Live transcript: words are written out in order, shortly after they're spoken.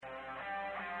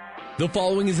The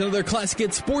following is another Classic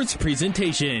Hits Sports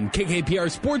presentation. KKPR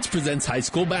Sports presents high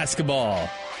school basketball.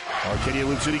 Arcadia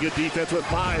Loop City, good defense with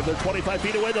 5. They're 25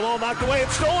 feet away. The ball knocked away.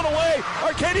 It's stolen away.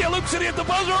 Arcadia Loop City at the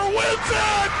buzzer wins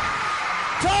it!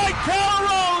 Ty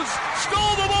Calrose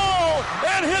stole the ball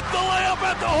and hit the layup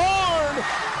at the horn.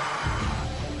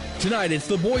 Tonight, it's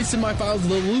the boys semifinals of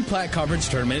the Lou Platte Conference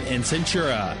Tournament in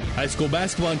Centura. High school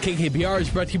basketball on KKPR is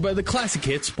brought to you by the Classic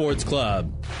Hits Sports Club.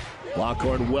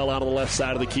 Lockhorn well out of the left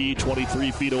side of the key,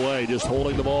 23 feet away, just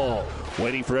holding the ball.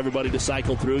 Waiting for everybody to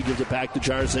cycle through, gives it back to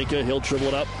Jarzinka. He'll dribble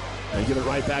it up and give it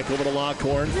right back over to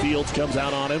Lockhorn. Fields comes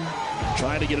out on him,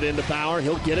 trying to get it into Power.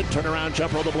 He'll get it, turnaround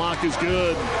jumper on the block is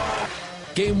good.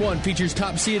 Game 1 features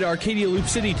top seed Arcadia Loop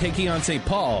City taking on St.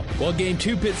 Paul, while Game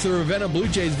 2 pits the Ravenna Blue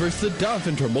Jays versus the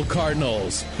Dauphin-Trimble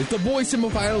Cardinals. It's the boys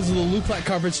semifinals of the Lou Platte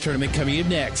Conference Tournament coming up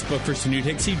next, but first, a New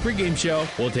Tech Seed pregame show.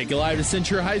 We'll take you live to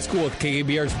Centura High School with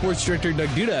KKBR Sports Director Doug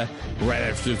Duda right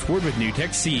after this word with New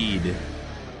Tech Seed.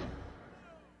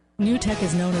 New Tech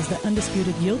is known as the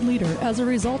undisputed yield leader as a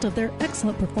result of their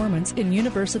excellent performance in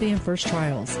university and first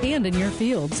trials and in your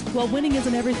fields. While winning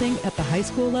isn't everything at the high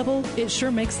school level, it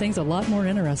sure makes things a lot more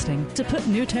interesting. To put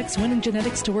New Tech's winning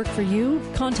genetics to work for you,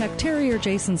 contact Terry or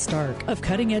Jason Stark of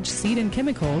Cutting Edge Seed and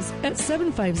Chemicals at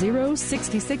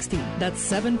 750-6060.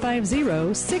 That's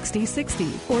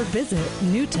 750-6060. Or visit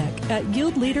newtech at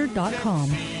yieldleader.com.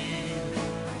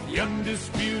 The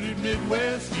undisputed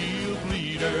Midwest yield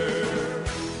leader.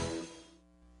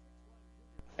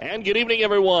 And good evening,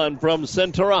 everyone, from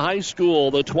Centura High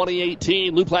School. The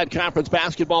 2018 Lou Platte Conference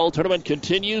Basketball Tournament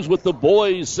continues with the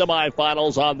boys'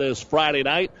 semifinals on this Friday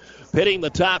night. Pitting the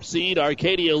top seed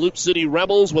Arcadia Loop City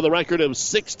Rebels with a record of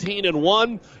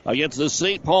 16-1 against the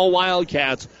St. Paul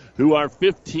Wildcats, who are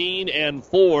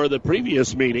 15-4. The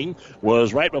previous meeting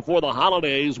was right before the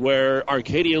holidays, where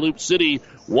Arcadia Loop City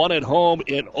won at home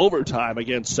in overtime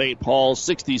against St. Paul,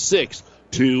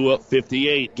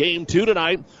 66-58. Game 2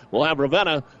 tonight, we'll have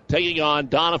Ravenna taking on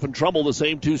Dauphin-Trimble, the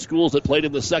same two schools that played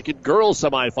in the second girls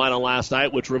semifinal last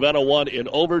night, which Ravenna won in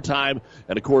overtime.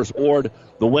 And, of course, Ord,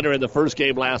 the winner in the first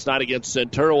game last night against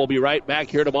Centura. Will be right back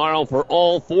here tomorrow for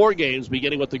all 4 games,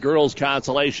 beginning with the girls'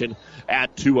 consolation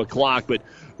at 2 o'clock. But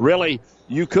really,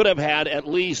 you could have had at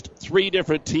least 3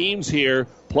 different teams here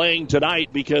playing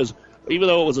tonight, because even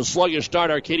though it was a sluggish start,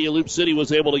 Arcadia Loop City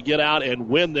was able to get out and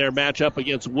win their matchup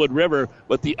against Wood River.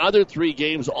 But the other 3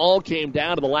 games all came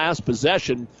down to the last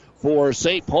possession. For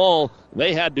St. Paul,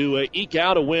 they had to eke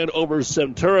out a win over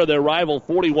Centura, their rival,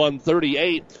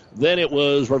 41-38. Then it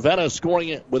was Ravenna scoring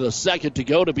it with a second to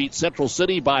go to beat Central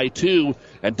City by 2.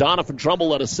 And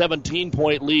Dauphin-Trimble at a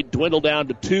 17-point lead dwindled down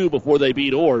to 2 before they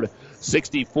beat Ord,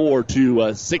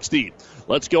 64-60.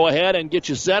 Let's go ahead and get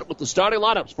you set with the starting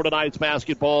lineups for tonight's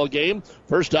basketball game.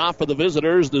 First off, for the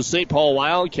visitors, the St. Paul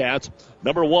Wildcats.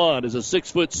 Number 1 is a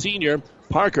 6-foot senior,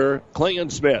 Parker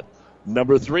Klingensmith.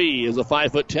 Number 3 is a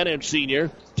 5'10"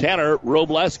 senior, Tanner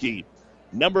Robleski.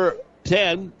 Number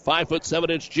 10,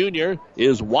 5'7" junior,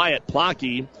 is Wyatt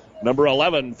Plocky. Number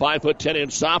 11,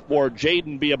 5'10" sophomore,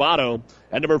 Jaden Biabato.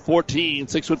 And number 14,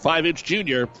 6'5"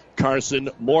 junior, Carson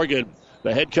Morgan.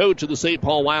 The head coach of the St.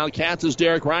 Paul Wildcats is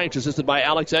Derek Reich, assisted by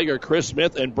Alex Egger, Chris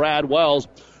Smith, and Brad Wells.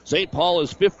 St. Paul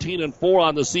is 15-4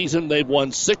 on the season. They've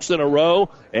won 6 in a row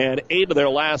and 8 of their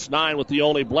last 9, with the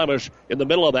only blemish in the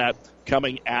middle of that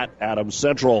coming at Adams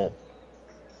Central.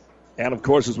 And, of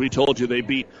course, as we told you, they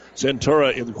beat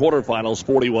Centura in the quarterfinals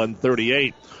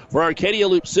 41-38. For Arcadia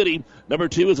Loop City, number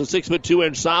 2 is a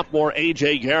 6'2" sophomore,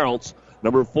 A.J. Geraltz.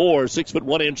 Number 4,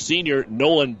 6'1" senior,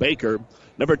 Nolan Baker.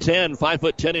 Number 10,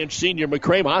 5'10" senior,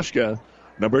 McCray Moshka.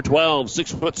 Number 12,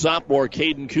 6-foot sophomore,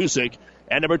 Caden Kusick.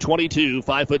 And number 22,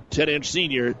 5'10"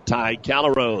 senior, Ty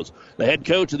Calrose. The head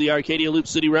coach of the Arcadia Loop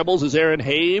City Rebels is Aaron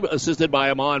Habe, assisted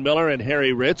by Amon Miller and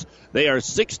Harry Ritz. They are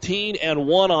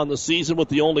 16-1 on the season, with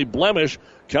the only blemish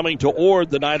coming to Ord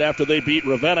the night after they beat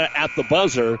Ravenna at the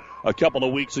buzzer a couple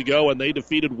of weeks ago, and they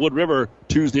defeated Wood River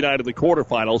Tuesday night in the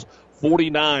quarterfinals,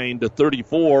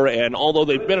 49-34. And although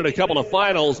they've been in a couple of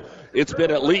finals, it's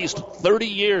been at least 30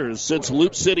 years since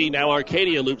Loop City, now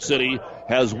Arcadia Loop City,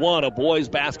 has won a boys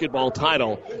basketball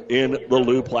title in the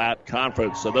Lou Platte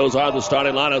Conference. So those are the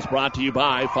starting lineups, brought to you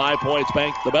by 5 Points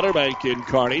Bank, the Better Bank in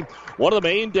Kearney. One of the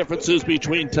main differences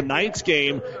between tonight's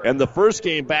game and the first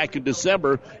game back in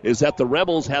December is that the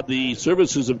Rebels had the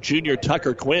services of junior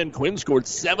Tucker Quinn. Quinn scored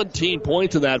 17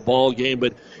 points in that ball game,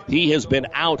 but he has been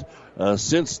out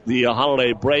since the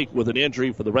holiday break with an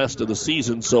injury for the rest of the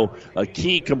season. So a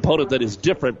key component that is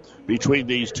different between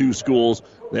these two schools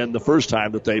than the first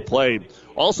time that they played.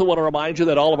 Also want to remind you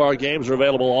that all of our games are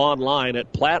available online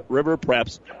at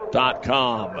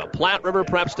PlatteRiverPreps.com.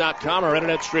 PlatteRiverPreps.com, our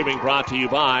internet streaming brought to you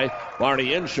by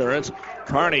Barney Insurance,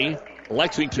 Kearney,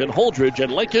 Lexington, Holdridge,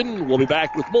 and Lincoln. We'll be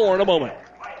back with more in a moment.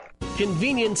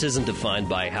 Convenience isn't defined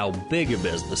by how big a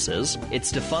business is.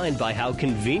 It's defined by how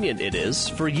convenient it is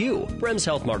for you. Brems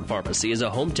Health Mart Pharmacy is a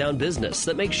hometown business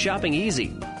that makes shopping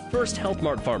easy. First Health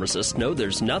Mart pharmacists know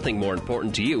there's nothing more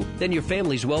important to you than your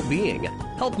family's well-being.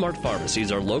 Health Mart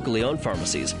pharmacies are locally owned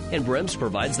pharmacies, and Brems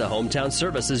provides the hometown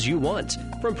services you want,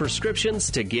 from prescriptions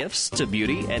to gifts to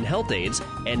beauty and health aids,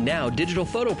 and now digital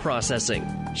photo processing.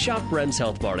 Shop Brems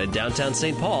Health Mart in downtown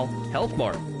St. Paul. Health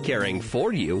Mart, caring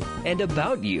for you and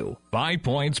about you. 5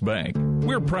 Points Bank.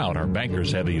 We're proud our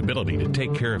bankers have the ability to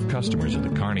take care of customers in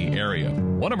the Kearney area.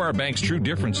 One of our bank's true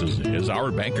differences is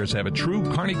our bankers have a true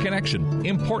Kearney connection,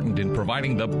 important in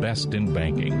providing the best in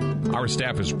banking. Our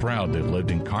staff is proud they've lived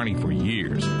in Kearney for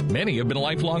years. Many have been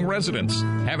lifelong residents.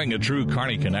 Having a true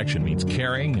Kearney connection means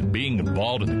caring and being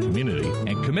involved in the community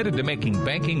and committed to making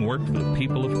banking work for the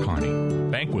people of Kearney.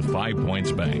 Bank with 5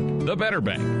 Points Bank. The better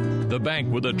bank. The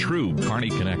bank with a true Kearney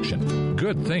connection.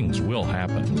 Good things will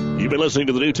happen. You've been listening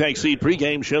to the New Tech Seed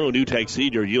pregame show. New Tech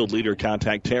Seed, your yield leader.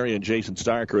 Contact Terry and Jason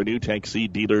Starker, a New Tech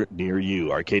Seed dealer near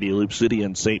you. Arcadia Loop City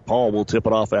and St. Paul will tip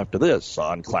it off after this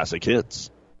on Classic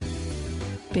Hits.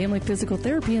 Family Physical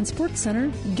Therapy and Sports Center,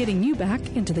 getting you back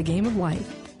into the game of life.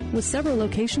 With several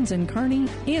locations in Kearney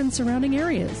and surrounding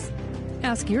areas.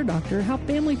 Ask your doctor how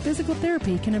Family Physical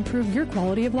Therapy can improve your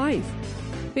quality of life.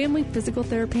 Family Physical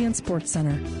Therapy and Sports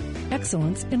Center.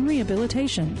 Excellence in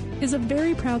Rehabilitation is a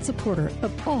very proud supporter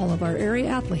of all of our area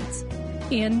athletes,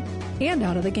 in and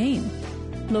out of the game.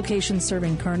 Locations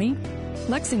serving Kearney,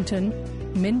 Lexington,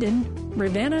 Minden,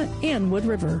 Ravenna, and Wood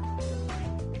River.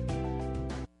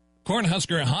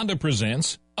 Cornhusker Honda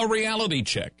presents a reality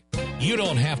check. You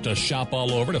don't have to shop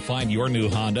all over to find your new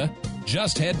Honda.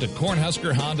 Just head to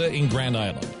Cornhusker Honda in Grand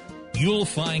Island. You'll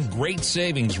find great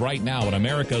savings right now on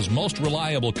America's most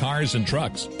reliable cars and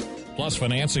trucks. Plus,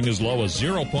 financing as low as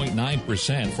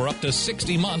 0.9% for up to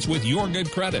 60 months with your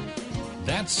good credit.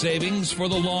 That's savings for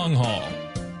the long haul.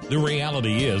 The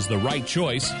reality is the right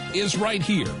choice is right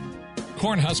here.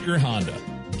 Cornhusker Honda,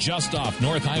 just off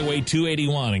North Highway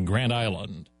 281 in Grand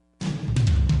Island.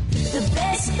 The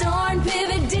best darn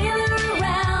pivot dealer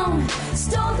around,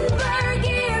 Stoltenberg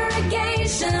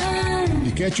Irrigation.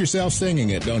 You catch yourself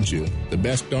singing it, don't you? The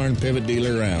best darn pivot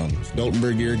dealer around,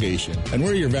 Stoltenberg Irrigation. And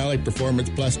we're your Valley Performance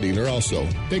Plus dealer also.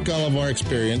 Take all of our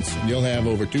experience, and you'll have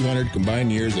over 200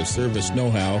 combined years of service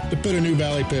know-how to put a new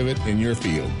Valley pivot in your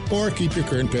field. Or keep your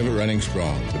current pivot running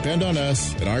strong. Depend on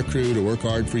us and our crew to work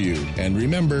hard for you. And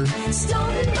remember,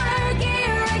 Stoltenberg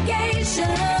Irrigation.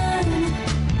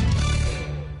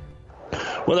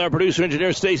 With our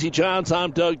producer-engineer Stacy Johns,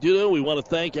 I'm Doug Duda. We want to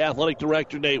thank Athletic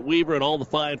Director Nate Weaver and all the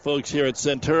fine folks here at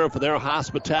Centura for their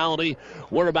hospitality.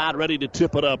 We're about ready to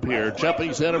tip it up here.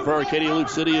 Jumping center for Arcadia Loop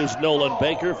City is Nolan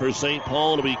Baker. For St.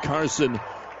 Paul, it'll be Carson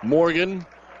Morgan.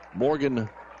 Morgan,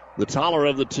 the taller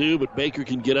of the two, but Baker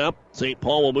can get up. St.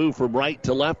 Paul will move from right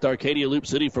to left. Arcadia Loop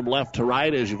City from left to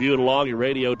right. As you view it along your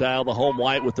radio dial, the home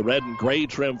white with the red and gray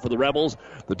trim for the Rebels,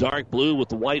 the dark blue with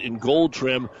the white and gold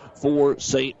trim for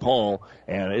St. Paul.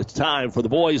 And it's time for the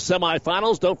boys'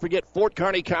 semifinals. Don't forget Fort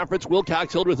Kearney Conference,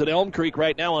 Wilcox, Hildreth, and Elm Creek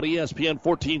right now on ESPN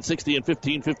 1460 and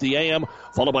 1550 AM,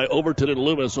 followed by Overton and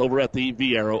Loomis over at the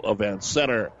Viero Events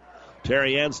Center.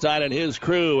 Terry Anstein and his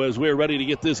crew as we're ready to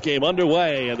get this game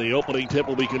underway, and the opening tip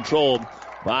will be controlled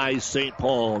by St.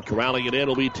 Paul. Corralling it in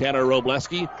will be Tanner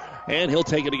Robleski, and he'll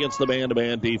take it against the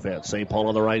man-to-man defense. St. Paul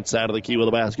on the right side of the key with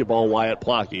the basketball, Wyatt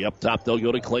Plocky. Up top, they'll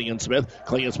go to Klingensmith.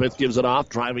 Klingensmith gives it off,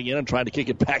 driving in and trying to kick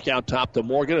it back out top to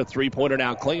Morgan. A three-pointer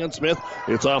now, Klingensmith.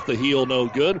 It's off the heel, no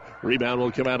good. Rebound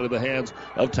will come out of the hands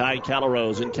of Ty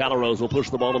Callarose, and Callarose will push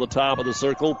the ball to the top of the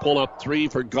circle. Pull up three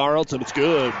for Garltz, and it's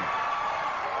good.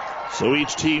 So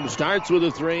each team starts with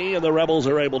a three, and the Rebels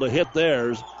are able to hit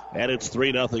theirs, and it's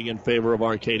 3-0 in favor of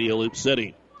Arcadia Loop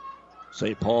City.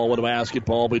 St. Paul with a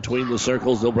basketball between the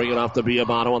circles. They'll bring it off to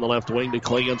Biabato on the left wing to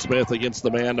Klingensmith against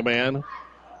the man-to-man.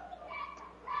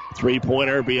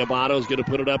 Three-pointer, Biabato's going to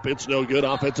put it up. It's no good.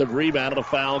 Offensive rebound and a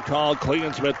foul call.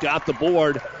 Klingensmith got the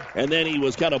board, and then he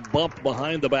was kind of bumped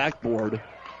behind the backboard.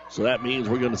 So that means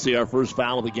we're going to see our first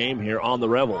foul of the game here on the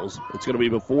Rebels. It's going to be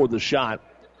before the shot.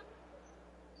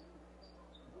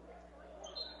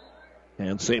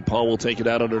 And St. Paul will take it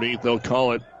out underneath. They'll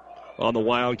call it on the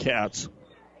Wildcats.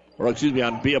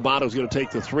 Biabato's going to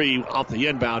take the three off the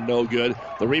inbound, no good.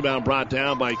 The rebound brought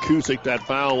down by Kusick. That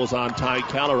foul was on Ty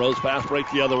Calaros. Fast break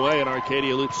the other way, and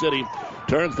Arcadia Loop City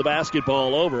turns the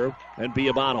basketball over, and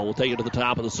Biabato will take it to the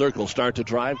top of the circle. Start to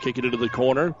drive, kick it into the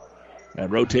corner,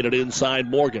 and rotate it inside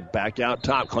Morgan. Back out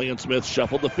top, Clayton Smith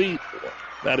shuffled the feet.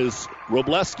 That is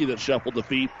Robleski that shuffled the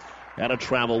feet, and a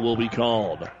travel will be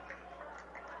called.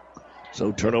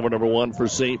 So turnover number one for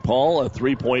St. Paul, a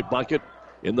 3-point bucket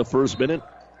in the first minute.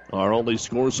 Our only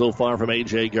score so far from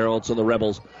A.J. Gerolds, and the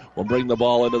Rebels will bring the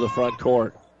ball into the front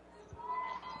court.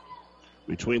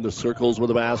 Between the circles with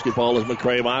the basketball is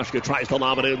McCray Moshka. Tries to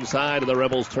lob it inside, and the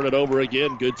Rebels turn it over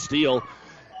again. Good steal.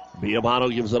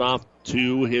 Biabato gives it off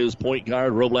to his point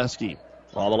guard, Robleski.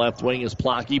 On the left wing is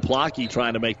Plocky. Plocky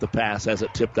trying to make the pass as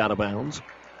it tipped out of bounds.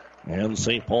 And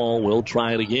St. Paul will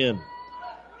try it again.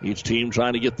 Each team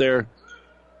trying to get their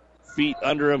feet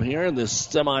under them here in this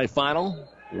semifinal.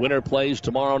 Winner plays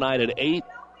tomorrow night at 8,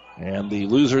 and the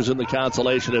losers in the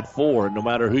consolation at 4. No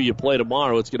matter who you play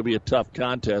tomorrow, it's going to be a tough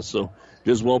contest, so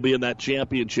just won't be in that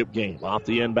championship game. Off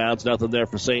the inbounds, nothing there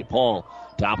for St. Paul.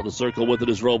 Top of the circle with it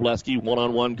is Robleski,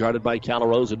 one-on-one, guarded by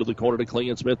Calaros, into the corner to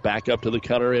Clingan Smith, back up to the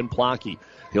cutter in Plocky.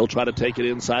 He'll try to take it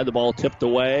inside, the ball tipped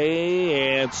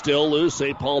away, and still loose.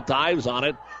 St. Paul dives on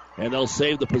it, and they'll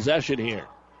save the possession here.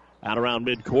 Out around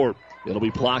midcourt. It'll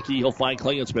be Plocky. He'll find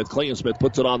Clingan Smith. Clingan Smith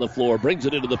puts it on the floor, brings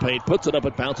it into the paint, puts it up,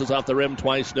 it bounces off the rim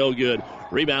twice, no good.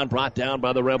 Rebound brought down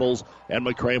by the Rebels, and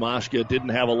McCray Moshka didn't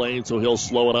have a lane, so he'll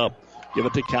slow it up. Give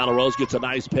it to Calaros, gets a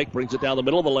nice pick, brings it down the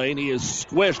middle of the lane. He is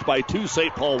squished by two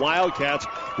St. Paul Wildcats.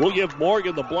 We'll give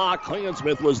Morgan the block. Clingan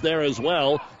Smith was there as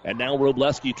well, and now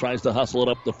Robleski tries to hustle it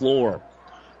up the floor.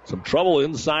 Some trouble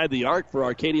inside the arc for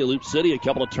Arcadia Loop City. A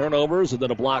couple of turnovers and then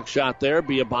a block shot there.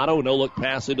 Biabato, no-look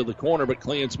pass into the corner, but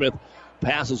Clingan Smith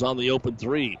passes on the open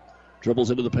three. Dribbles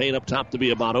into the paint up top to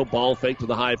Biabato. Ball fake to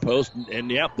the high post.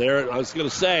 And yep, there, I was going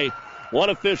to say,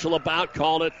 one official about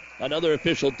called it. Another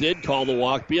official did call the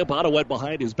walk. Biabato went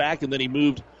behind his back, and then he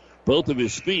moved both of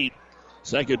his feet.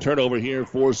 Second turnover here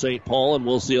for St. Paul, and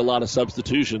we'll see a lot of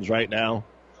substitutions right now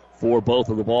for both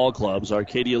of the ball clubs.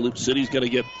 Arcadia Loop City's going to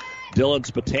get Dylan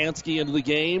Spatansky into the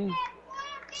game.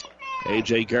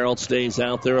 A.J. Gerald stays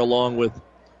out there along with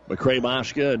McCray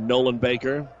Moshka and Nolan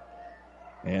Baker.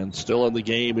 And still in the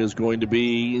game is going to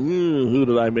be, who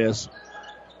did I miss?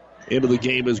 Into the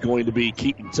game is going to be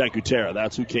Keaton Secutera.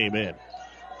 That's who came in.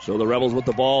 So the Rebels with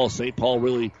the ball. St. Paul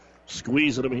really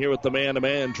squeezing them here with the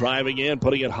man-to-man, driving in,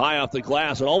 putting it high off the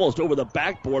glass, and almost over the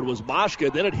backboard was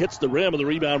Moshka. Then it hits the rim, and the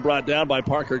rebound brought down by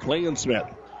Parker Clingan Smith.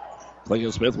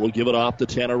 Clingan Smith will give it off to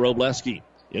Tanner Robleski.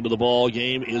 Into the ball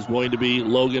game is going to be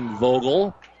Logan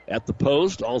Vogel at the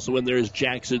post. Also in there is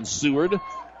Jackson Seward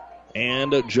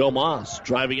and Joe Moss.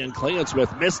 Driving in, Clingan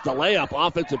Smith missed the layup.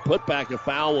 Offensive putback, a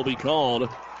foul will be called.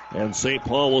 And St.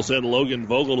 Paul will send Logan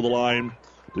Vogel to the line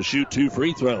to shoot 2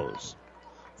 free throws.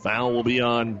 Foul will be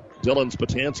on Dylan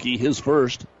Spatansky, his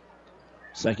first.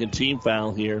 Second team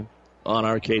foul here on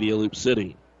Arcadia Loop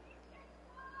City.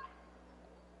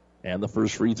 And the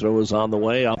first free throw is on the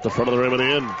way, off the front of the rim and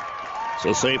in.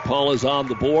 So St. Paul is on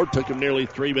the board. Took them nearly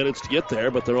 3 minutes to get there,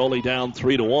 but they're only down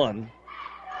 3-1.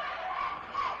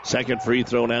 Second free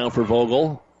throw now for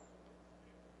Vogel.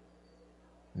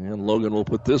 And Logan will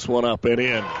put this one up and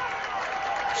in.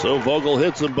 So Vogel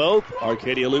hits them both.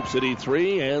 Arcadia Loop City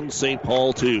 3 and St.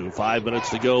 Paul 2. 5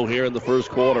 minutes to go here in the first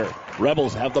quarter.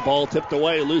 Rebels have the ball tipped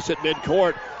away, loose at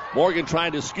midcourt. Morgan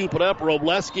trying to scoop it up.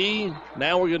 Robleski.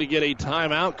 Now we're going to get a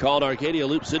timeout called. Arcadia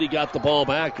Loop City got the ball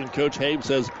back, and Coach Habe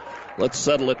says, let's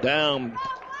settle it down.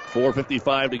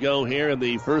 4:55 to go here in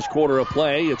the first quarter of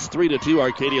play. It's 3-2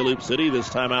 Arcadia Loop City. This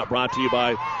timeout brought to you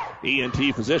by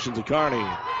ENT Physicians of Kearney.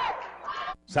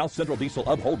 South Central Diesel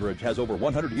of Holdridge has over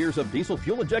 100 years of diesel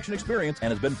fuel injection experience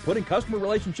and has been putting customer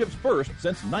relationships first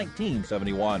since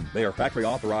 1971. They are factory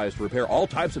authorized to repair all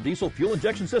types of diesel fuel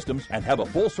injection systems and have a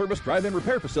full-service drive-in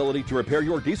repair facility to repair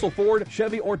your diesel Ford,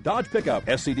 Chevy, or Dodge pickup.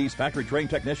 SCD's factory-trained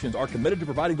technicians are committed to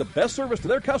providing the best service to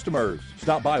their customers.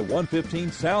 Stop by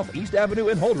 115 South East Avenue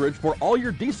in Holdridge for all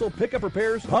your diesel pickup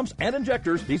repairs, pumps and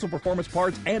injectors, diesel performance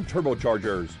parts, and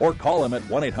turbochargers. Or call them at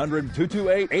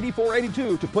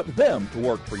 1-800-228-8482 to put them to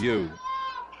work for you.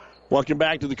 Welcome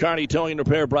back to the Kearney Towing and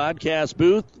Repair broadcast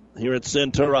booth here at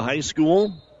Centura High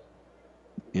School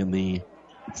in the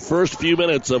first few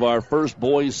minutes of our first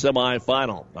boys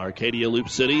semifinal. Arcadia Loop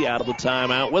City out of the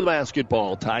timeout with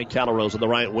basketball. Ty Calaros on the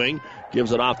right wing.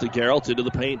 Gives it off to Geralt into the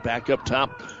paint. Back up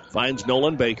top. Finds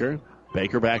Nolan Baker.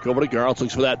 Baker back over to Geralt.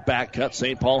 Looks for that back cut.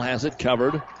 St. Paul has it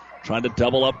covered. Trying to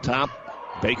double up top.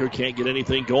 Baker can't get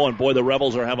anything going. Boy, the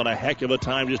Rebels are having a heck of a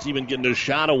time just even getting a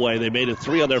shot away. They made it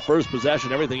 3 on their first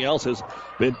possession. Everything else has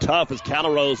been tough as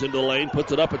Calrose into the lane,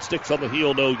 puts it up and sticks on the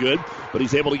heel, no good. But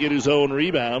he's able to get his own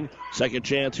rebound. Second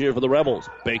chance here for the Rebels.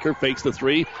 Baker fakes the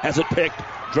 3, has it picked,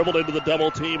 dribbled into the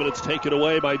double team, and it's taken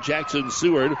away by Jackson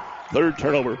Seward. Third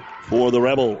turnover for the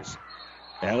Rebels.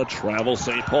 And a travel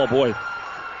St. Paul. Boy,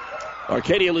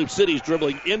 Arcadia Loop City's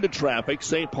dribbling into traffic.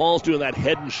 St. Paul's doing that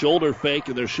head and shoulder fake,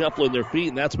 and they're shuffling their feet,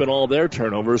 and that's been all their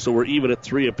turnovers, so we're even at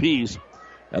 3 apiece.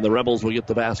 And the Rebels will get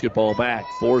the basketball back.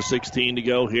 4:16 to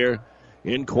go here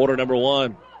in quarter number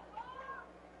 1.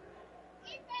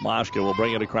 Moshka will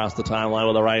bring it across the timeline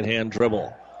with a right-hand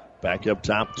dribble. Back up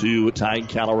top to Ty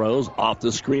Calrose. Off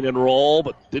the screen and roll,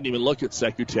 but didn't even look at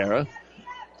Secutera.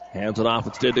 Hands it off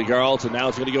instead to Garlton. Now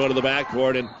it's going to go into the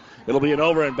backcourt, and it'll be an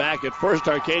over and back. At first,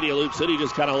 Arcadia Loop City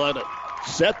just kind of let it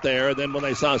set there. And then when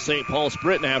they saw St. Paul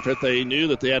sprinting after it, they knew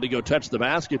that they had to go touch the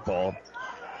basketball.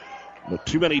 But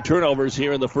too many turnovers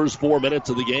here in the first 4 minutes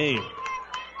of the game.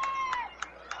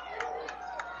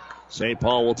 St.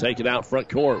 Paul will take it out front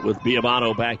court with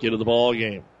Biabano back into the ball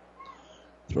game.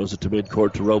 Throws it to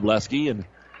midcourt to Robleski, and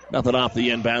nothing off the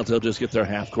inbounds. They'll just get their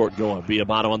half court going.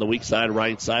 Biabano on the weak side,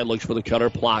 right side, looks for the cutter.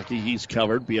 Plocky, he's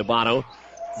covered. Biabano,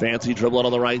 fancy dribbling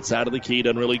on the right side of the key,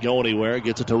 doesn't really go anywhere.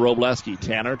 Gets it to Robleski.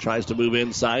 Tanner tries to move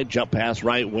inside, jump pass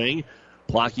right wing.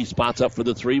 Plocky spots up for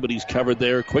the 3, but he's covered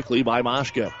there quickly by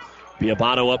Moshka.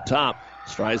 Biabano up top.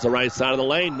 Strides the right side of the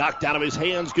lane. Knocked out of his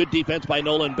hands. Good defense by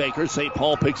Nolan Baker. St.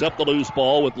 Paul picks up the loose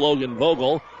ball with Logan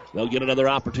Vogel. They'll get another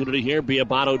opportunity here.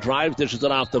 Biabano drives, dishes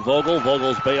it off to Vogel.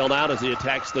 Vogel's bailed out as he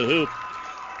attacks the hoop.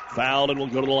 Fouled and will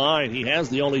go to the line. He has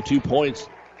the only 2 points,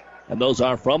 and those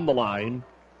are from the line.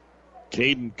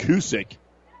 Caden Kusick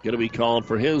going to be called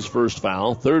for his first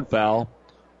foul. Third foul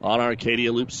on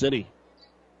Arcadia Loop City.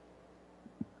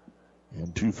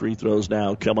 And 2 free throws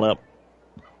now coming up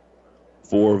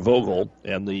for Vogel,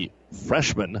 and the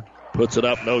freshman puts it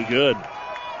up, no good.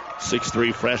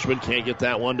 6'3" freshman can't get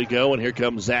that one to go, and here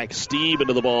comes Zach Steeb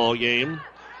into the ball game.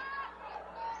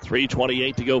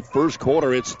 3:28 to go first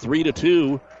quarter. It's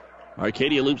 3-2.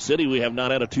 Arcadia Loop City, we have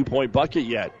not had a 2-point bucket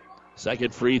yet.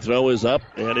 Second free throw is up,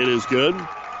 and it is good.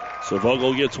 So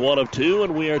Vogel gets 1 of 2,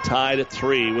 and we are tied at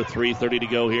 3 with 3:30 to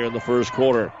go here in the first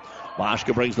quarter.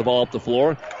 Moshka brings the ball up the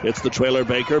floor. Hits the trailer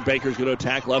Baker. Baker's going to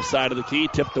attack left side of the key.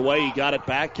 Tipped away. He got it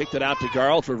back. Kicked it out to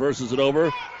Garls. Reverses it over.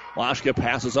 Moshka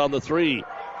passes on the 3.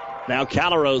 Now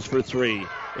Calrose for 3.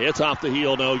 It's off the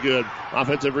heel. No good.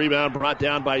 Offensive rebound brought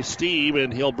down by Steve,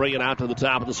 and he'll bring it out to the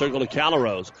top of the circle to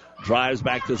Calrose. Drives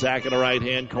back to Zach in the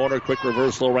right-hand corner. Quick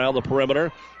reversal around the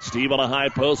perimeter. Steve on a high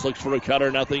post. Looks for a cutter.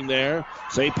 Nothing there.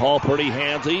 St. Paul pretty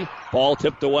handsy. Ball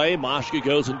tipped away. Moshka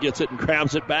goes and gets it and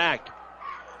grabs it back.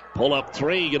 Pull up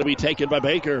 3 going to be taken by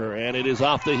Baker, and it is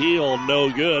off the heel. No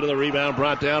good. And the rebound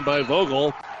brought down by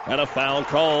Vogel. And a foul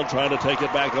called trying to take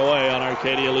it back away on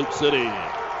Arcadia Loop City.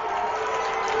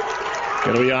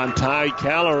 Going to be on Ty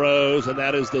Calrose, and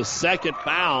that is the second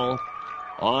foul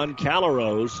on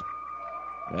Calrose.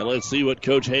 And let's see what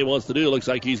Coach Hay wants to do. Looks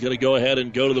like he's going to go ahead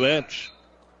and go to the bench.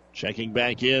 Checking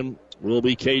back in will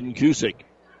be Caden Kusick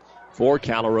for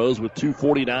Calrose with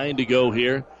 2:49 to go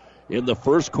here. In the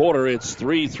first quarter, it's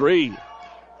 3-3.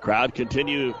 Crowd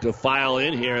continue to file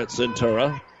in here at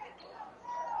Centura.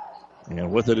 And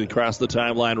with it across the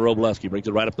timeline, Robleski brings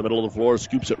it right up the middle of the floor,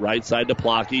 scoops it right side to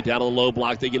Plocky. Down on the low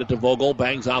block, they get it to Vogel.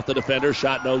 Bangs off the defender.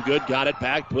 Shot no good. Got it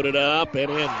back. Put it up and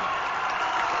in.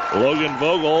 Logan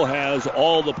Vogel has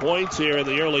all the points here in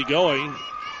the early going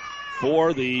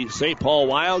for the St. Paul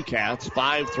Wildcats.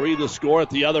 5-3 the score at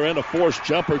the other end. A forced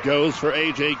jumper goes for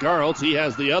A.J. Garls. He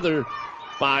has the other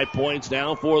 5 points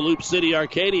now for Loop City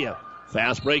Arcadia.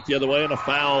 Fast break the other way, and a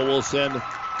foul will send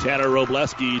Tanner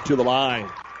Robleski to the line.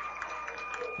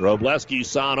 Robleski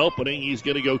saw an opening. He's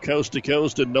going to go coast to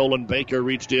coast, and Nolan Baker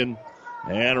reached in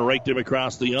and raked him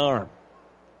across the arm.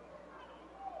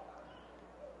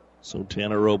 So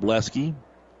Tanner Robleski,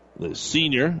 the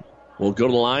senior, will go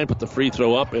to the line, put the free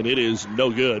throw up, and it is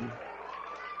no good.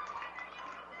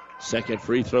 Second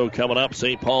free throw coming up.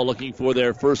 St. Paul looking for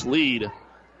their first lead.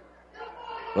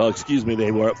 Well, excuse me,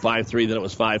 they were up 5-3, then it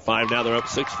was 5-5. Now they're up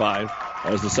 6-5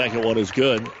 as the second one is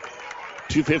good.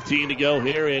 2:15 to go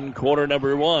here in quarter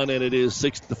number 1, and it is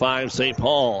 6-5 St.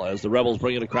 Paul as the Rebels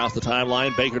bring it across the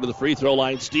timeline. Baker to the free throw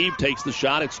line. Steve takes the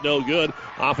shot. It's no good.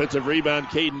 Offensive rebound,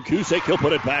 Caden Kusick. He'll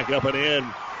put it back up and in.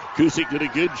 Kusick did a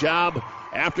good job.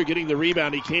 After getting the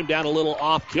rebound, he came down a little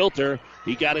off kilter.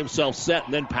 He got himself set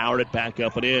and then powered it back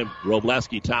up and in.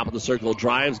 Robleski, top of the circle,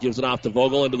 drives, gives it off to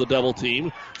Vogel into the double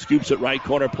team. Scoops it right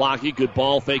corner, Plocky. Good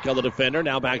ball fake on the defender.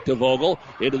 Now back to Vogel.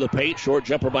 Into the paint. Short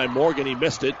jumper by Morgan. He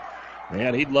missed it.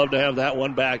 And he'd love to have that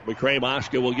one back. McCray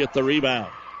Moshka will get the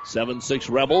rebound. 7-6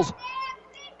 Rebels.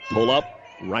 Pull up,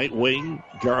 right wing.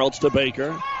 Geralds to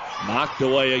Baker. Knocked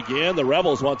away again. The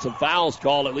Rebels want some fouls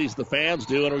called, at least the fans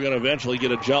do, and we're going to eventually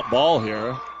get a jump ball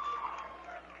here.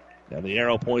 And the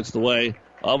arrow points the way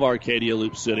of Arcadia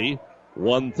Loop City.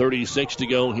 1:36 to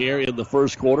go here in the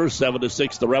first quarter.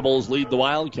 7-6, the Rebels lead the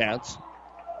Wildcats.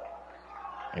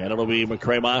 And it'll be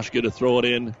McCray Moshka to throw it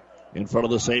in front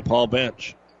of the St. Paul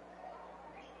bench.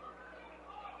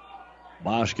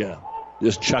 Moshka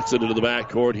just chucks it into the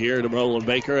backcourt here to Roland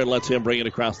Baker and lets him bring it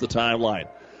across the timeline.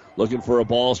 Looking for a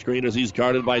ball screen as he's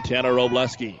guarded by Tanner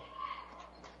Robleski.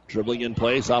 Dribbling in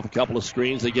place off a couple of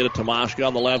screens. They get it to Moshka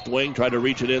on the left wing. Try to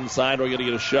reach it inside. We're going to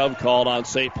get a shove called on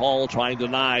St. Paul, trying to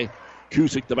deny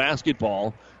Cusick the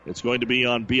basketball. It's going to be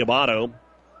on Biamato.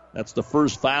 That's the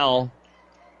first foul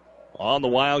on the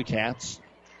Wildcats.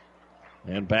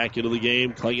 And back into the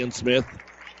game, Clingan Smith,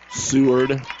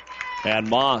 Seward, and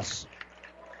Moss.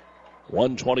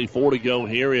 1:24 to go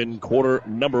here in quarter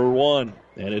number one.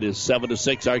 And it is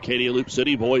 7-6 Arcadia Loop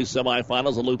City boys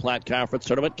semifinals of Loup Platte Conference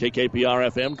Tournament.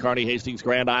 KKPR-FM, Kearney Hastings,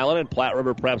 Grand Island, and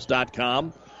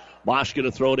PlatteRiverPreps.com. Moshka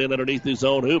to throw it in underneath his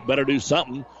own hoop. Better do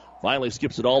something. Finally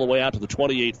skips it all the way out to the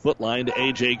 28-foot line to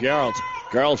A.J. Geralds.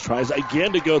 Geralds tries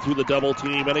again to go through the double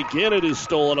team, and again it is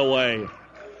stolen away.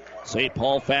 St.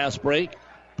 Paul fast break.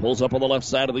 Pulls up on the left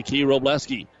side of the key.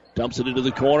 Robleski dumps it into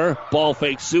the corner. Ball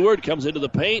fake Seward. Comes into the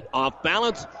paint. Off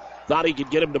balance. Thought he could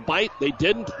get him to bite. They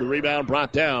didn't. The rebound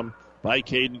brought down by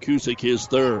Caden Cusick, his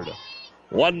third.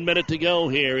 1 minute to go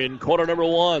here in quarter number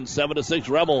one. 7-6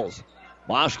 Rebels.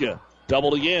 Moshka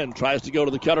doubled again. Tries to go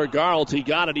to the cutter. Geralds. He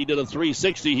got it. He did a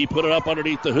 360. He put it up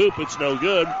underneath the hoop. It's no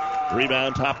good.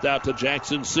 Rebound topped out to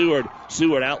Jackson Seward.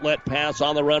 Seward outlet pass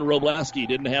on the run. Robleski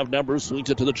didn't have numbers. Swings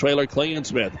it to the trailer. Clingan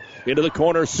Smith. Into the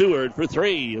corner. Seward for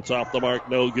three. It's off the mark.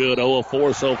 No good. 0 of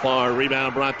 4 so far.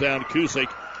 Rebound brought down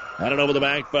Cusick. And an over the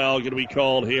back foul going to be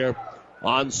called here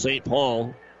on St.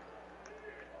 Paul.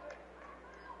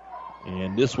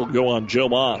 And this will go on Joe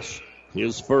Moss.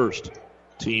 His first.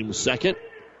 Team second.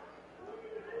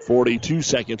 42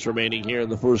 seconds remaining here in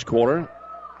the first quarter.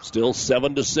 Still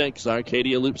 7-6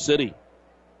 Arcadia Loop City.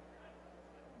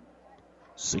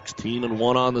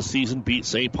 16-1 on the season. Beat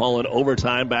St. Paul in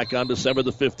overtime back on December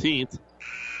the 15th.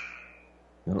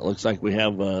 And it looks like we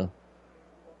have a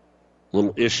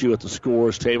little issue at the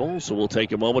scores table, so we'll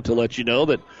take a moment to let you know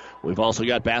that we've also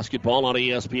got basketball on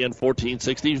ESPN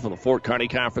 1460 for the Fort Kearney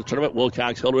Conference Tournament.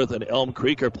 Wilcox, Hildreth, and Elm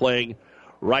Creek are playing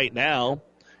right now,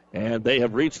 and they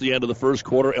have reached the end of the first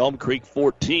quarter. Elm Creek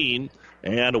 14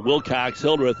 and Wilcox,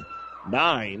 Hildreth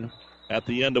 9 at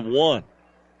the end of one.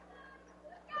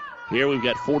 Here we've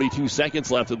got 42 seconds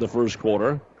left in the first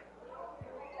quarter.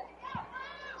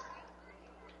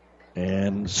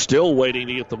 And still waiting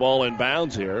to get the ball in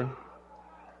bounds here.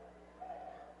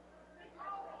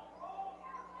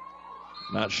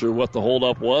 Not sure what the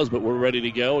holdup was, but we're ready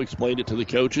to go. Explained it to the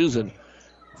coaches, and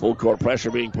full court pressure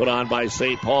being put on by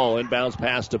St. Paul. Inbounds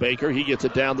pass to Baker. He gets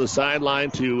it down the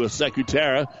sideline to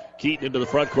Secutera. Keaton into the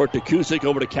front court to Cusick.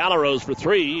 Over to Calaros for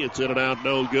three. It's in and out,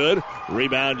 no good.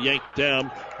 Rebound yanked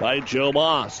down by Joe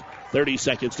Moss. 30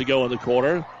 seconds to go in the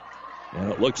quarter.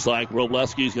 And it looks like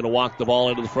Robleski's going to walk the ball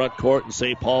into the front court, and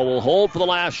St. Paul will hold for the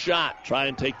last shot. Try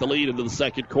and take the lead into the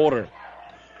second quarter.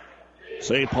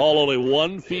 St. Paul only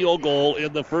one field goal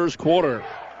in the first quarter.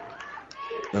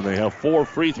 And they have 4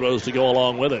 free throws to go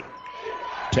along with it.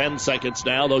 10 seconds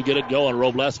now. They'll get it going.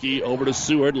 Robleski over to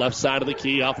Seward. Left side of the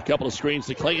key. Off a couple of screens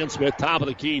to Clingan Smith. Top of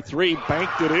the key. 3.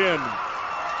 Banked it in.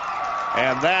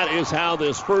 And that is how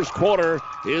this first quarter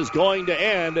is going to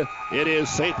end. It is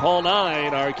St. Paul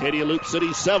 9, Arcadia Loop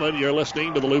City 7. You're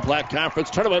listening to the Loup Platte Conference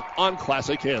Tournament on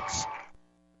Classic Hits.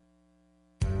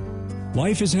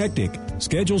 Life is hectic.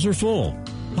 Schedules are full.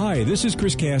 Hi, this is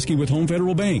Chris Caskey with Home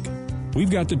Federal Bank. We've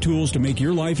got the tools to make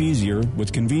your life easier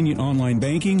with convenient online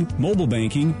banking, mobile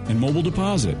banking, and mobile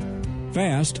deposit.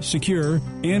 Fast, secure,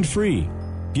 and free,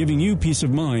 giving you peace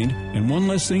of mind and one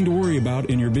less thing to worry about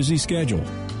in your busy schedule.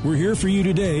 We're here for you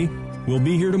today. We'll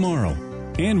be here tomorrow.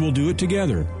 And we'll do it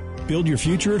together. Build your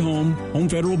future at home. Home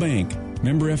Federal Bank.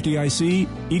 Member FDIC,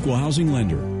 Equal Housing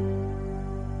Lender.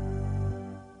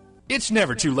 It's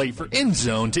never too late for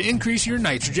EndZone to increase your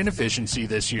nitrogen efficiency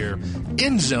this year.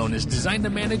 EndZone is designed to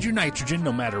manage your nitrogen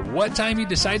no matter what time you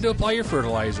decide to apply your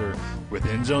fertilizer. With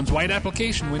EndZone's wide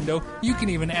application window, you can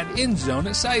even add EndZone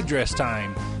at side dress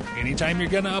time. Anytime you're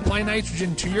going to apply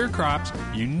nitrogen to your crops,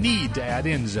 you need to add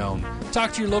EndZone.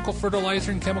 Talk to your local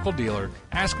fertilizer and chemical dealer.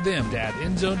 Ask them to add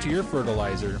EndZone to your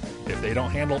fertilizer. If they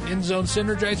don't handle EndZone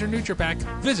Synergizer NutriPack,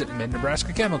 visit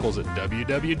Mid-Nebraska Chemicals at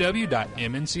www.mncag.com.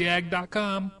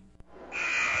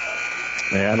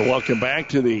 And welcome back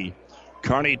to the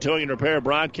Kearney Towing and Repair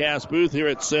broadcast booth here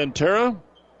at Centura.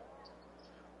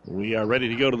 We are ready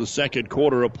to go to the second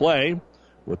quarter of play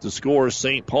with the score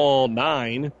St. Paul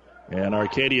 9 and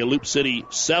Arcadia Loop City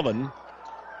 7.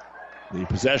 The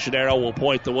possession arrow will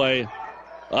point the way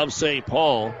of St.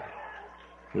 Paul,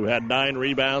 who had 9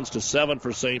 rebounds to 7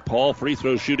 for St. Paul. Free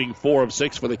throw shooting 4 of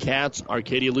 6 for the Cats.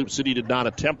 Arcadia Loop City did not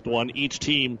attempt one. Each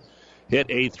team hit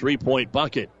a 3-point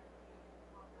bucket.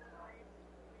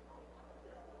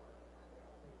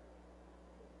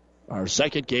 Our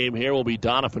second game here will be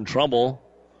Doniphan Trumbull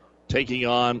taking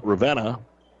on Ravenna.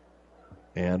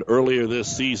 And earlier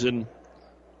this season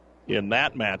in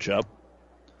that matchup,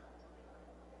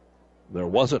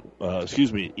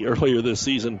 earlier this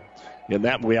season in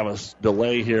that, we have a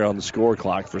delay here on the score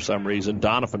clock for some reason.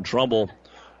 Doniphan Trumbull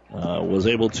was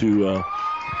able to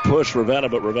push Ravenna,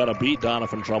 but Ravenna beat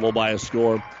Doniphan Trumbull by a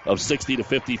score of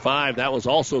 60-55. That was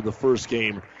also the first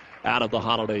game out of the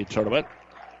holiday tournament.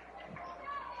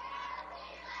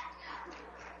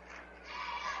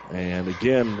 And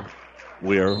again,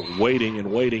 we're waiting and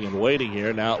waiting and waiting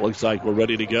here. Now it looks like we're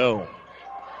ready to go.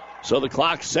 So the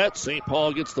clock's set. St.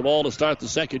 Paul gets the ball to start the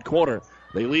second quarter.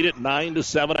 They lead it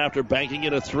 9-7 after banking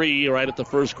in a 3 right at the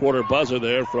first quarter buzzer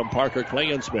there from Parker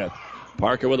Klingensmith.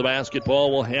 Parker with the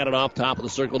basketball will hand it off top of the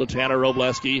circle to Tanner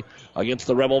Robleski against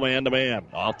the Rebel man-to-man.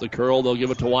 Off the curl, they'll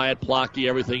give it to Wyatt Plocky.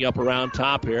 Everything up around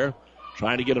top here.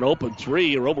 Trying to get an open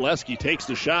 3. Robleski takes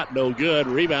the shot, no good.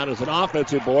 Rebound is an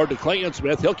offensive board to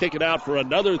Klingensmith. He'll kick it out for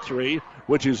another 3,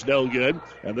 which is no good.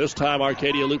 And this time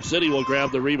Arcadia Loop City will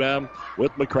grab the rebound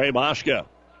with McCray Moshka.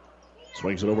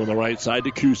 Swings it over on the right side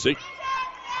to Kusick.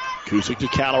 Kusick to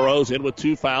Calrose, in with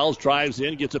 2 fouls, drives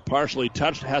in, gets it partially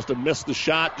touched, has to miss the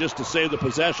shot just to save the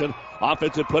possession.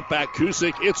 Offensive putback,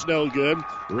 Kusick, it's no good.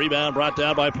 The rebound brought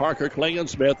down by Parker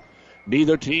Klingensmith.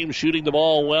 Neither team shooting the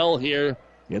ball well here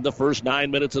in the first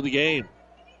 9 minutes of the game.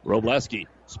 Robleski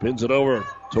spins it over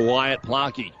to Wyatt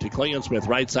Plocky, to Klingensmith,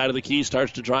 right side of the key,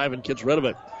 starts to drive and gets rid of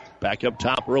it. Back up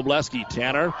top, Robleski.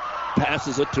 Tanner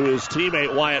passes it to his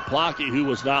teammate Wyatt Plocky, who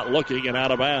was not looking, and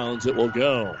out of bounds it will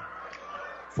go.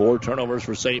 4 turnovers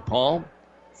for St. Paul,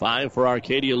 5 for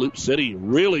Arcadia Loop City.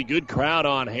 Really good crowd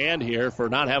on hand here for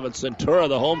not having Centura,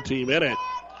 the home team, in it.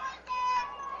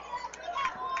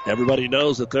 Everybody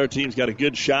knows that their team's got a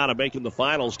good shot of making the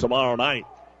finals tomorrow night.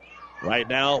 Right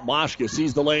now, Moshka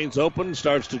sees the lanes open,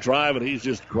 starts to drive, and he's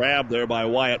just grabbed there by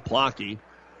Wyatt Plocky.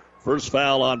 First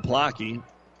foul on Plocky,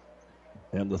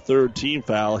 and the third team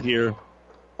foul here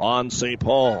on St.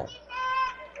 Paul.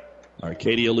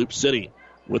 Arcadia Loop City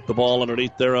with the ball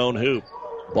underneath their own hoop.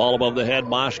 Ball above the head,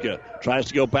 Moshka tries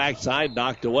to go backside,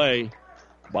 knocked away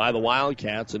by the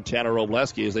Wildcats and Tanner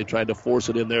Robleski as they tried to force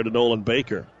it in there to Nolan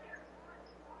Baker.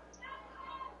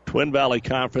 Twin Valley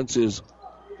Conference is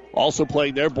also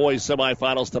playing their boys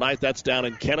semifinals tonight. That's down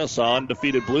in Kennesaw.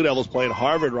 Undefeated Blue Devils playing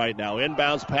Harvard right now.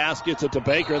 Inbounds pass, gets it to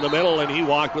Baker in the middle, and he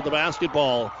walked with the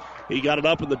basketball. He got it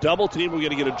up in the double team. We're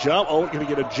going to get a jump. Oh, we're going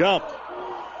to get a jump.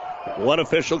 One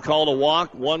official called a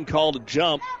walk, one called a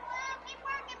jump.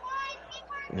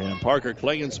 And Parker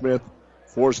Klingensmith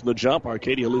forcing the jump.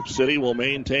 Arcadia Loop City will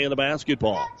maintain the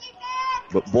basketball.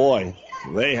 But boy,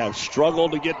 they have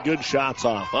struggled to get good shots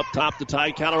off. Up top, the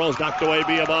Ty Calrose knocked away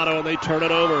Biabano, and they turn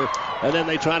it over. And then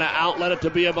they try to outlet it to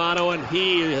Biabano, and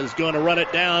he is going to run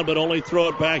it down, but only throw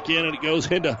it back in, and it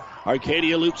goes into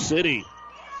Arcadia Loop City.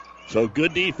 So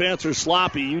good defense or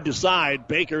sloppy, you decide.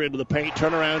 Baker into the paint,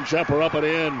 turnaround jumper up and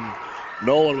in.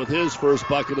 Nolan with his first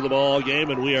bucket of the ball game,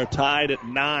 and we are tied at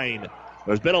 9.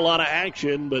 There's been a lot of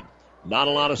action, but not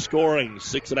a lot of scoring.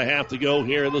 6.5 to go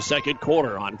here in the second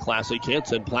quarter on Classic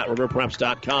Hits and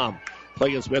PlatteRiverPreps.com.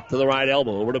 Klingensmith to the right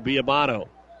elbow, over to Biabano.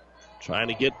 Trying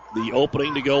to get the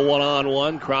opening to go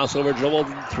one-on-one. Crossover dribble,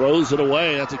 throws it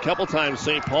away. That's a couple times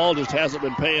St. Paul just hasn't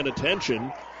been paying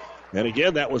attention. And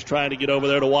again, that was trying to get over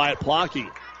there to Wyatt Plocky.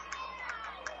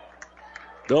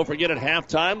 Don't forget at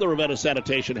halftime, the Ravenna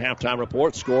Sanitation halftime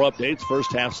report. Score updates,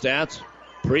 first half stats,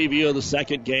 preview of the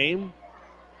second game.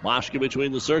 Moshka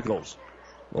between the circles.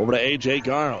 Over to A.J.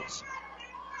 Garles.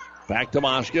 Back to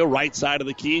Moshka, right side of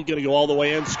the key. Going to go all the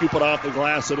way in, scoop it off the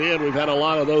glass and in. We've had a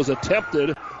lot of those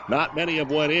attempted. Not many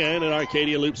have went in. And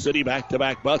Arcadia Loop City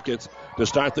back-to-back buckets to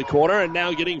start the quarter. And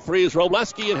now getting free is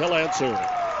Robleski, and he'll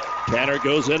answer. Tanner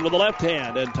goes in with the left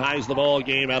hand and ties the ball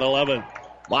game at 11.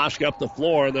 Moshka up the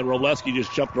floor, and then Robleski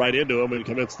just jumped right into him and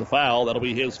commits the foul. That'll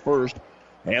be his first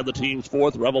and the team's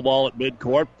fourth. Rebel ball at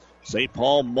midcourt. St.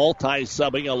 Paul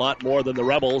multi-subbing a lot more than the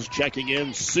Rebels. Checking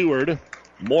in Seward,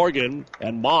 Morgan,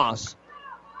 and Moss.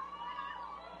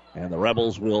 And the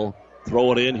Rebels will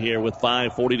throw it in here with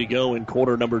 5:40 to go in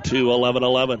quarter number 2,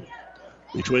 11-11.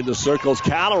 Between the circles,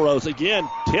 Calrose again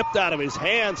tipped out of his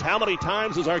hands. How many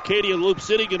times is Arcadia Loop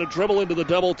City going to dribble into the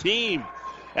double team?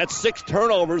 That's 6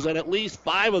 turnovers, and at least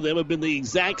 5 of them have been the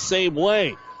exact same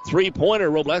way.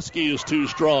 3-pointer, Robleski is too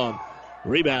strong.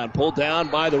 Rebound pulled down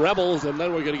by the Rebels, and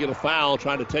then we're going to get a foul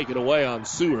trying to take it away on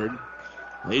Seward.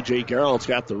 A.J. Gerald's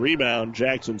got the rebound.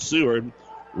 Jackson Seward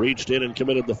reached in and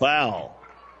committed the foul.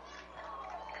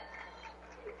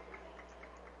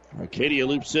 Arcadia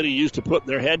Loop City used to putting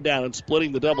their head down and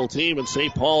splitting the double team, and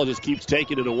St. Paul just keeps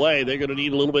taking it away. They're going to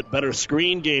need a little bit better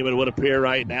screen game, it would appear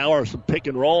right now, or some pick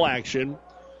and roll action.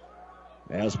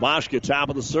 As Moshka, top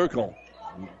of the circle.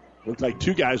 Looked like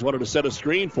 2 guys wanted to set a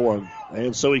screen for him,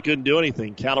 and so he couldn't do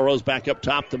anything. Calrose back up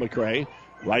top to McCray.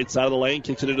 Right side of the lane,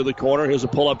 kicks it into the corner. Here's a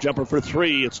pull-up jumper for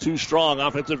 3. It's too strong.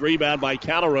 Offensive rebound by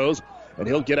Calrose. And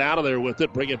he'll get out of there with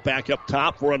it, bring it back up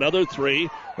top for another 3.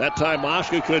 That time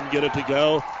Moshka couldn't get it to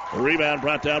go. The rebound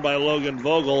brought down by Logan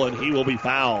Vogel, and he will be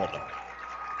fouled.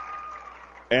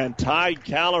 And Ty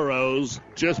Calrose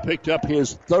just picked up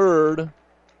his 3rd.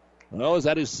 Oh, is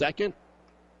that his 2nd?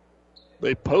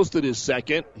 They posted his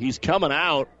 2nd. He's coming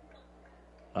out.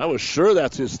 I was sure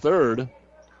that's his 3rd.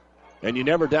 And you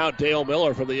never doubt Dale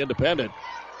Miller from the Independent.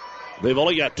 They've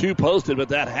only got 2 posted, but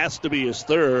that has to be his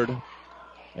 3rd.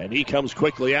 And he comes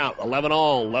quickly out. 11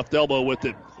 all. Left elbow with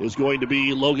it is going to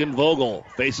be Logan Vogel.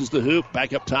 Faces the hoop.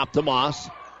 Back up top to Moss.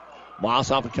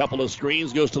 Moss off a couple of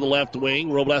screens. Goes to the left wing.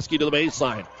 Robleski to the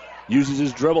baseline. Uses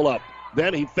his dribble up.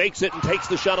 Then he fakes it and takes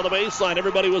the shot on the baseline.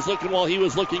 Everybody was looking while he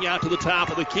was looking out to the top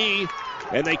of the key.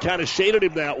 And they kind of shaded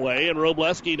him that way. And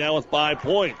Robleski now with 5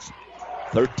 points.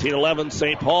 13-11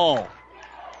 St. Paul.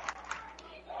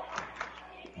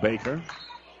 Baker.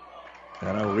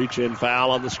 And a reach-in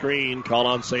foul on the screen, called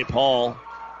on St. Paul.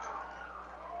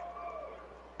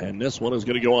 And this one is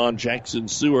going to go on Jackson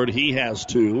Seward. He has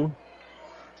 2.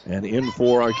 And in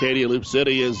for Arcadia Loop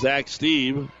City is Zach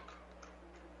Steve.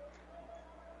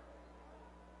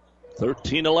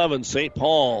 13-11, St.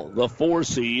 Paul, the 4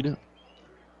 seed.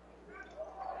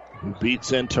 Who beat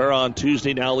Centura on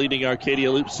Tuesday, now leading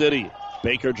Arcadia Loop City.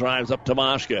 Baker drives up to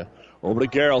Moshka. Over to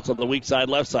Geralt on the weak side,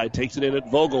 left side. Takes it in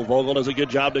at Vogel. Vogel does a good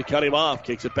job to cut him off.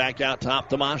 Kicks it back out top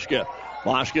to Moshka.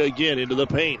 Moshka again into the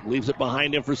paint. Leaves it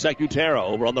behind him for Secutera.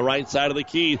 Over on the right side of the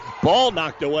key. Ball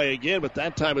knocked away again, but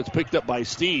that time it's picked up by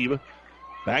Steve.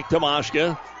 Back to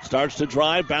Moshka. Starts to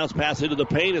drive. Bounce pass into the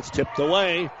paint. It's tipped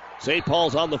away. St.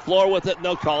 Paul's on the floor with it.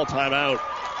 No call, timeout.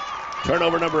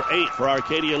 Turnover number 8 for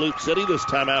Arcadia Loop City. This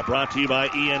timeout brought to you by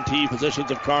ENT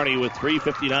Physicians of Kearney with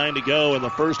 3:59 to go in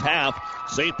the first half.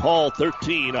 St. Paul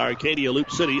 13, Arcadia Loop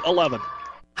City 11.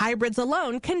 Hybrids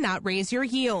alone cannot raise your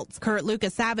yields. Kurt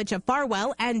Lucas Savage of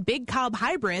Farwell and Big Cob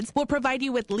Hybrids will provide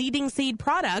you with leading seed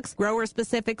products,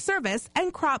 grower-specific service,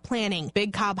 and crop planning.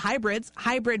 Big Cob Hybrids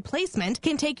hybrid placement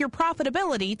can take your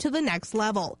profitability to the next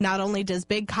level. Not only does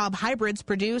Big Cob Hybrids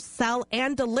produce, sell,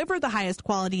 and deliver the highest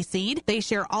quality seed, they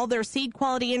share all their seed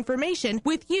quality information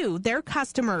with you, their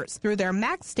customers, through their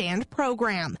Max Stand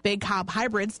program. Big Cob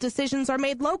Hybrids decisions are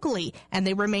made locally, and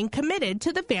they remain committed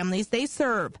to the families they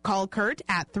serve. Call Kurt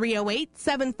at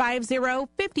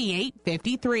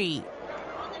 308-750-5853.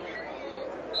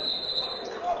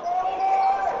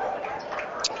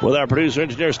 With our producer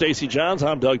engineer Stacy Johns,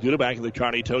 I'm Doug Duda back in the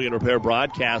Kearney Towing and Repair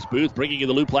broadcast booth, bringing you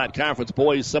the Loup Platte Conference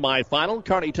Boys semifinal.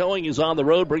 Kearney Towing is on the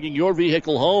road, bringing your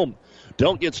vehicle home.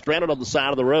 Don't get stranded on the side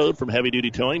of the road. From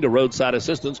heavy-duty towing to roadside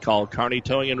assistance, call Kearney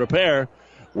Towing and Repair.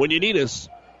 When you need us,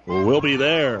 we'll be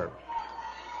there.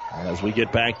 As we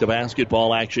get back to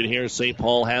basketball action here, St.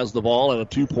 Paul has the ball and a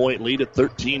 2-point lead at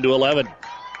 13-11.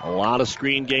 A lot of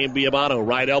screen game. Biabato,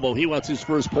 right elbow. He wants his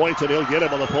first points, and he'll get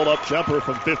him on the pull-up jumper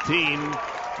from 15.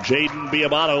 Jaden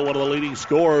Biabato, one of the leading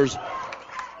scorers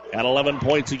at 11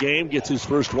 points a game, gets his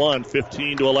first one,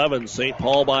 15-11. St.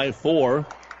 Paul by 4.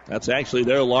 That's actually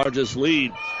their largest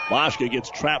lead. Moshka gets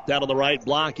trapped out on the right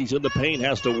block. He's in the paint,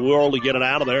 has to whirl to get it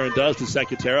out of there, and does to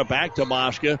Secutera. Back to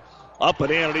Moshka. Up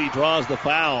and in, and he draws the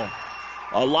foul.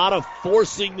 A lot of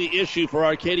forcing the issue for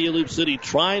Arcadia Loop City,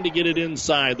 trying to get it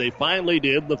inside. They finally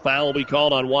did. The foul will be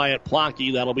called on Wyatt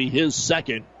Plocky. That'll be his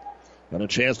second. And a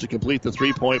chance to complete the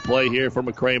 3-point play here for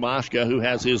McCray Moshka, who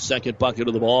has his second bucket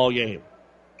of the ball game.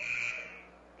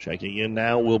 Checking in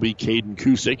now will be Caden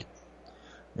Kusick.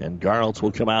 And Garltz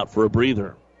will come out for a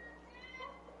breather.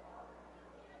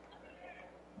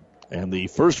 And the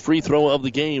first free throw of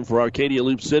the game for Arcadia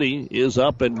Loop City is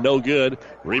up and no good.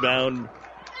 Rebound,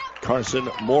 Carson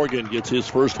Morgan gets his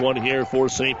first one here for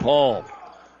St. Paul.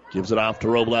 Gives it off to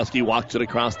Robleski, walks it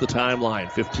across the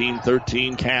timeline.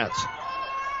 15-13 Cats.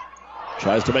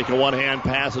 Tries to make a one-hand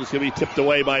pass, and it's going to be tipped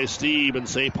away by Steve, and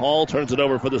St. Paul turns it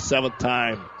over for the 7th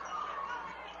time.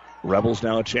 Rebels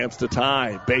now a chance to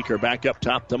tie. Baker back up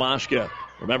top to Moshka.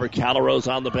 Remember, Calaro's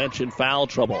on the bench in foul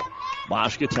trouble.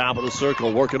 Moshka top of the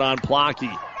circle, working on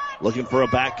Plocky. Looking for a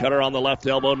back cutter on the left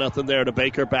elbow. Nothing there to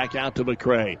Baker. Back out to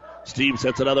McCray. Steve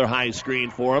sets another high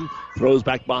screen for him. Throws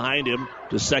back behind him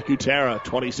to Secutera.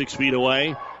 26 feet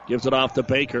away. Gives it off to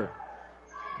Baker.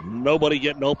 Nobody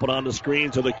getting open on the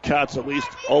screens or the cuts. At least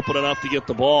open enough to get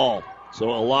the ball. So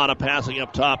a lot of passing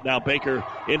up top. Now Baker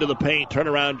into the paint.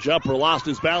 Turnaround jumper. Lost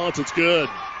his balance. It's good.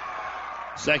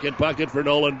 Second bucket for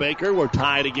Nolan Baker. We're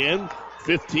tied again.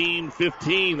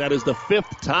 15-15. That is the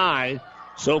fifth tie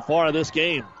so far in this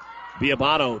game.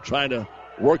 Biabato trying to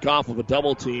work off of a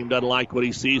double team. Doesn't like what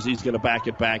he sees. He's going to back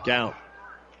it back out.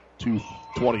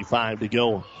 2:25 to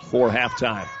go for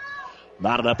halftime.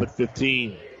 Knotted up at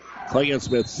 15.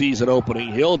 Klingensmith sees an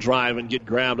opening. He'll drive and get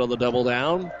grabbed on the double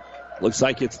down. Looks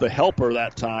like it's the helper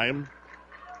that time.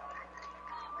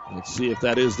 Let's see if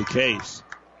that is the case.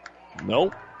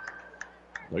 Nope.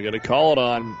 They're going to call it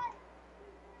on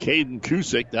Caden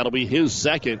Kusick. That'll be his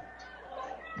second.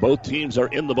 Both teams are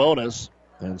in the bonus.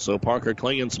 And so Parker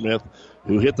Klingensmith,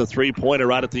 who hit the three-pointer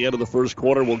right at the end of the first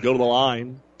quarter, will go to the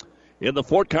line. In the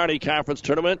Fort Kearney Conference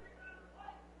Tournament,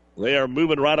 they are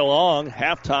moving right along.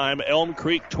 Halftime, Elm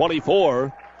Creek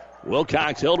 24,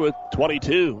 Wilcox-Hildreth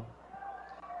 22.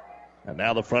 And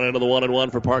now the front end of the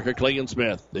 1-and-1 for Parker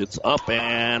Klingensmith. It's up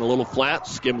and a little flat.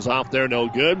 Skims off there, no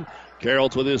good.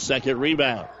 Carroll's with his second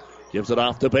rebound. Gives it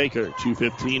off to Baker.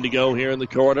 2:15 to go here in the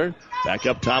quarter. Back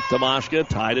up top to Moshka.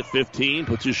 Tied at 15.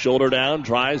 Puts his shoulder down.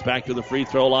 Drives back to the free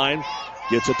throw line.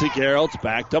 Gets it to Gerolds.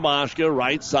 Back to Moshka.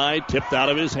 Right side. Tipped out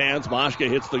of his hands. Moshka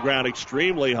hits the ground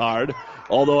extremely hard.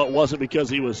 Although it wasn't because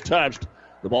he was touched.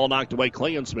 The ball knocked away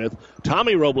Klingensmith.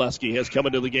 Tommy Robleski has come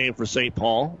into the game for St.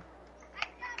 Paul.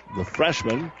 The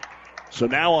freshman. So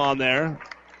now on there,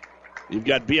 you've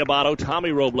got Biabato, Tommy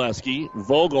Robleski,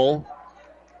 Vogel,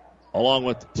 along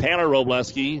with Tanner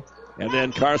Robleski, and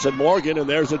then Carson Morgan, and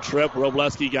there's a trip.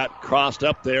 Robleski got crossed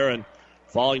up there, and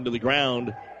falling to the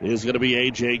ground is going to be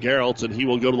A.J. Gerolds, and he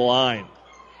will go to the line.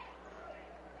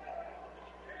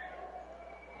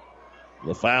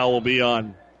 The foul will be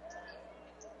on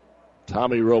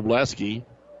Tommy Robleski.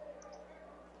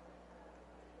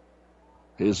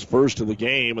 His first of the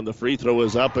game, and the free throw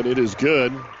is up, and it is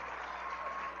good.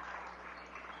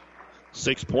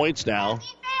 6 points now.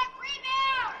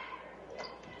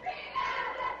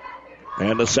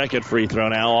 And the second free throw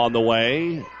now on the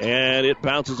way. And it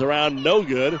bounces around, no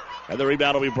good. And the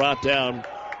rebound will be brought down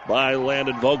by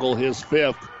Landon Vogel, his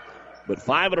fifth. But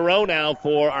 5 in a row now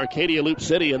for Arcadia Loop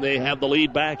City, and they have the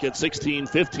lead back at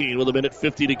 16-15 with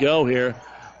 1:50 to go here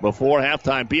before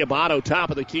halftime. Biabato,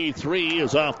 top of the key, three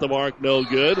is off the mark, no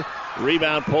good.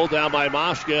 Rebound pulled down by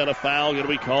Moshka, and a foul going to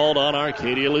be called on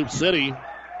Arcadia Loop City.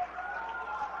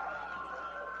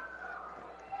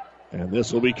 And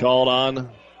this will be called on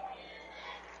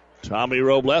Tommy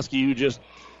Robleski, who just,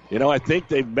 I think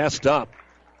they've messed up.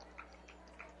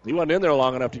 He wasn't in there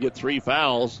long enough to get 3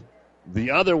 fouls.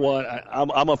 The other one,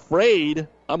 I'm afraid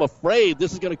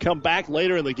this is going to come back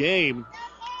later in the game.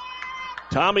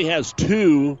 Tommy has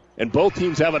 2, and both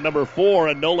teams have a number 4,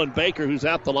 and Nolan Baker, who's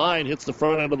at the line, hits the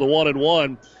front end of the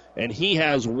 1-and-1, and he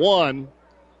has 1.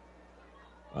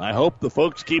 I hope the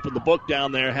folks keeping the book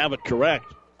down there have it correct.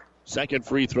 Second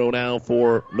free throw now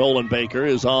for Nolan Baker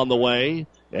is on the way,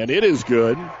 and it is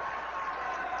good.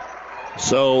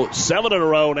 So 7 in a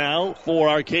row now for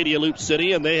Arcadia Loop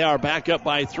City, and they are back up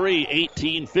by 3,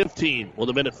 18-15, with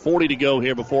 1:40 to go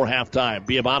here before halftime.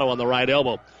 Biabato on the right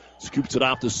elbow. Scoops it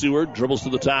off to Seward, dribbles to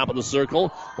the top of the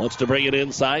circle, wants to bring it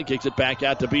inside, kicks it back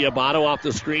out to Biabato off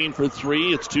the screen for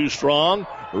 3. It's too strong.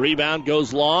 Rebound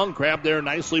goes long, grabbed there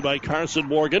nicely by Carson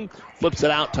Morgan, flips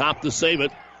it out top to save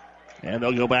it, and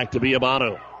they'll go back to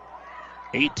Biabato.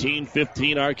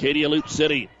 18-15 Arcadia Loop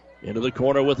City. Into the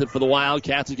corner with it for the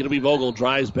Wildcats. It's going to be Vogel.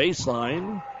 Drives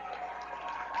baseline.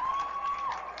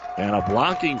 And a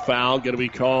blocking foul going to be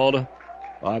called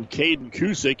on Caden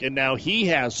Kusick, and now he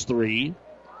has 3.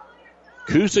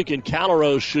 Kusick and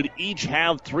Calaros should each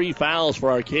have 3 fouls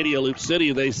for Arcadia Loop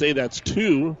City. They say that's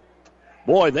 2.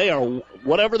 Boy,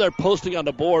 whatever they're posting on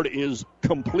the board is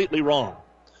completely wrong.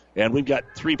 And we've got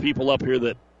 3 people up here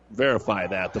that verify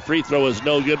that. The free throw is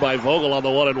no good by Vogel on the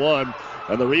 1-and-1,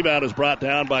 and the rebound is brought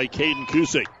down by Caden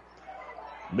Kusick.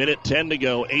 1:10 to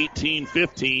go,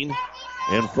 18-15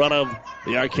 in front of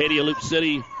the Arcadia Loop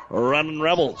City running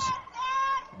Rebels.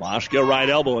 Moshka right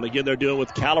elbow, and again they're doing with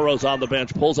Calaros on the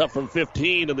bench. Pulls up from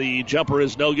 15, and the jumper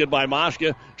is no good by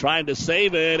Moshka. Trying to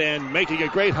save it, and making a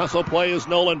great hustle play is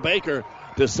Nolan Baker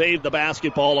to save the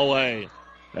basketball away.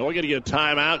 And we're going to get a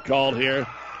timeout called here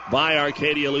by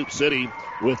Arcadia Loop City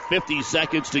with 50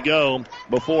 seconds to go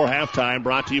before halftime.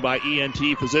 Brought to you by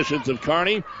ENT Physicians of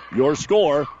Kearney. Your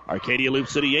score, Arcadia Loop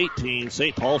City 18,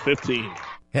 St. Paul 15.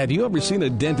 Have you ever seen a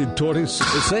dented tortoise?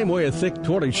 The same way a thick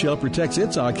tortoise shell protects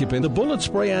its occupant, the bullet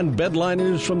spray on bed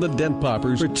liners from the Dent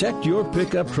Poppers protect your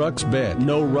pickup truck's bed.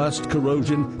 No rust,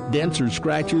 corrosion, dents, or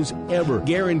scratches ever.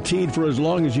 Guaranteed for as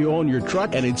long as you own your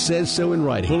truck, and it says so in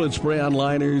writing. Bullet spray on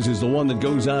liners is the one that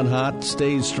goes on hot,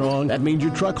 stays strong. That means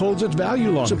your truck holds its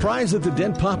value longer. Surprised that the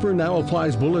Dent Popper now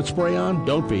applies bullet spray on?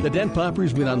 Don't be. The Dent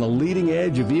Popper's been on the leading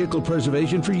edge of vehicle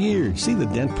preservation for years. See the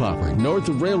Dent Popper north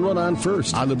of Railroad on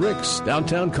First, on the Bricks,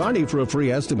 downtown Kearney for a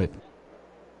free estimate.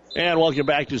 And welcome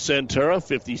back to Centura.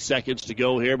 50 seconds to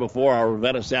go here before our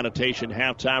Ravenna Sanitation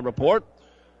halftime report.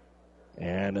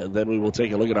 And then we will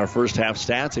take a look at our first half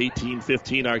stats.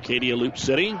 18-15 Arcadia Loop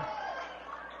City.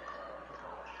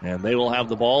 And they will have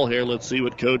the ball here. Let's see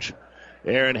what Coach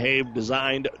Aaron Habe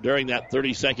designed during that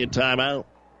 30-second timeout.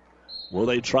 Will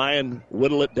they try and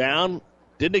whittle it down?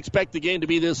 Didn't expect the game to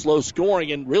be this low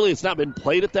scoring, and really it's not been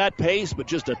played at that pace, but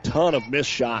just a ton of missed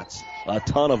shots. A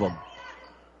ton of them.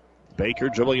 Baker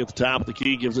dribbling at the top of the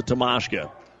key, gives it to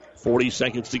Moshka. 40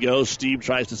 seconds to go. Steve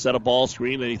tries to set a ball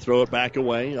screen, then he throw it back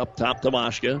away. Up top to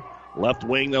Moshka. Left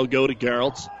wing, they'll go to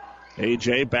Geraltz.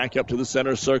 AJ back up to the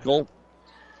center circle.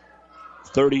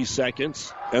 30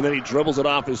 seconds. And then he dribbles it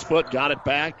off his foot, got it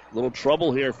back. A little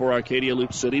trouble here for Arcadia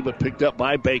Loop City, but picked up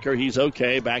by Baker. He's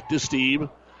okay. Back to Steve.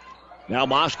 Now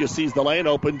Moshka sees the lane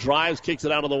open, drives, kicks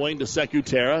it out of the wing to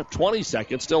Secutera. 20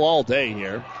 seconds, still all day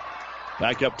here.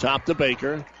 Back up top to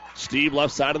Baker. Steve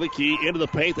left side of the key, into the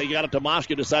paint. They got it to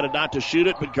Moshka, decided not to shoot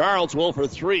it, but Garles will for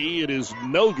three. It is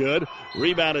no good.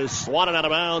 Rebound is swatted out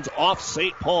of bounds off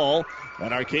St. Paul.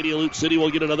 And Arcadia Loop City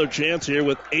will get another chance here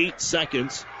with 8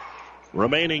 seconds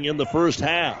remaining in the first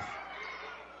half.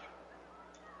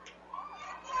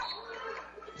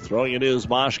 Throwing it is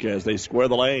Moshka as they square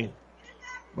the lane.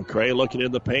 McCray looking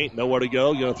in the paint, nowhere to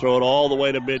go. Going to throw it all the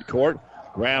way to midcourt.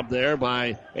 Grabbed there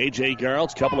by A.J.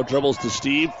 Geraltz. Couple of dribbles to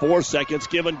Steve. 4 seconds.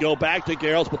 Give and go back to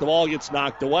Geraltz, but the ball gets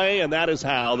knocked away, and that is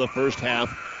how the first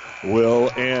half will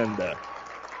end.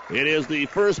 It is the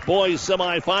first boys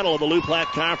semifinal of the Loup Platte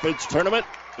Conference Tournament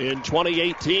in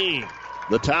 2018.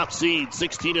 The top seed,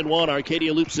 16-1,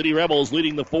 Arcadia Loop City Rebels,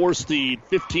 leading the 4 seed,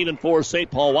 15-4,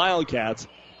 St. Paul Wildcats,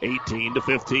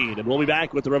 18-15. And we'll be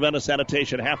back with the Ravenna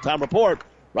Sanitation halftime report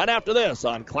right after this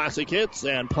on Classic Hits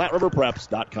and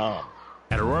PlatteRiverPreps.com.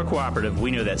 At Aurora Cooperative, we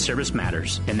know that service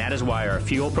matters, and that is why our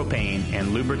fuel, propane, and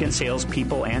lubricant sales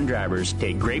people and drivers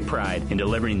take great pride in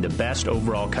delivering the best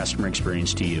overall customer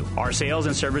experience to you. Our sales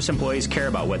and service employees care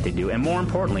about what they do, and more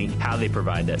importantly, how they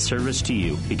provide that service to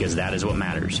you, because that is what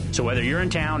matters. So whether you're in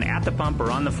town, at the pump, or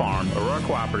on the farm, Aurora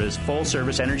Cooperative's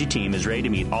full-service energy team is ready to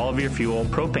meet all of your fuel,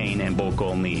 propane, and bulk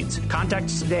oil needs. Contact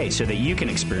us today so that you can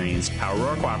experience how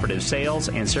Aurora Cooperative's sales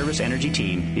and service energy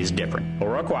team is different.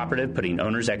 Aurora Cooperative, putting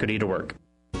owner's equity to work.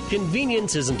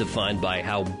 Convenience isn't defined by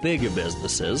how big a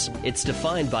business is. It's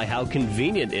defined by how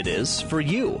convenient it is for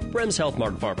you. Brems Health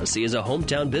Mart Pharmacy is a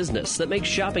hometown business that makes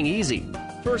shopping easy.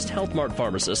 First, Health Mart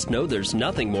pharmacists know there's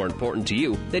nothing more important to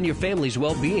you than your family's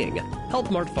well-being. Health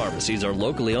Mart pharmacies are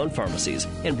locally owned pharmacies,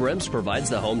 and Brems provides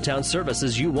the hometown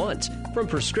services you want, from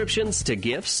prescriptions to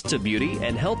gifts to beauty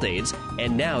and health aids,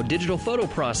 and now digital photo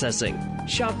processing.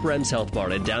 Shop Brems Health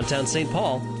Mart in downtown St.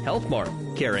 Paul. Health Mart,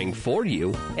 caring for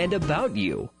you and about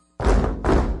you.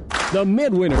 The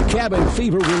Midwinter Cabin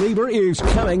Fever Reliever is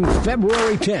coming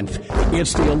February 10th.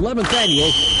 It's the 11th annual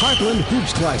Heartland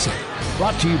Hoops Classic.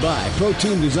 Brought to you by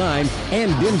Protein Design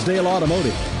and Dinsdale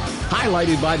Automotive.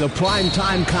 Highlighted by the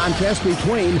primetime contest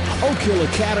between Oak Hill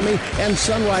Academy and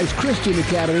Sunrise Christian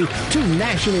Academy, 2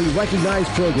 nationally recognized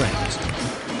programs.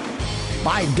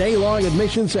 Buy day-long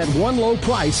admissions at one low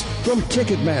price from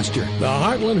Ticketmaster. The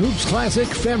Heartland Hoops Classic,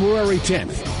 February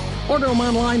 10th. Order them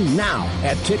online now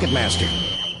at Ticketmaster.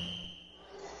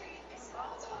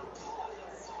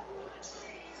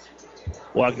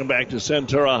 Welcome back to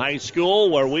Centura High School,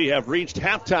 where we have reached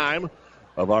halftime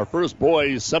of our first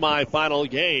boys semifinal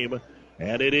game.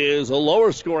 And it is a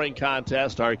lower scoring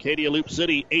contest. Arcadia Loop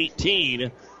City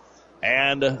 18.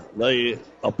 And the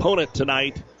opponent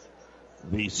tonight,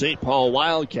 the St. Paul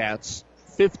Wildcats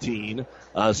 15.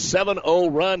 A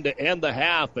 7-0 run to end the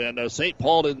half. And St.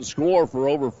 Paul didn't score for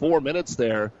over 4 minutes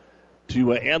there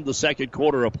to end the second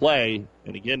quarter of play.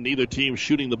 And again, neither team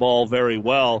shooting the ball very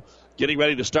well. getting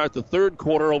ready to start the third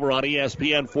quarter over on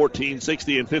ESPN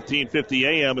 1460 and 1550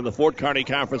 AM in the Fort Kearney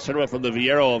Conference Tournament from the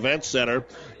Viero Events Center.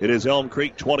 It is Elm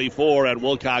Creek 24 and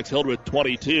Wilcox-Hildreth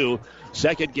 22.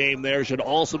 Second game there should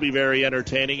also be very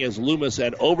entertaining as Loomis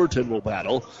and Overton will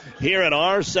battle. Here in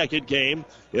our second game,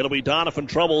 it'll be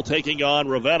Doniphan-Trumbull taking on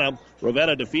Ravenna.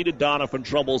 Ravenna defeated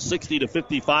Doniphan-Trumbull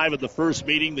 60-55 at the first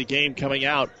meeting, the game coming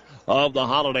out of the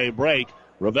holiday break.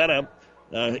 Ravenna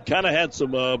kind of had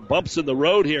some bumps in the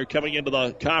road here coming into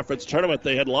the conference tournament.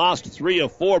 They had lost 3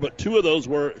 of 4, but 2 of those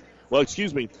were,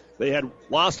 they had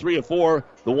lost 3 of 4.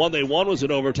 The one they won was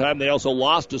in overtime. They also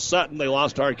lost to Sutton. They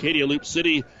lost to Arcadia Loop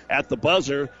City at the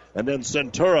buzzer, and then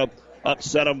Centura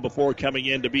upset them before coming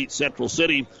in to beat Central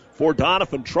City. For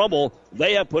Doniphan-Trumbull,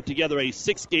 they have put together a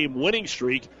 6-game winning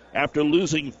streak after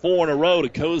losing 4 in a row to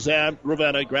Kozab,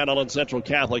 Ravenna, Grand Island Central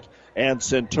Catholic, and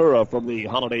Centura from the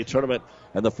holiday tournament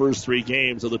and the first 3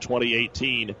 games of the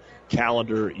 2018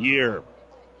 calendar year.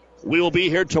 We will be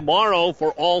here tomorrow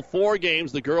for all 4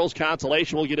 games. The girls'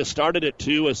 consolation will get us started at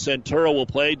 2 as Centura will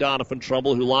play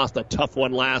Doniphan-Trumbull, who lost a tough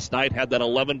one last night, had that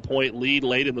 11-point lead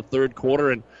late in the third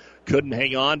quarter and couldn't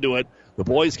hang on to it. The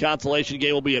boys' consolation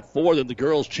game will be at 4. Then the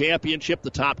girls' championship,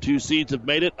 the top 2 seeds have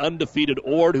made it. Undefeated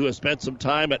Ord, who has spent some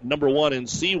time at number 1 in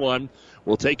C1,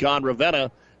 will take on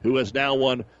Ravenna, who has now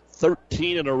won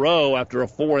 13 in a row after a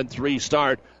 4-3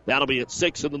 start. That'll be at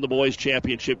 6, and then the boys'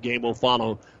 championship game will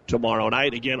follow tomorrow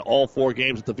night. Again, all 4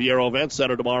 games at the Viero Events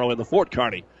Center tomorrow in the Fort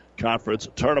Kearney Conference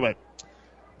Tournament.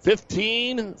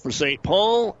 15 for St.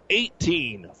 Paul,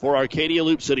 18 for Arcadia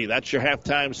Loop City. That's your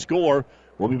halftime score.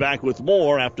 We'll be back with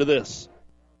more after this.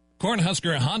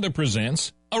 Cornhusker Honda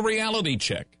presents a reality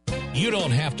check. You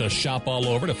don't have to shop all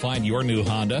over to find your new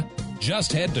Honda.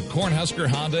 Just head to Cornhusker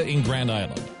Honda in Grand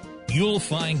Island. You'll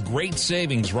find great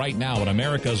savings right now in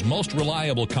America's most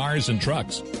reliable cars and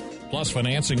trucks. Plus,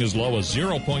 financing as low as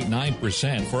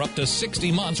 0.9% for up to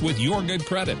 60 months with your good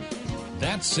credit.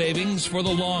 That's savings for the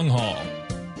long haul.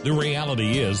 The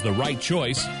reality is the right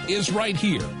choice is right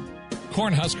here.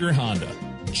 Cornhusker Honda,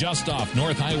 just off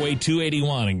North Highway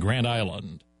 281 in Grand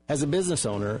Island. As a business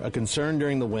owner, a concern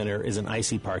during the winter is an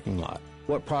icy parking lot.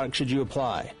 What product should you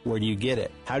apply? Where do you get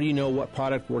it? How do you know what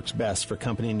product works best for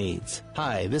company needs?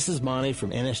 Hi, this is Monty from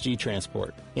NSG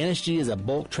Transport. NSG is a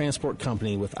bulk transport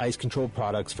company with ice control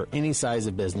products for any size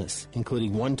of business,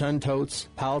 including 1-ton totes,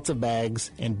 pallets of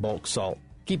bags, and bulk salt.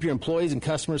 Keep your employees and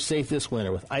customers safe this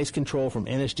winter with ice control from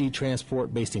NSG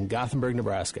Transport based in Gothenburg,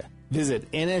 Nebraska. Visit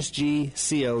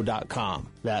nsgco.com.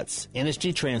 That's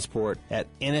NSG Transport at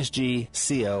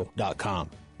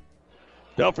nsgco.com.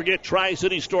 Don't forget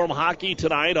Tri-City Storm Hockey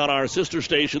tonight on our sister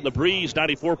station, The Breeze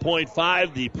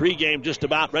 94.5. The pregame just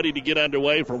about ready to get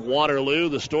underway from Waterloo.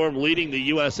 The Storm leading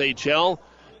the USHL.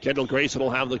 Kendall Grayson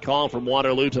will have the call from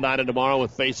Waterloo tonight and tomorrow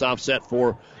with face-off set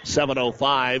for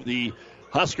 7:05. The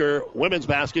Husker women's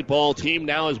basketball team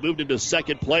now has moved into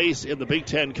second place in the Big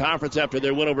Ten Conference after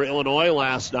their win over Illinois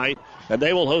last night. And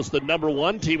they will host the number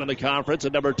 1 team in the conference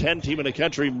and number 10 team in the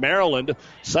country, Maryland,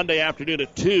 Sunday afternoon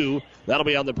at 2. That'll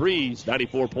be on the Breeze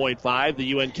 94.5.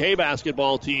 The UNK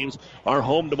basketball teams are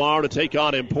home tomorrow to take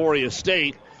on Emporia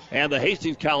State. And the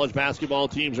Hastings College basketball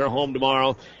teams are home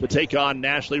tomorrow to take on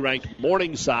nationally ranked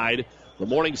Morningside. The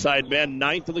Morningside men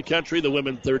 9th in the country, the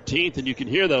women 13th. And you can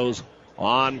hear those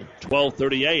on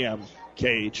 12:30 a.m.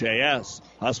 KHAS.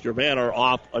 Husker men are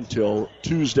off until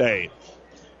Tuesday.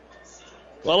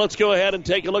 Well, let's go ahead and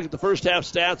take a look at the first half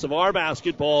stats of our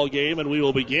basketball game, and we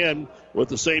will begin with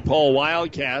the St. Paul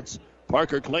Wildcats.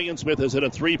 Parker Klingensmith has hit a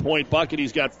 3-point bucket.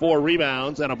 He's got 4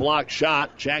 rebounds and a block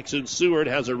shot. Jackson Seward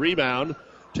has a rebound.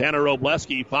 Tanner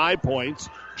Robleski, 5 points.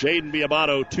 Jaden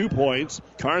Biabato, 2 points.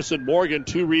 Carson Morgan,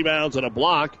 2 rebounds and a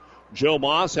block. Joe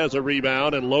Moss has a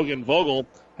rebound, and Logan Vogel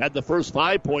had the first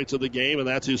 5 points of the game, and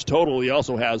that's his total. He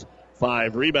also has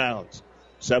 5 rebounds.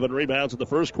 7 rebounds in the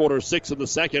first quarter, 6 in the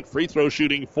second. Free throw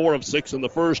shooting, 4 of 6 in the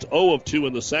first, 0 of 2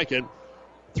 in the second.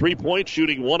 3-point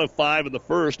shooting, 1 of 5 in the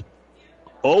first,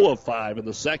 0 of 5 in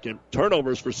the second.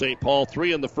 Turnovers for St. Paul,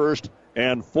 3 in the first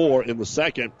and 4 in the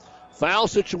second. Foul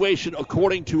situation,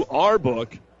 according to our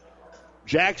book,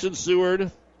 Jackson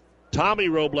Seward, Tommy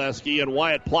Robleski, and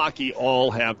Wyatt Plocky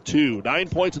all have 2. 9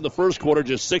 points in the first quarter,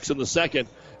 just 6 in the second.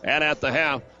 And at the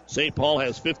half, St. Paul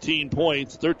has 15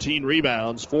 points, 13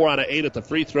 rebounds, 4 out of 8 at the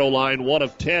free throw line, 1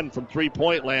 of 10 from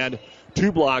three-point land,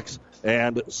 2 blocks,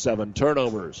 and 7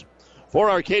 turnovers.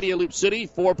 For Arcadia Loop City,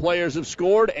 4 players have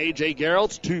scored. A.J.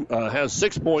 Geralds has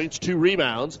 6 points, 2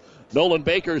 rebounds. Nolan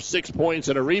Baker, 6 points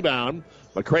and a rebound.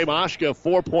 McCray Moshka,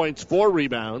 4 points, 4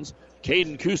 rebounds.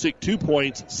 Caden Kusick, 2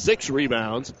 points, 6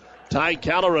 rebounds. Ty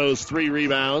Callarose, 3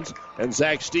 rebounds. And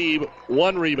Zach Steeb,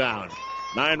 1 rebound.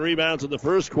 9 rebounds in the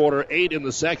first quarter, 8 in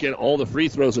the second. All the free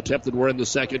throws attempted were in the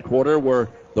second quarter, where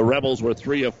the Rebels were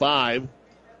 3 of 5.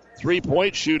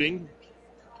 3-point shooting,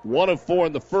 1 of 4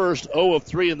 in the first, 0 of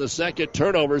 3 in the second.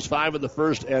 Turnovers, 5 in the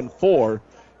first and 4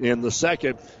 in the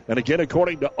second. And again,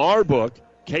 according to our book,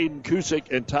 Caden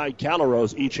Kusick and Ty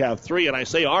Callarose each have 3. And I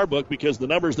say our book because the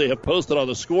numbers they have posted on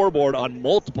the scoreboard on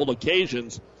multiple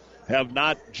occasions have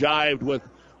not jived with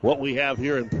what we have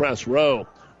here in Press Row.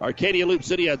 Arcadia Loop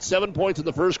City had 7 points in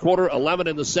the first quarter, 11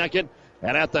 in the second.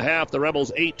 And at the half, the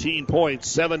Rebels 18 points,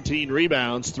 17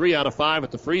 rebounds, 3 out of 5 at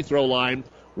the free throw line,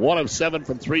 1 of 7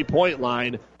 from three-point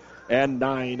line, and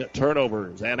 9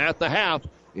 turnovers. And at the half,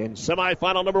 in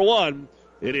semifinal number 1,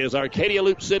 it is Arcadia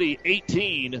Loop City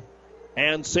 18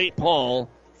 and St. Paul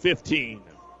 15.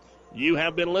 You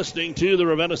have been listening to the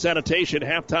Ravenna Sanitation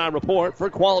Halftime Report. For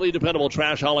quality, dependable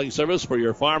trash hauling service for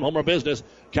your farm, home, or business,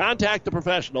 contact the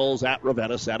professionals at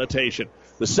Ravenna Sanitation.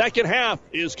 The second half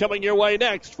is coming your way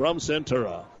next from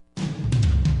Centura.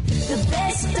 The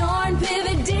best darn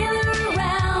pivot dealer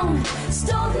around,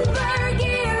 Stoltenberg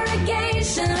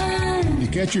Irrigation. You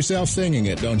catch yourself singing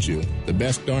it, don't you? The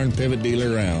best darn pivot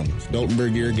dealer around,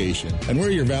 Stoltenberg Irrigation. And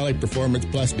we're your Valley Performance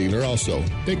Plus dealer also.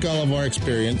 Take all of our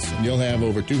experience, and you'll have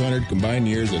over 200 combined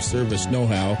years of service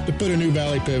know-how to put a new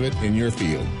Valley pivot in your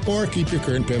field. Or keep your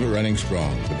current pivot running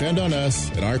strong. Depend on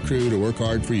us and our crew to work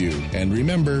hard for you. And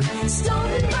remember,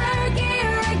 Stoltenberg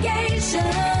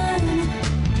Irrigation.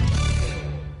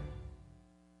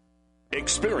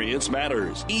 Experience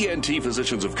matters. ENT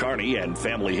Physicians of Kearney and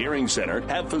Family Hearing Center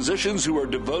have physicians who are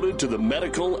devoted to the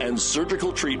medical and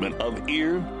surgical treatment of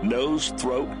ear, nose,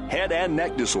 throat, head, and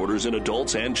neck disorders in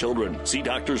adults and children. See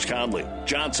Doctors Conley,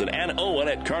 Johnson, and Owen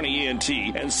at Kearney ENT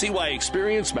and see why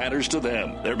experience matters to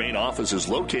them. Their main office is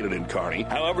located in Kearney.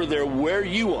 However, they're where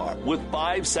you are with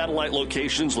 5 satellite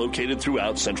locations located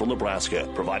throughout central Nebraska,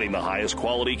 providing the highest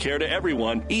quality care to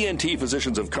everyone. ENT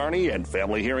Physicians of Kearney and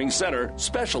Family Hearing Center,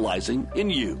 specializing in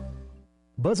you.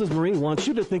 Buzz's Marine wants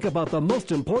you to think about the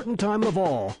most important time of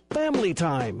all, family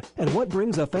time. And what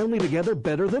brings a family together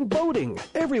better than boating?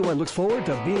 Everyone looks forward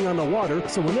to being on the water,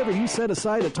 so whenever you set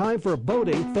aside a time for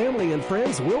boating, family and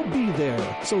friends will be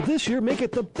there. So this year, make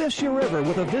it the best year ever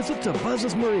with a visit to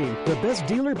Buzz's Marine, the best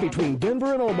dealer between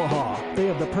Denver and Omaha. They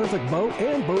have the perfect boat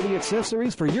and boating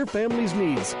accessories for your family's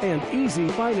needs and easy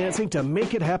financing to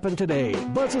make it happen today.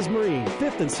 Buzz's Marine,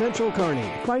 5th and Central Kearney.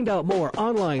 Find out more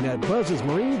online at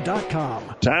buzzesmarine.com.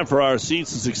 Time for our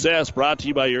Seeds to Success, brought to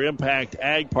you by your Impact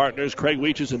Ag partners, Craig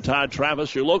Weeches and Todd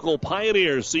Travis, your local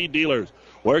Pioneer seed dealers.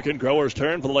 Where can growers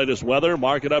turn for the latest weather,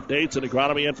 market updates, and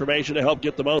agronomy information to help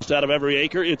get the most out of every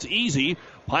acre? It's easy.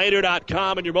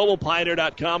 Pioneer.com and your mobile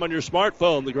Pioneer.com on your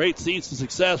smartphone. The great Seeds to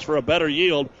Success for a better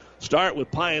yield. Start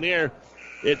with Pioneer.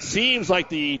 It seems like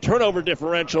the turnover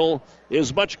differential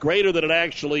is much greater than it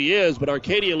actually is, but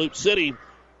Arcadia Loop City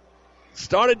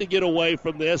started to get away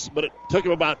from this, but it took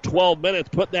him about 12 minutes,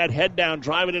 putting that head down,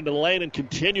 driving into the lane, and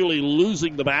continually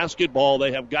losing the basketball.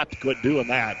 They have got to quit doing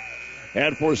that.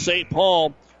 And for St.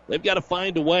 Paul, they've got to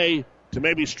find a way to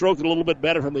maybe stroke it a little bit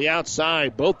better from the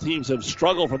outside. Both teams have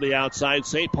struggled from the outside.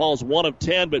 St. Paul's 1 of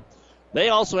 10, but they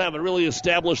also haven't really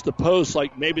established the post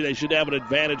like maybe they should have an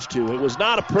advantage to. It was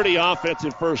not a pretty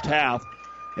offensive first half,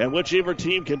 and whichever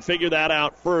team can figure that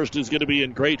out first is going to be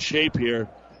in great shape here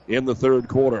in the third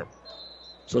quarter.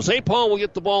 So St. Paul will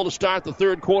get the ball to start the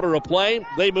third quarter of play.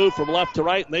 They move from left to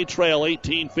right, and they trail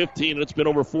 18-15, and it's been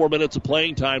over 4 minutes of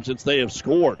playing time since they have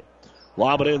scored.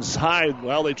 Lob it inside.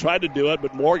 Well, they tried to do it,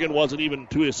 but Morgan wasn't even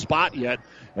to his spot yet,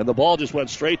 and the ball just went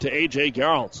straight to A.J.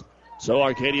 Geralds. So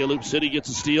Arcadia Loop City gets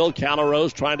a steal.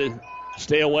 Callarose trying to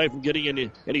stay away from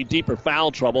getting any deeper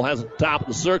foul trouble. Has it top of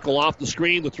the circle off the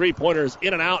screen. The three-pointer is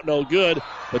in and out, no good.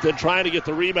 But then trying to get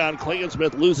the rebound,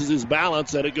 Klingensmith loses his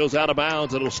balance, and it goes out of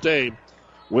bounds. It'll stay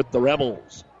with the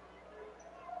Rebels.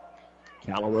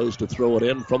 Callarose to throw it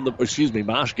in from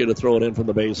Moshka to throw it in from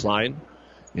the baseline.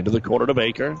 Into the corner to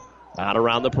Baker. Out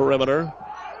around the perimeter.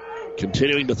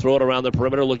 Continuing to throw it around the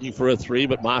perimeter, looking for a three,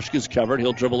 but Moshka's covered.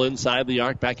 He'll dribble inside the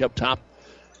arc, back up top.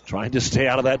 Trying to stay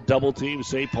out of that double team.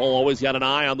 St. Paul always got an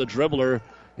eye on the dribbler.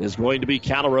 Is going to be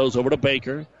Callarose over to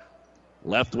Baker.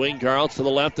 Left wing, Garles to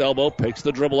the left elbow, picks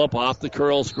the dribble up off the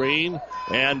curl screen,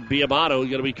 and Biabato is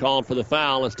going to be called for the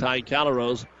foul as Ty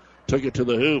Callarose took it to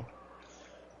the hoop.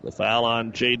 The foul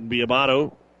on Jaden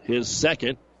Biabato, his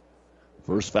second.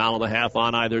 First foul of the half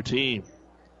on either team.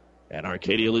 And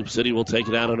Arcadia Loop City will take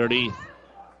it out underneath.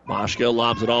 Moshka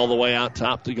lobs it all the way out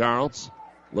top to Garles.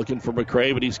 Looking for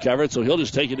McCray, but he's covered, so he'll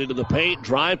just take it into the paint,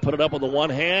 drive, put it up with the one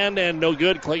hand, and no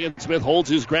good. Klingensmith holds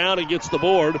his ground and gets the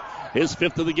board. his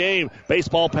 5th of the game.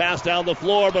 Baseball pass down the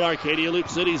floor, but Arcadia Loop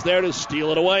City's there to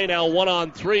steal it away. Now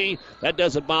 1-on-3. That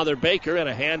doesn't bother Baker, and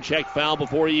a hand check foul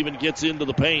before he even gets into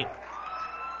the paint.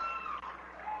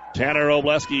 Tanner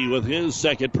Robleski with his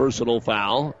 2nd personal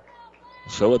foul.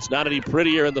 So it's not any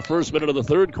prettier in the first minute of the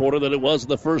third quarter than it was in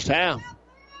the first half.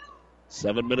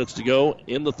 7 minutes to go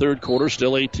in the third quarter.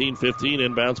 Still 18-15.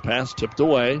 Inbounds pass tipped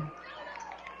away.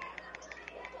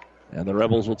 And the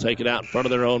Rebels will take it out in front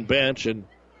of their own bench. And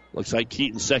looks like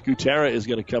Keaton Secutera is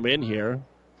going to come in here.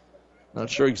 Not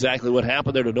sure exactly what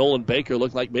happened there to Nolan Baker.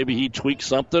 Looked like maybe he tweaked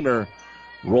something or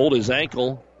rolled his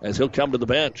ankle as he'll come to the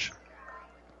bench.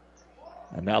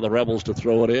 And now the Rebels to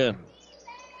throw it in.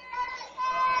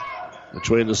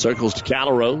 Between the circles to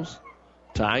Calrose.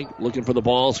 Ty looking for the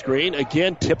ball screen.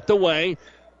 Again, tipped away.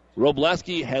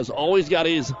 Robleski has always got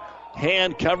his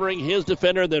hand covering his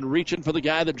defender, then reaching for the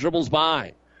guy that dribbles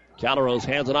by. Calrose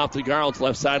hands it off to Garland's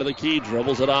left side of the key.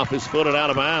 Dribbles it off his foot and out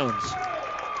of bounds.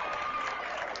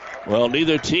 Well,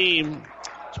 neither team,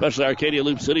 especially Arcadia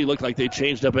Loop City, looked like they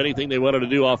changed up anything they wanted to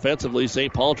do offensively.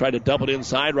 St. Paul tried to dump it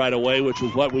inside right away, which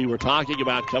was what we were talking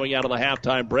about coming out of the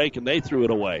halftime break, and they threw it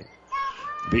away.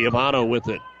 Biabano with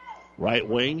it. Right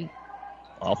wing.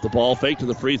 Off the ball fake to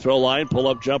the free throw line.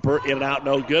 Pull-up jumper. In and out,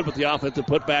 no good. But the offensive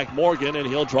putback, Morgan, and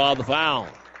he'll draw the foul.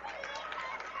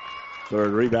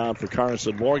 Third rebound for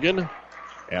Carson Morgan.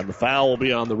 And the foul will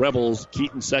be on the Rebels'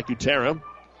 Keaton Secutera.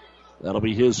 That'll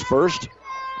be his first.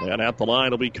 And at the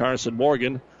line will be Carson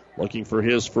Morgan looking for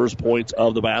his first points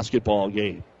of the basketball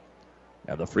game.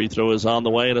 And the free throw is on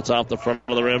the way, and it's off the front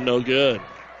of the rim. No good.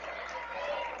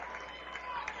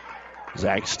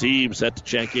 Zach Steve set to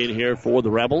check in here for the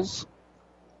Rebels.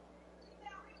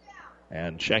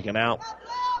 And checking out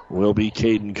will be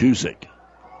Caden Kusick.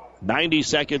 90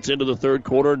 seconds into the third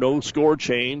quarter, no score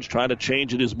change. Trying to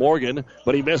change it is Morgan,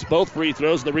 but he missed both free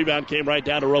throws. The rebound came right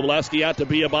down to Robleski. Out to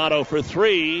Biabano for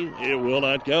 3. It will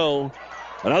not go.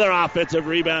 Another offensive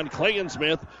rebound.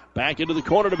 Klingensmith back into the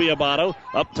corner to Biabano.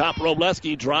 Up top,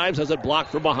 Robleski drives, has it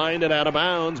blocked from behind and out of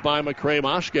bounds by McCray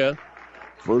Moshka.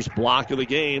 First block of the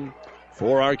game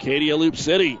for Arcadia Loop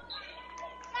City.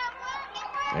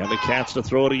 And the Cats to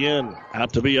throw it again.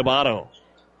 Out to Biabano.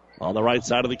 On the right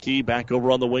side of the key, back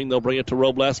over on the wing. They'll bring it to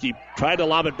Robleski. Tried to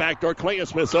lob it backdoor.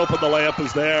 Klingensmith's open. The layup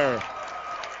is there.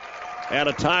 And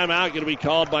a timeout going to be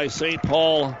called by St.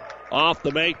 Paul off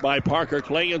the make by Parker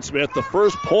Klingensmith. The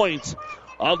first points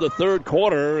of the third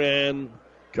quarter. And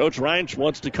Coach Reinsch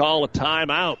wants to call a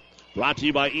timeout. Brought to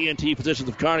you by ENT Physicians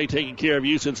of Kearney, taking care of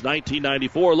you since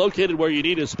 1994. Located where you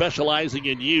need is specializing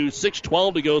in you.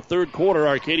 6:12 to go, third quarter.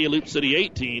 Arcadia Loop City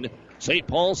 18, St.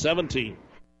 Paul 17.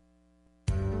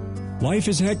 Life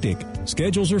is hectic.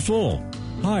 Schedules are full.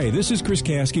 Hi, this is Chris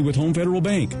Caskey with Home Federal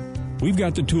Bank. We've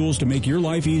got the tools to make your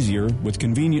life easier with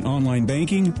convenient online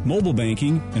banking, mobile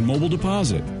banking, and mobile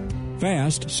deposit.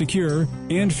 Fast, secure,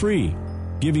 and free,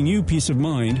 giving you peace of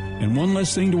mind and one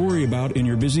less thing to worry about in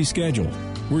your busy schedule.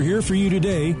 We're here for you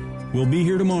today. We'll be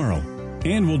here tomorrow.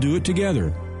 And we'll do it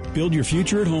together. Build your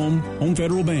future at home. Home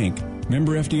Federal Bank.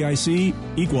 Member FDIC.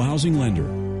 Equal housing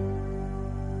lender.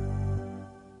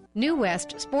 New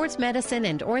West Sports Medicine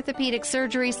and Orthopedic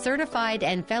Surgery certified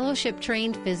and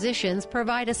fellowship-trained physicians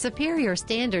provide a superior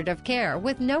standard of care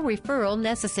with no referral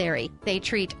necessary. They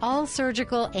treat all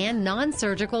surgical and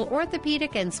non-surgical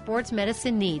orthopedic and sports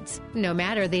medicine needs. No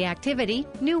matter the activity,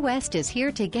 New West is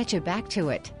here to get you back to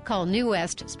it. Call New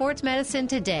West Sports Medicine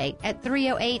today at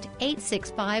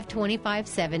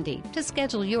 308-865-2570 to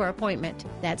schedule your appointment.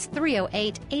 That's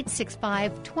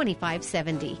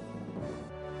 308-865-2570.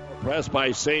 Pressed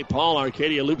by St. Paul.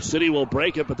 Arcadia Loop City will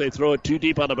break it, but they throw it too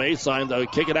deep on the baseline. They'll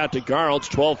kick it out to Garles.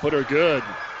 12-footer good.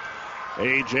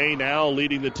 AJ now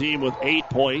leading the team with 8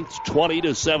 points.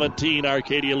 20-17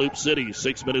 Arcadia Loop City.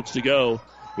 6 minutes to go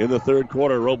in the third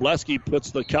quarter. Robleski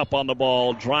puts the cup on the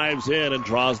ball, drives in, and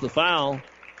draws the foul.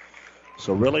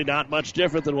 So really not much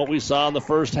different than what we saw in the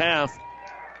first half.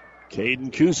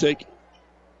 Caden Kusick.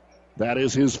 That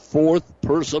is his 4th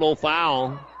personal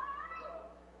foul.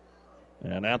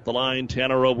 And at the line,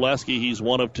 Tanner Robleski, he's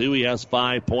 1 of 2. He has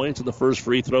 5 points, and the first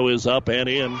free throw is up and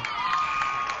in.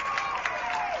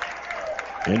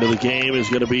 Into the game is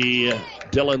going to be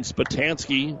Dylan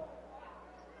Spatansky.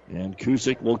 And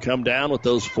Kusick will come down with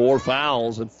those 4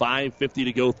 fouls, and 5:50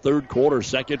 to go third quarter.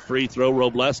 Second free throw,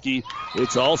 Robleski.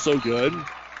 It's also good.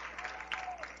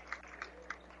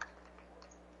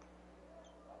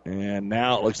 And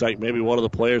now it looks like maybe one of the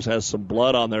players has some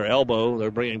blood on their elbow. They're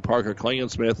bringing Parker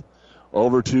Klingensmith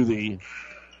over to the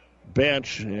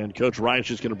bench, and Coach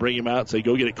Reinsch is going to bring him out and say,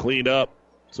 go get it cleaned up.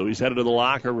 So he's headed to the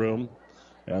locker room,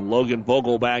 and Logan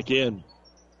Vogel back in.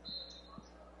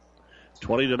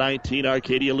 20-19,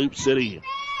 Arcadia Loop City.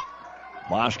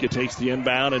 Moshka takes the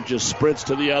inbound and just sprints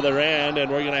to the other end,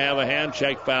 and we're going to have a hand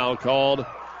check foul called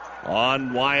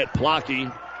on Wyatt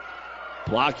Plocky.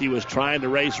 Plocky was trying to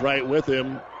race right with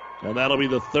him, and that'll be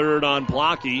the third on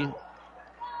Plocky.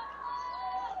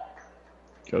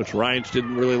 Coach Reinsch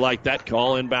didn't really like that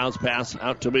call. Inbounds pass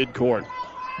out to midcourt.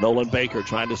 Nolan Baker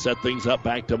trying to set things up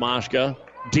back to Moshka.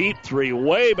 Deep three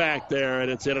way back there,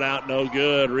 and it's in and out, no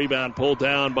good. Rebound pulled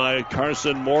down by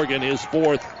Carson Morgan, his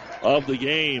fourth of the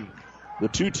game. The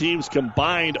two teams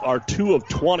combined are 2 of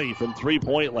 20 from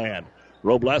three-point land.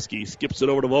 Robleski skips it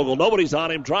over to Vogel. Nobody's on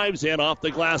him. Drives in off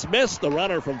the glass. Missed the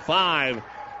runner from 5.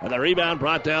 And the rebound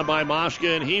brought down by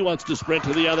Moshka, and he wants to sprint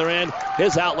to the other end.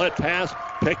 His outlet pass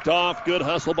picked off. Good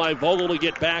hustle by Vogel to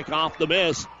get back off the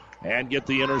miss and get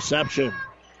the interception.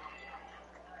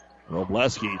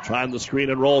 Robleski trying the screen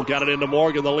and roll. Got it into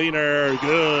Morgan, the leaner.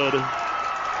 Good.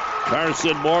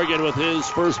 Carson Morgan with his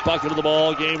first bucket of the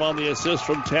ball game on the assist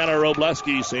from Tanner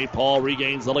Robleski. St. Paul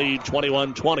regains the lead,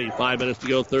 21-20. 5 minutes to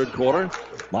go, third quarter.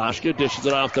 Moshka dishes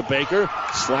it off to Baker.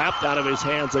 Slapped out of his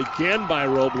hands again by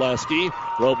Robleski.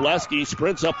 Robleski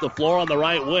sprints up the floor on the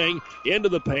right wing, into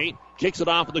the paint, kicks it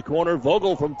off in the corner.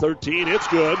 Vogel from 13. It's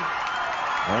good.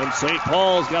 And St.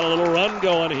 Paul's got a little run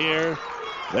going here.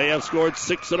 They have scored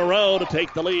 6 in a row to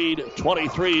take the lead,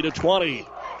 23-20.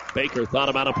 Baker thought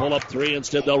about a pull-up three.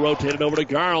 Instead, they'll rotate it over to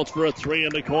Garles for a three in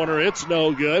the corner. It's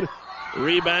no good.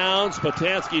 Rebound.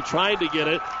 Spatansky tried to get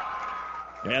it.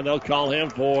 And they'll call him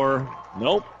for...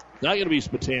 Nope, not going to be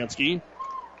Spatansky.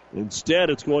 Instead,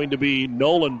 it's going to be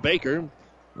Nolan Baker.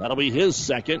 That'll be his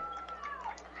second.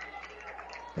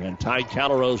 And Ty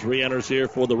Calrose re-enters here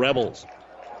for the Rebels.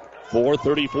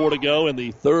 4:34 to go in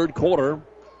the third quarter.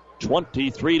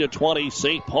 23-20,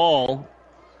 St. Paul.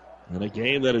 In a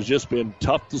game that has just been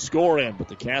tough to score in. But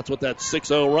the Cats with that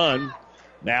 6-0 run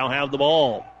now have the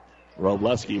ball.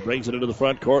 Robleski brings it into the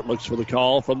front court, looks for the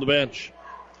call from the bench.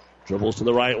 Dribbles to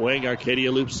the right wing, Arcadia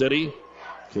Loop City.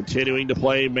 Continuing to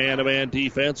play man-to-man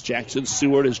defense. Jackson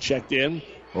Seward is checked in.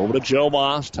 Over to Joe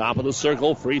Moss, top of the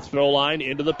circle, free throw line,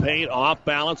 into the paint, off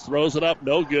balance, throws it up,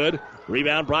 no good.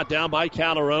 Rebound brought down by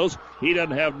Calrose. He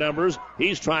doesn't have numbers.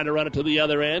 He's trying to run it to the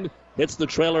other end. Hits the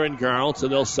trailer in Garles,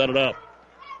 and they'll set it up.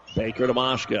 Baker to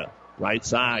Moshka, right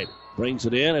side, brings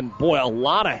it in, and boy, a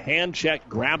lot of hand check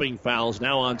grabbing fouls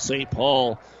now on St.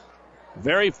 Paul.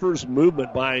 Very first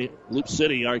movement by Loop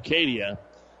City, Arcadia,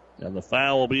 and the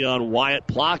foul will be on Wyatt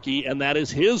Plocky, and that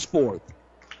is his fourth.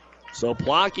 So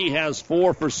Plocky has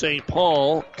 4 for St.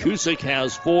 Paul, Kusick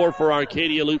has 4 for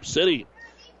Arcadia Loop City,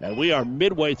 and we are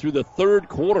midway through the third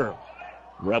quarter.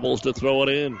 Rebels to throw it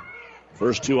in.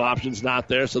 First two options not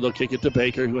there, so they'll kick it to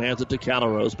Baker, who hands it to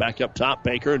Calrose. Back up top,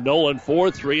 Baker. Nolan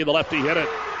 4-3, the lefty hit it.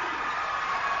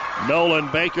 Nolan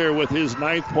Baker with his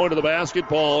 9th point of the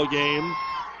basketball game.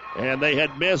 And they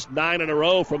had missed 9 in a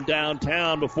row from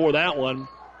downtown before that one,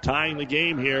 tying the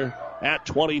game here at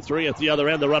 23 at the other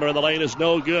end. The runner in the lane is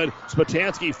no good.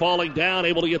 Spatansky falling down,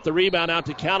 able to get the rebound out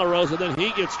to Calrose, and then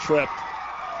he gets tripped.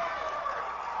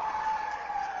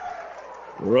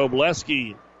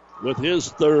 Robleski with his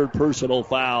third personal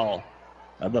foul.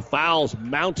 And the fouls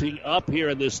mounting up here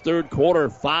in this third quarter.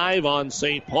 5 on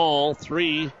St. Paul,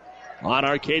 3 on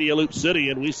Arcadia Loop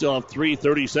City, and we still have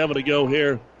 3:37 to go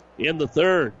here in the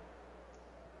third.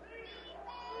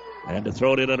 And to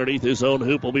throw it in underneath his own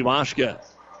hoop will be Moshka.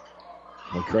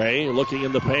 McCray looking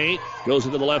in the paint, goes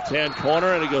into the left-hand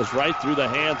corner, and it goes right through the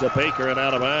hands of Baker and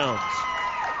out of bounds.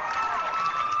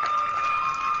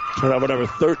 Turnover number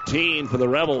 13 for the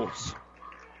Rebels.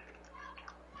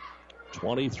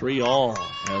 23 all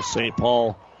as St.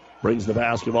 Paul brings the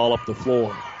basketball up the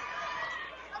floor.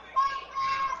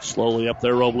 Slowly up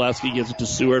there, Robleski gives it to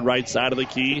Seward, right side of the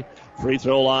key. Free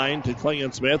throw line to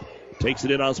Klingensmith. Takes it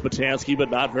in on Spatansky,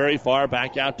 but not very far.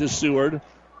 Back out to Seward.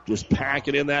 Just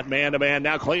packing in that man-to-man.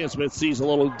 Now Klingensmith sees a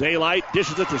little daylight.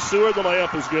 Dishes it to Seward. The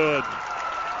layup is good.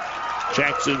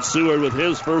 Jackson Seward with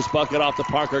his first bucket off the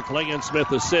Parker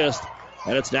Klingensmith assist.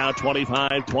 And it's now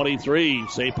 25-23.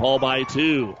 St. Paul by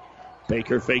 2.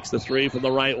 Baker fakes the three from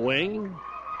the right wing.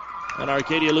 And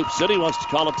Arcadia Loop City wants to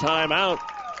call a timeout.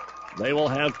 They will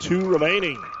have 2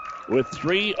 remaining. With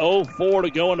 3:04 to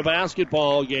go in the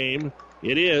basketball game,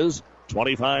 it is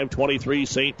 25-23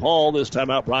 St. Paul. This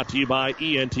timeout brought to you by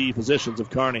ENT Physicians of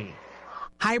Kearney.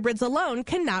 Hybrids alone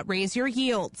cannot raise your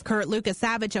yields. Kurt Lucas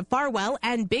Savage of Farwell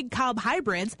and Big Cob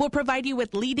Hybrids will provide you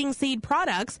with leading seed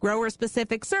products,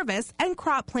 grower-specific service, and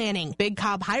crop planning. Big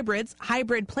Cob Hybrids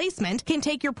hybrid placement can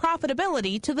take your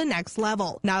profitability to the next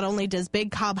level. Not only does Big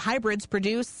Cob Hybrids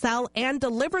produce, sell, and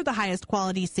deliver the highest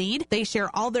quality seed, they share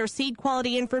all their seed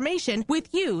quality information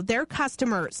with you, their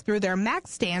customers, through their Max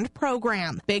Stand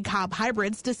program. Big Cob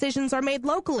Hybrids decisions are made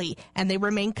locally, and they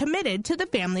remain committed to the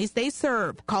families they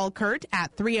serve. Call Kurt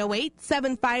at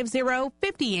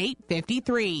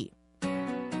 308-750-5853.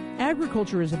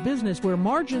 Agriculture is a business where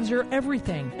margins are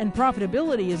everything, and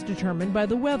profitability is determined by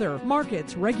the weather,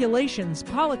 markets, regulations,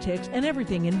 politics, and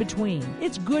everything in between.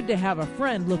 It's good to have a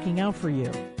friend looking out for you.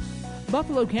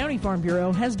 Buffalo County Farm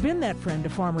Bureau has been that friend to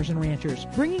farmers and ranchers,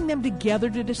 bringing them together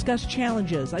to discuss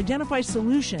challenges, identify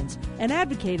solutions, and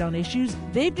advocate on issues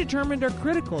they've determined are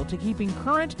critical to keeping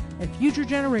current and future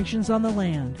generations on the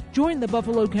land. Join the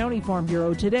Buffalo County Farm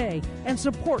Bureau today and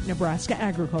support Nebraska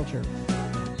agriculture.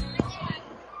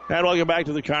 And welcome back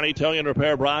to the Kearney Towing and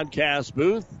Repair broadcast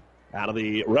booth. Out of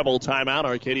the Rebel timeout,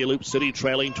 Arcadia Loop City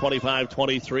trailing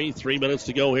 25-23. 3 minutes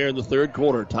to go here in the third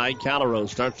quarter. Ty Calero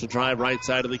starts to drive right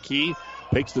side of the key.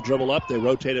 Picks the dribble up. They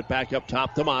rotate it back up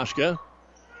top to Moshka.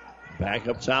 Back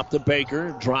up top to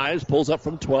Baker. Drives, pulls up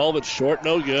from 12. It's short,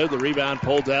 no good. The rebound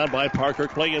pulled down by Parker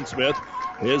Klingensmith.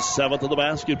 His 7th of the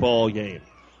basketball game.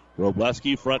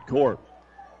 Robleski front court.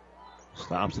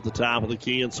 Stops at the top of the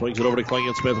key and swings it over to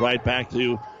Klingensmith right back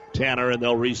to Tanner, and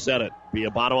they'll reset it.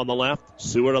 Biabato on the left,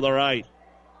 Seward on the right.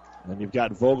 And you've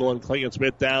got Vogel and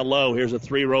Klingensmith down low. Here's a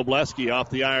three, Robleski off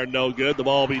the iron, no good. The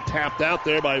ball will be tapped out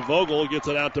there by Vogel, gets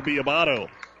it out to Biabato.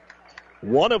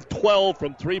 1 of 12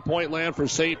 from three-point land for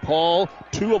St. Paul,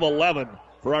 2 of 11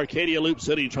 for Arcadia Loop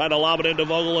City. Trying to lob it into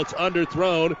Vogel, it's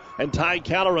underthrown, and Ty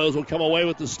Calaros will come away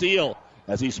with the steal.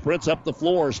 As he sprints up the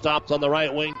floor, stops on the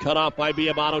right wing, cut off by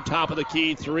Biabato, top of the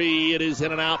key, 3. It is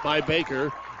in and out by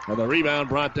Baker. And the rebound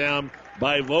brought down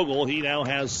by Vogel. He now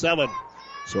has 7.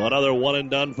 So another one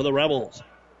and done for the Rebels.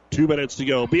 2 minutes to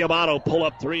go. Biabato pull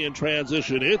up 3 in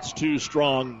transition. It's too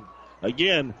strong.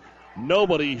 Again,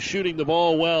 nobody shooting the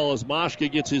ball well as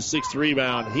Moshka gets his 6th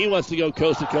rebound. He wants to go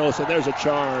coast to coast, and there's a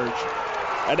charge.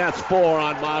 And that's 4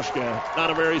 on Moshka. Not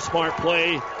a very smart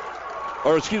play.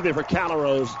 Or excuse me, for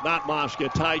Calaros, not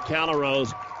Moshka. Ty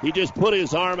Calaros. He just put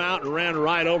his arm out and ran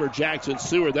right over Jackson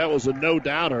Seward. That was a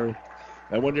no-doubter.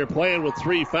 And when you're playing with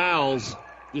 3 fouls,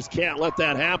 just can't let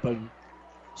that happen.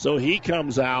 So he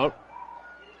comes out.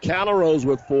 Calaros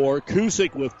with 4.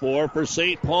 Kusick with 4. For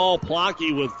St. Paul,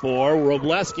 Plocky with 4.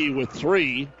 Robleski with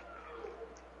 3.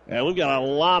 And we've got a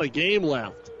lot of game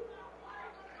left.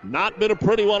 Not been a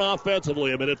pretty one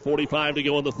offensively. 1:45 to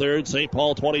go in the third. St.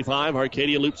 Paul 25,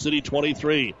 Arcadia Loop City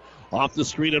 23. Off the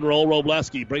screen and roll,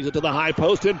 Robleski brings it to the high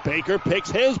post, and Baker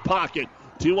picks his pocket.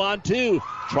 2-on-2.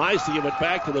 Tries to give it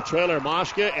back to the trailer,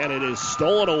 Moshka, and it is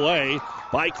stolen away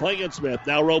by Klingensmith.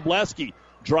 Now Robleski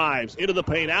drives into the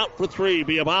paint, out for 3.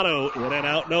 Biabato in and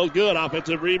out, no good.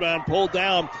 Offensive rebound pulled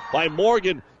down by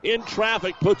Morgan. In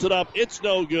traffic, puts it up. It's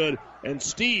no good. And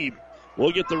Steve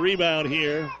will get the rebound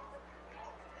here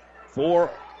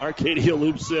for Arcadia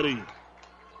Loop City.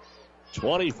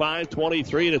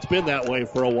 25-23, and it's been that way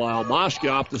for a while.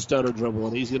 Moshka off the stutter dribble,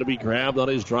 and he's going to be grabbed on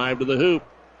his drive to the hoop.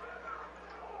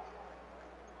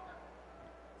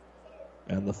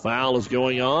 And the foul is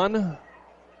going on.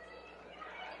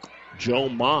 Joe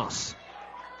Moss,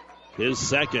 his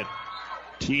 2nd,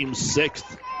 team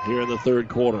 6th here in the third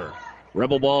quarter.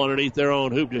 Rebel ball underneath their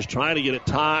own hoop, just trying to get it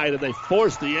tied, and they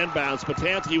force the inbound.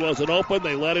 Spatansky wasn't open.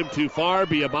 They let him too far.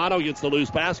 Biabato gets the loose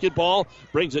basketball,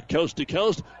 brings it coast to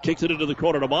coast, kicks it into the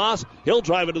corner to Moss. He'll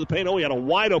drive into the paint. Oh, he had a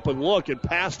wide open look and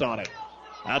passed on it.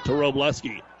 Out to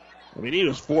Robleski. He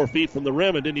was 4 feet from the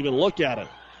rim and didn't even look at it.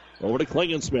 Over to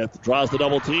Klingensmith. Draws the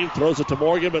double team, throws it to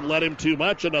Morgan, but let him too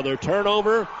much. Another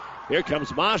turnover. Here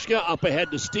comes Moshka up ahead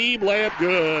to Steve. Layup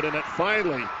good, and it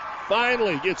finally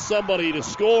gets somebody to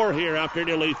score here after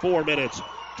nearly 4 minutes.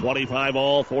 25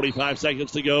 all, 45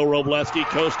 seconds to go. Robleski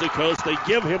coast to coast. They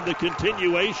give him the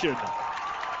continuation.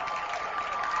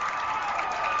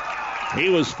 He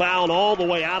was fouled all the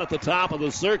way out at the top of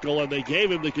the circle, and they gave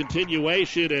him the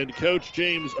continuation. And Coach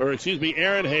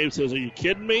Aaron Habe says, "Are you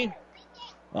kidding me?"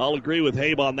 I'll agree with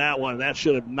Habe on that one. That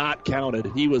should have not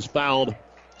counted. He was fouled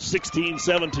 16,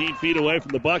 17 feet away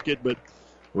from the bucket, but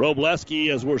Robleski,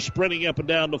 as we're sprinting up and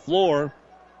down the floor,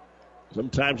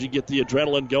 sometimes you get the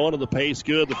adrenaline going and the pace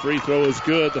good. The free throw is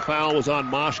good. The foul was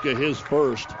on Moshka, his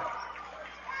first.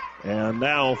 And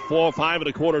now 5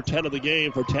 1/4, 10 of the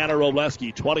game for Tanner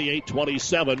Robleski.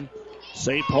 28-27.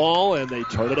 St. Paul, and they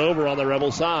turn it over on the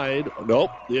Rebel side.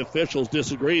 Nope, the officials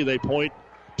disagree. They point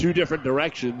two different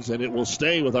directions, and it will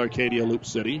stay with Arcadia Loop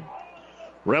City.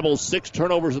 Rebels 6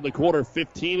 turnovers in the quarter,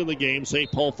 15 in the game.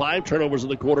 St. Paul 5 turnovers in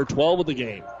the quarter, 12 in the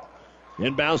game.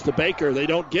 Inbounds to Baker. They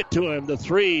don't get to him. The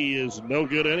three is no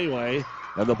good anyway.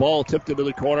 And the ball tipped into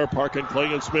the corner. Park and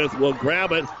Klingon-Smith will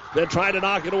grab it, then try to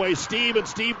knock it away. Steve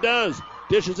does.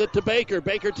 Dishes it to Baker.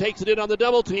 Baker takes it in on the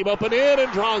double team. Up and in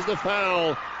and draws the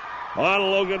foul on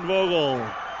Logan Vogel.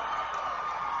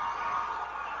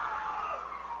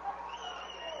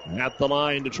 At the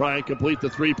line to try and complete the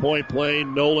three-point play,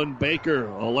 Nolan Baker.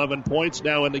 11 points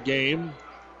now in the game.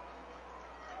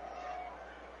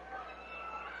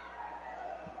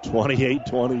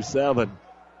 28-27.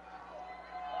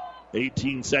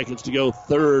 18 seconds to go,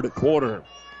 third quarter.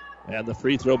 And the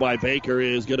free throw by Baker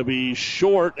is going to be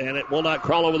short, and it will not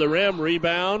crawl over the rim.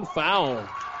 Rebound, foul.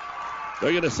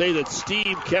 They're going to say that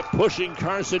Steve kept pushing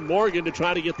Carson Morgan to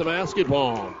try to get the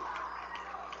basketball.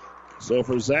 So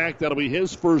for Zach, that'll be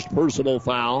his first personal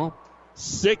foul.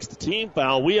 6th team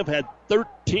foul. We have had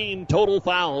 13 total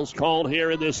fouls called here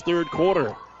in this third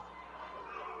quarter.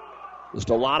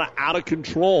 Just a lot of out of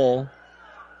control.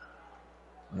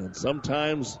 And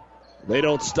sometimes they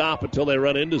don't stop until they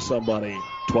run into somebody.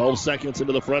 12 seconds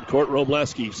into the front court,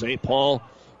 Robleski. St. Paul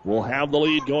will have the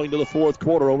lead going to the fourth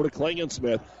quarter. Over to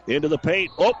Klingon-Smith. Into the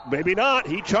paint. Oh, maybe not.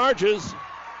 He charges.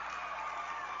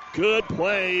 Good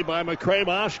play by McCray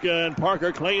Moshka, and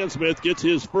Parker Klingon-Smith gets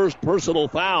his first personal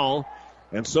foul.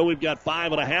 And so we've got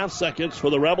 5.5 seconds for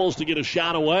the Rebels to get a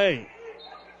shot away.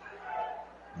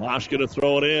 Moshka to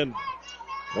throw it in.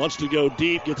 Wants to go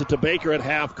deep, gets it to Baker at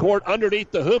half court.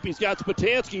 Underneath the hoop, he's got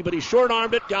Spatansky, but he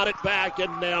short-armed it, got it back,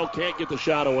 and now can't get the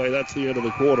shot away. That's the end of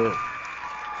the quarter.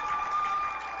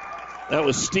 That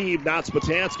was Steve, not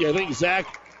Spatansky. I think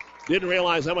Zach didn't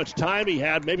realize how much time he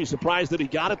had, maybe surprised that he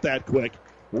got it that quick.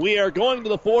 We are going to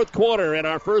the fourth quarter in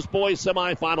our first boys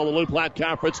semifinal of the Loop Platte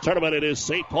Conference Tournament. It is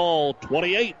St. Paul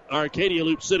 28, Arcadia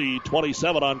Loop City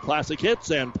 27 on Classic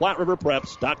Hits and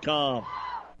PlatteRiverPreps.com.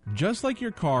 Just like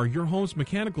your car, your home's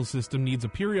mechanical system needs a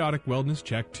periodic wellness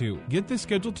check too. Get this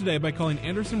scheduled today by calling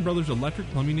Anderson Brothers Electric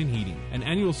Plumbing and Heating. An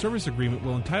annual service agreement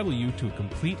will entitle you to a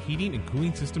complete heating and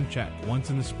cooling system check, once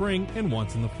in the spring and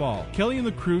once in the fall. Kelly and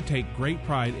the crew take great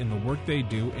pride in the work they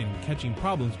do in catching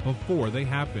problems before they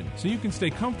happen, so you can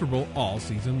stay comfortable all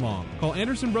season long. Call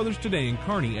Anderson Brothers today in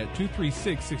Kearney at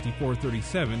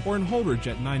 236-6437 or in Holdridge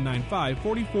at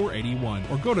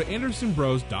 995-4481 or go to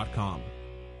AndersonBros.com.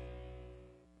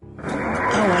 Oh,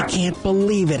 I can't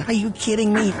believe it. Are you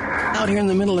kidding me? Out here in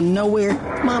the middle of nowhere,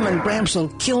 Mom and Gramps will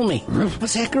kill me.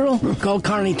 What's that, girl? Call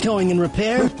Kearney Towing and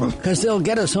Repair? Because they'll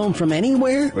get us home from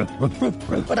anywhere?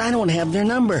 But I don't have their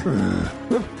number.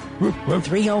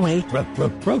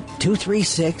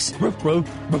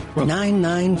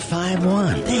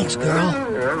 308-236-9951. Thanks, girl.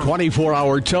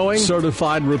 24-hour towing,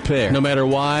 certified repair. No matter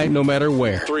why, no matter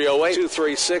where.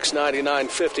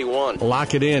 308-236-9951.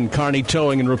 Lock it in, Kearney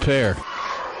Towing and Repair.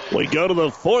 We go to the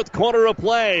fourth quarter of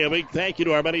play. A big thank you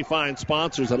to our many fine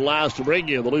sponsors that allow us to bring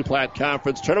you the Loop Platte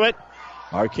Conference Tournament.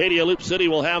 Arcadia Loop City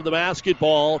will have the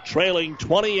basketball, trailing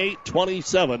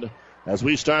 28-27 as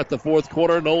we start the fourth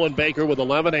quarter. Nolan Baker with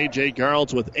 11, A.J.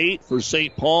 Garles with 8 for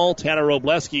St. Paul. Tanner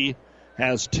Robleski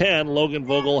has 10. Logan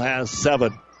Vogel has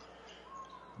 7.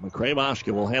 McCray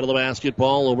Moshka will handle the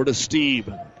basketball over to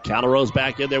Steve. Caldero's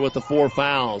back in there with the 4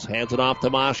 fouls. Hands it off to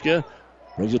Moshka.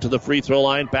 Brings it to the free throw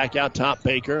line. Back out top,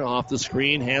 Baker. Off the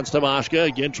screen. Hands to Moshka.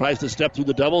 Again, tries to step through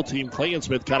the double team.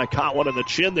 Klingon-Smith kind of caught one in the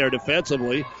chin there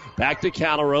defensively. Back to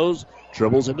Caldero's.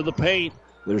 Dribbles into the paint.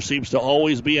 There seems to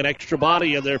always be an extra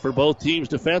body in there for both teams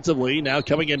defensively. Now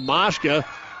coming in Moshka,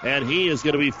 and he is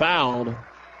going to be fouled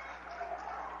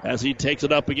as he takes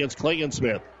it up against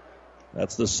Klingon-Smith.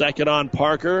 That's the second on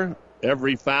Parker.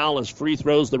 Every foul is free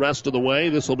throws the rest of the way.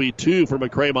 This will be 2 for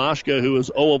McCray Moshka, who is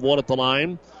 0 of 1 at the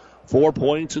line. 4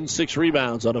 points and 6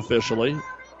 rebounds unofficially.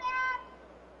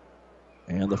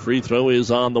 And the free throw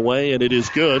is on the way, and it is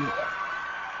good.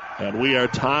 And we are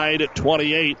tied at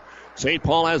 28. St.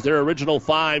 Paul has their original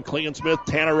 5. Klingon-Smith,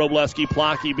 Tanner Robleski,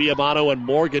 Plocky, Biabato, and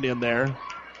Morgan in there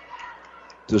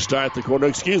to start the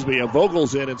quarter.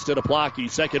 Vogel's in instead of Plocky.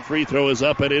 Second free throw is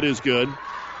up, and it is good.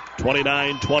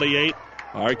 29-28,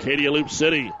 Arcadia Loop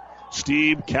City.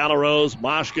 Steve, Caldero's,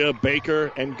 Moshka,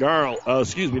 Baker, and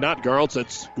not Garles.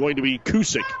 That's going to be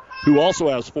Kusick, who also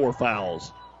has 4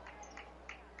 fouls.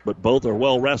 But both are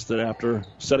well rested after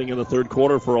setting in the third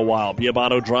quarter for a while.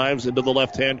 Biabato drives into the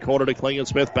left-hand corner to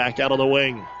Klingon-Smith, back out of the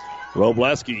wing.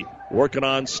 Robleski working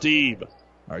on Steve.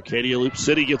 Arcadia Loop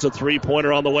City gets a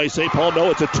 3-pointer on the way. St. Paul,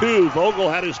 no, it's a 2. Vogel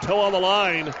had his toe on the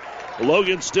line.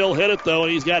 Logan still hit it, though,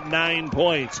 and he's got 9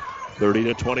 points.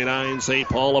 30-29, St.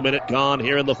 Paul, a minute gone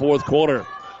here in the fourth quarter.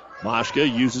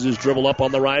 Moshka uses his dribble up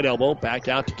on the right elbow. Back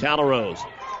out to Calrose.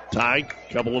 Ty,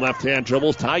 couple of left-hand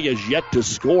dribbles. Ty has yet to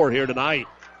score here tonight.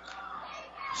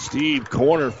 Steve,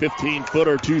 corner,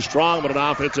 15-footer, too strong, but an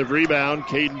offensive rebound.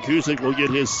 Caden Kusick will get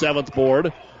his 7th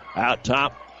board. Out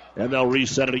top, and they'll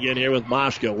reset it again here with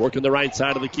Moshka. Working the right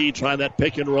side of the key, trying that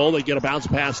pick and roll. They get a bounce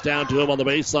pass down to him on the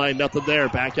baseline. Nothing there.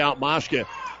 Back out Moshka.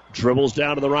 Dribbles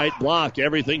down to the right block.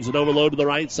 Everything's an overload to the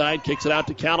right side. Kicks it out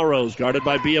to Calrose, guarded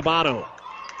by Biabano.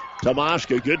 To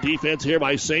Moshka. Good defense here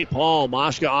by St. Paul.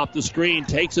 Moshka off the screen.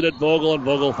 Takes it at Vogel, and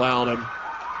Vogel fouled him.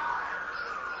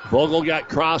 Vogel got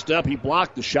crossed up. He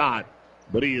blocked the shot,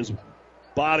 but his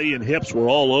body and hips were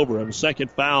all over him.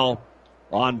 Second foul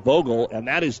on Vogel, and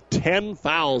that is 10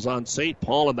 fouls on St.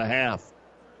 Paul in the half.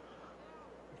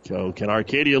 So can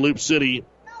Arcadia Loop City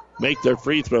make their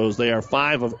free throws? They are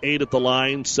 5 of 8 at the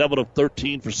line, 7 of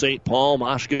 13 for St. Paul.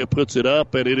 Moshka puts it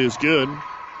up, and it is good.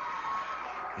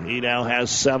 He now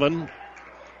has 7,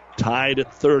 tied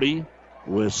at 30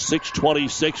 with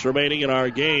 6:26 remaining in our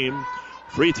game.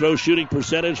 Free throw shooting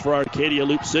percentage for Arcadia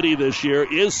Loop City this year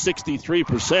is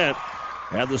 63%.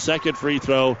 And the second free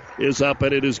throw is up,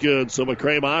 and it is good. So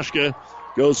McCray Moshka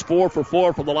goes 4 for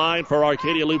 4 from the line for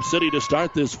Arcadia Loop City to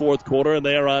start this fourth quarter, and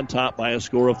they are on top by a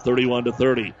score of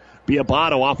 31-30.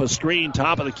 Biabano off a screen,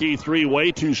 top of the key three,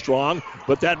 way too strong,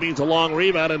 but that means a long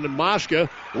rebound, and then Moshka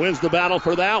wins the battle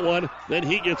for that one. Then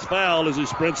he gets fouled as he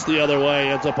sprints the other way,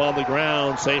 ends up on the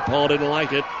ground. St. Paul didn't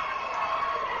like it.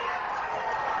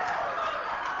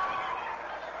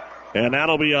 And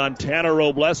that'll be on Tanner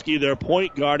Robleski, their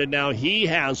point guard, and now he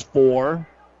has 4.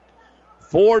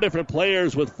 4 different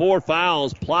players with 4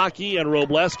 fouls. Plocky and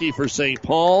Robleski for St.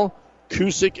 Paul,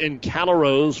 Kusick and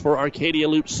Calrose for Arcadia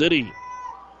Loop City.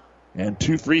 And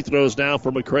 2 free throws now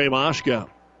for McCray Moshka.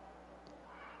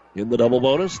 In the double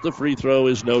bonus, the free throw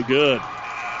is no good.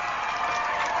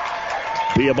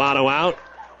 Biabano out.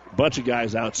 Bunch of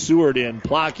guys out. Seward in,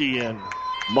 Plocky in,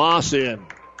 Moss in.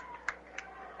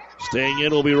 Staying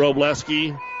in will be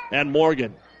Robleski and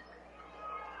Morgan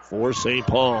for St.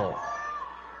 Paul.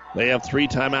 They have 3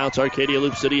 timeouts. Arcadia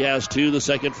Loop City has 2. The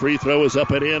second free throw is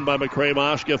up and in by McCray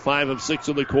Moshka, 5 of 6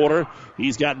 in the quarter.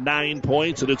 He's got 9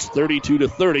 points, and it's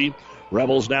 32-30.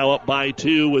 Rebels now up by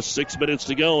 2 with 6 minutes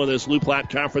to go in this Loup Platte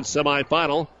Conference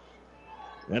semifinal.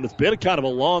 And it's been kind of a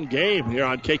long game here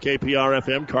on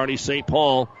KKPR-FM. Kearney, St.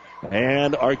 Paul,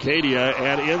 and Arcadia.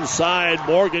 And inside,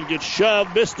 Morgan gets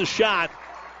shoved, missed the shot,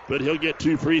 but he'll get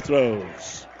 2 free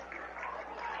throws.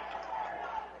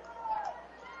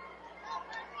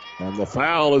 And the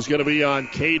foul is going to be on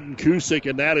Caden Kusick,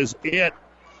 and that is it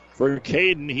for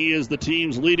Caden. He is the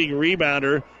team's leading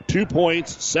rebounder. 2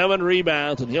 points, 7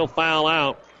 rebounds, and he'll foul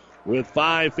out with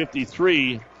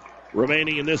 5:53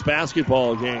 remaining in this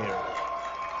basketball game.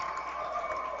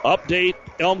 Update,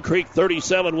 Elm Creek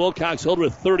 37, Wilcox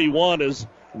Hildreth 31 as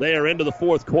they are into the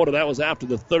fourth quarter. That was after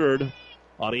the third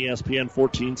on ESPN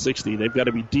 1460. They've got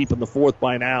to be deep in the fourth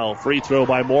by now. Free throw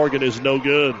by Morgan is no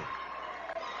good.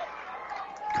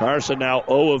 Carson now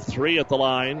 0 of 3 at the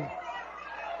line.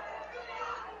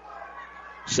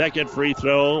 Second free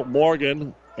throw,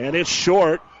 Morgan, and it's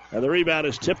short. And the rebound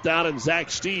is tipped out, and Zach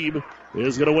Steeb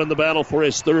is going to win the battle for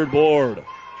his third board.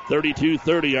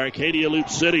 32-30, Arcadia Loop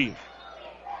City.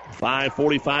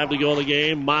 5:45 to go in the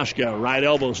game. Moshka, right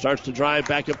elbow, starts to drive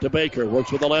back up to Baker.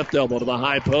 Works with the left elbow to the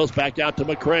high post. Back out to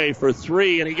McCray for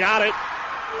 3, and he got it.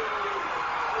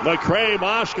 McCray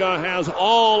Moshka has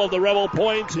all of the Rebel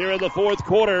points here in the fourth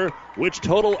quarter, which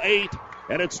total 8,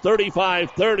 and it's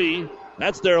 35-30.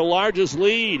 That's their largest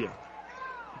lead.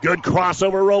 Good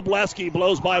crossover. Robleski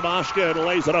blows by Moshka and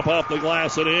lays it up off the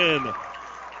glass and in.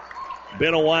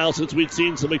 Been a while since we'd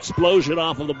seen some explosion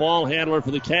off of the ball handler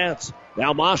for the Cats.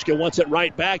 Now Moshka wants it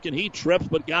right back, and he trips,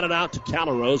 but got it out to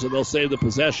Calrose, and they'll save the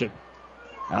possession.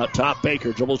 Out top,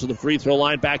 Baker dribbles to the free throw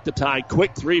line, back to Ty.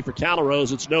 Quick 3 for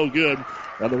Calrose. It's no good.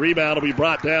 And the rebound will be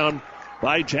brought down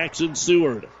by Jackson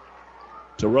Seward.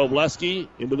 To Robleski,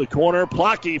 into the corner.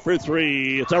 Plocky for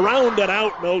 3. It's around and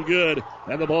out, no good.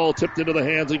 And the ball tipped into the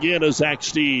hands again of Zach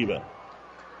Steeb.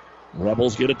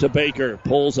 Rebels get it to Baker.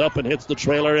 Pulls up and hits the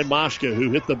trailer in Moshka,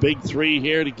 who hit the big 3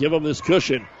 here to give him this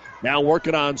cushion. Now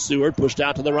working on Seward. Pushed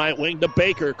out to the right wing to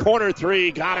Baker. Corner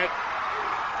 3. Got it.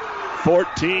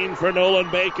 14 for Nolan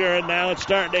Baker, and now it's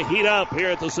starting to heat up here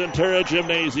at the Centura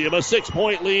Gymnasium. A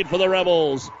 6-point lead for the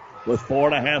Rebels with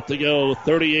 4.5 to go.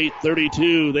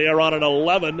 38-32. They are on an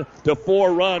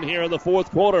 11-4 run here in the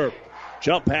fourth quarter.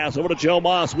 Jump pass over to Joe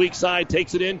Moss. Weak side,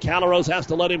 takes it in. Calrose has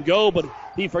to let him go, but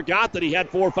he forgot that he had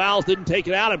 4 fouls, didn't take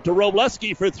it out. Up to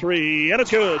Robleski for 3, and it's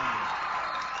good.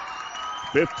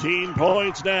 15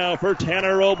 points now for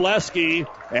Tanner Robleski,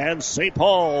 and St.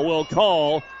 Paul will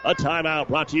call a timeout.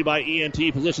 Brought to you by ENT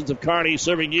Physicians of Kearney,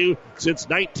 serving you since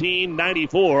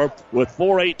 1994 with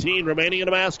 4:18 remaining in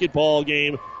a basketball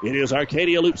game. It is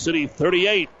Arcadia Loop City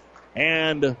 38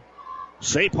 and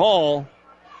St. Paul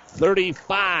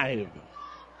 35.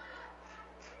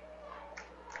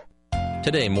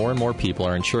 Today, more and more people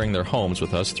are insuring their homes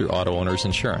with us through Auto Owners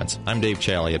Insurance. I'm Dave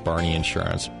Challey at Barney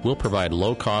Insurance. We'll provide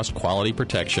low-cost, quality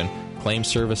protection, claim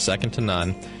service second to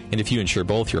none, and if you insure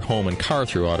both your home and car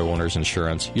through Auto Owners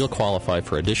Insurance, you'll qualify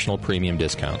for additional premium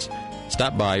discounts.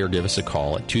 Stop by or give us a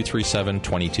call at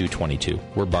 237-2222.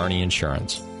 We're Barney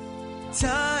Insurance.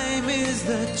 Time is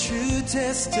the true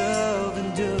test of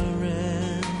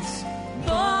endurance.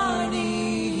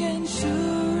 Barney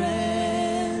Insurance.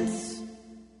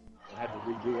 Had to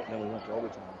redo it, and then we went to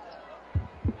overtime.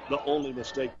 The only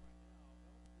mistake.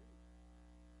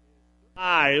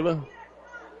 5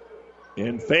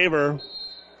 in favor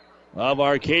of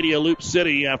Arcadia Loop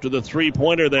City after the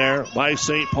three-pointer there by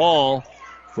St. Paul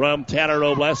from Tanner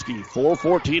Robleski.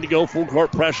 4:14 to go, full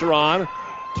court pressure on.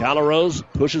 Calrose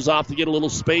pushes off to get a little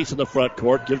space in the front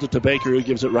court, gives it to Baker, who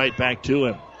gives it right back to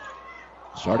him.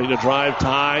 Starting to drive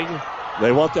Tying.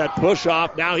 They want that push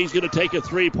off. Now he's going to take a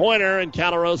three-pointer, and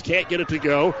Calrose can't get it to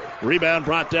go. Rebound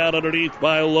brought down underneath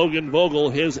by Logan Vogel,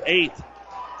 his 8th.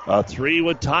 A 3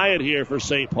 would tie it here for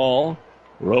St. Paul.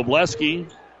 Robleski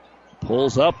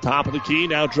pulls up, top of the key,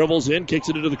 now dribbles in, kicks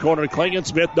it into the corner to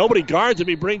Klingensmith. Nobody guards him.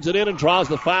 He brings it in and draws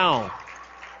the foul.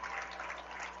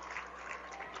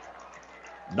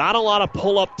 Not a lot of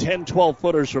pull-up 10,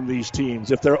 12-footers from these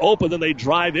teams. If they're open, then they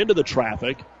drive into the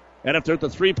traffic. And if they're at the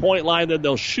three-point line, then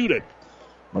they'll shoot it.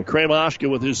 McCray-Moshka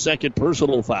with his second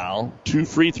personal foul. 2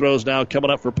 free throws now coming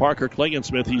up for Parker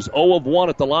Klingensmith. He's 0 of 1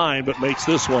 at the line, but makes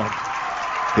this one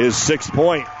his 6th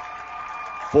point.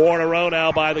 4 in a row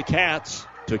now by the Cats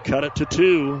to cut it to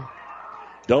 2.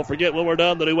 Don't forget, when we're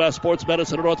done, the New West Sports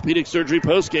Medicine and Orthopedic Surgery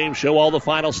postgame show all the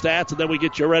final stats, and then we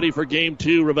get you ready for Game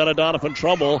 2. Ravenna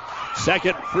Donovan-Trumbull.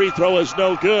 Second free throw is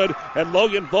no good, and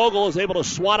Logan Vogel is able to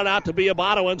swat it out to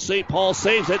Biabato, and St. Paul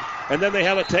saves it, and then they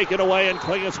have it taken away, and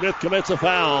Klingensmith commits a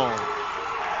foul.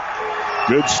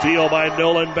 Good steal by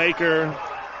Nolan Baker,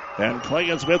 and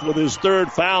Klingensmith with his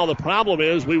 3rd foul. The problem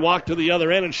is we walk to the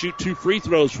other end and shoot 2 free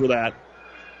throws for that.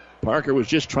 Parker was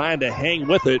just trying to hang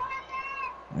with it,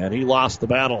 and he lost the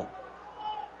battle.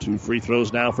 2 free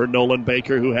throws now for Nolan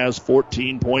Baker, who has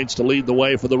 14 points to lead the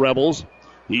way for the Rebels.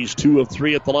 He's 2 of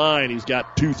 3 at the line. He's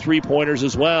got 2 3-pointers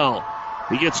as well.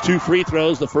 He gets 2 free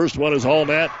throws. The first one is all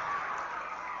net.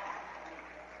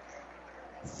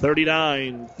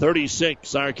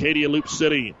 39-36, Arcadia Loop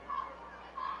City.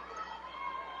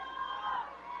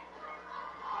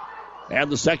 And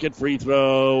the second free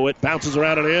throw, it bounces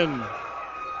around and in.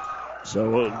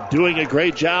 So doing a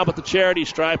great job at the charity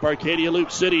stripe, Arcadia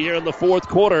Loop City here in the 4th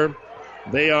quarter.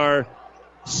 They are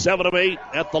 7 of 8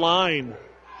 at the line,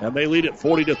 and they lead it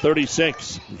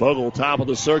 40-36. Vogel, top of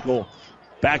the circle.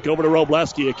 Back over to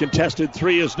Robleski. A contested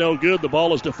 3 is no good. The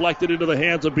ball is deflected into the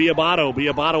hands of Biabato.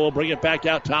 Biabato will bring it back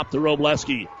out top to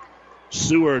Robleski.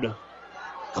 Seward,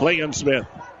 Klingensmith,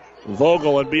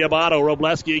 Vogel, and Biabato.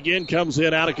 Robleski again comes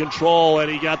in out of control,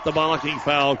 and he got the blocking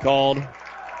foul called.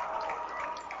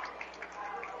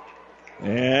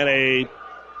 And a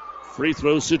free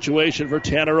throw situation for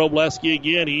Tanner Robleski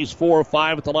again. He's 4 of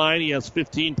 5 at the line. He has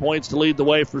 15 points to lead the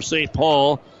way for St.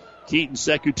 Paul. Keaton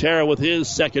Secutera with his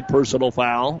 2nd personal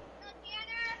foul.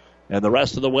 And the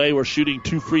rest of the way, we're shooting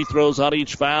 2 free throws on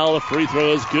each foul. The free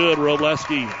throw is good,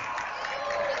 Robleski.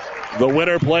 The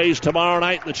winner plays tomorrow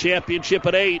night in the championship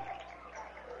at 8.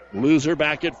 Loser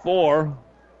back at 4.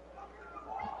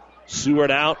 Seward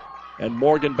out and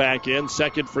Morgan back in.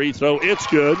 2nd free throw, it's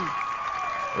good.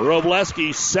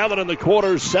 Robleski, 7 in the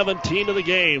quarter, 17 in the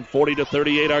game.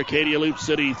 40-38, Arcadia Loop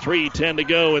City. 3:10 to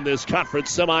go in this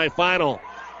conference semifinal.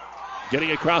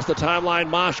 Getting across the timeline,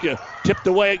 Moshka tipped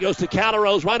away. It goes to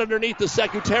Calrose right underneath the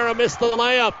Secutera. Missed the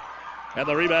layup. And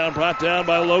the rebound brought down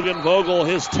by Logan Vogel,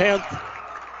 his 10th.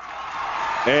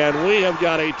 And we have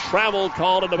got a travel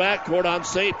called in the backcourt on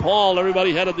St. Paul.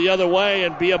 Everybody headed the other way,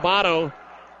 and Biabato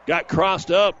got crossed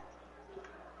up.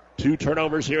 2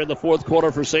 turnovers here in the 4th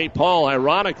quarter for St. Paul.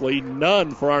 Ironically,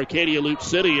 none for Arcadia Loop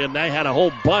City, and they had a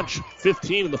whole bunch,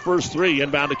 15 in the first 3,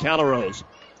 inbound to Calrose.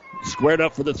 Squared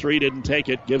up for the 3, didn't take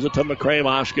it. Gives it to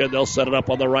McCray-Moshka, and they'll set it up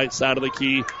on the right side of the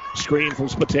key. Screen from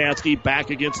Spatansky,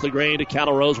 back against the grain to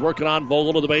Calrose, working on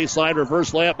Vogel to the baseline.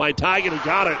 Reverse layup by Tigan, who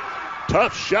got it.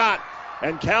 Tough shot.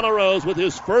 And Calrose, with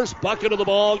his first bucket of the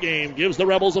ball game, gives the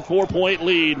Rebels a 4-point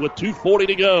lead with 2:40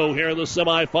 to go here in the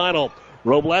semifinal.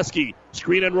 Robleski,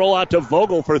 screen and roll out to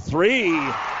Vogel for three.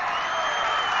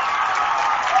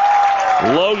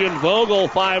 Logan Vogel,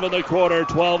 5 in the quarter,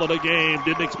 12 in the game.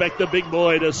 Didn't expect the big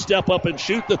boy to step up and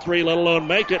shoot the three, let alone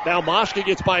make it. Now Moshka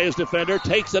gets by his defender,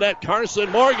 takes it at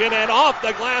Carson Morgan, and off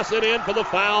the glass and in for the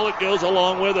foul. It goes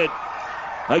along with it.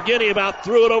 Again, he about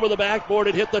threw it over the backboard.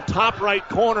 It hit the top right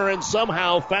corner and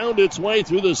somehow found its way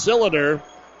through the cylinder.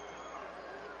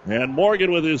 And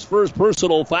Morgan with his first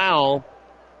personal foul.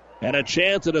 And a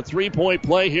chance at a three-point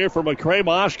play here for McCray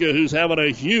Moshka, who's having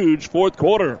a huge fourth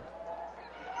quarter.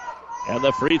 And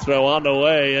the free throw on the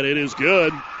way, and it is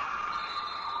good.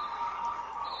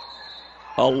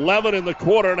 11 in the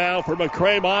quarter now for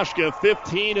McCray Moshka,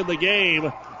 15 in the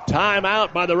game.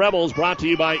 Timeout by the Rebels, brought to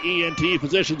you by ENT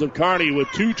Physicians of Kearney, with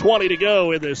 2:20 to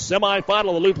go in this semifinal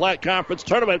of the Loup Platte Conference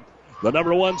Tournament. The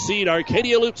number 1 seed,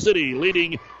 Arcadia Loop City,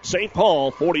 leading St.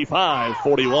 Paul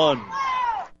 45-41.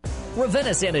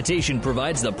 Ravenna Sanitation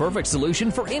provides the perfect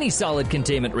solution for any solid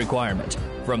containment requirement.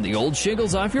 From the old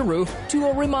shingles off your roof to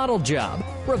a remodel job,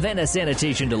 Ravenna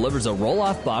Sanitation delivers a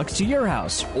roll-off box to your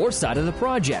house or side of the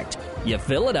project. You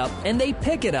fill it up and they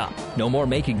pick it up. No more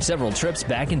making several trips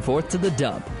back and forth to the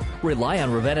dump. Rely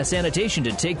on Ravenna Sanitation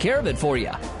to take care of it for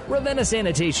you. Ravenna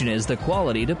Sanitation is the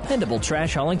quality, dependable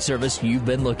trash hauling service you've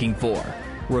been looking for.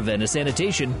 Ravenna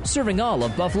Sanitation, serving all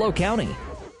of Buffalo County.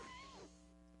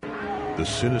 The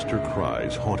sinister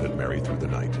cries haunted Mary through the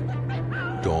night.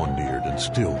 Dawn neared, and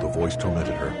still the voice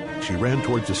tormented her. She ran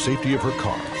towards the safety of her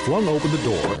car, flung open the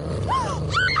door,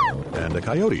 and a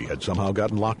coyote had somehow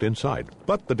gotten locked inside.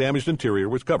 But the damaged interior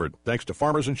was covered, thanks to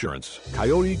Farmers Insurance.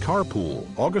 Coyote Carpool,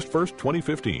 August 1st,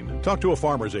 2015. Talk to a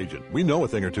farmer's agent. We know a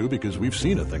thing or two because we've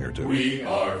seen a thing or two. We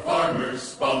are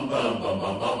farmers. Bum, bum, bum,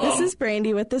 bum, bum. This is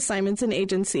Brandy with the Simonson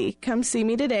Agency. Come see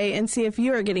me today and see if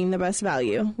you are getting the best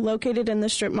value. Located in the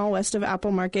strip mall west of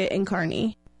Apple Market in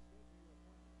Kearney.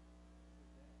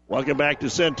 Welcome back to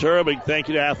Centura. Big thank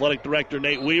you to Athletic Director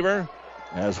Nate Weaver,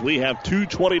 as we have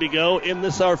 2:20 to go in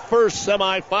this, our first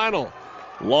semifinal.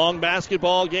 Long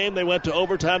basketball game. They went to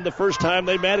overtime the first time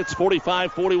they met. It's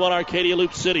 45-41 Arcadia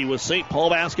Loop City with St. Paul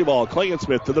basketball.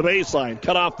 Klingensmith to the baseline.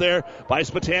 Cut off there by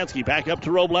Spatansky. Back up to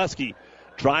Robleski.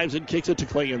 Drives and kicks it to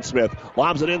Klingensmith.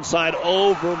 Lobs it inside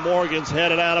over Morgan's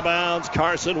head and out of bounds.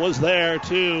 Carson was there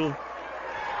too,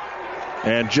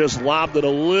 and just lobbed it a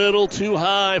little too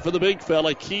high for the big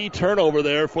fella. Key turnover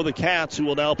there for the Cats, who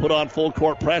will now put on full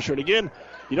court pressure. And again,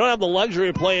 you don't have the luxury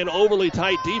of playing overly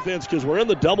tight defense because we're in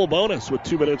the double bonus with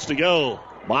 2 minutes to go.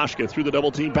 Moshka through the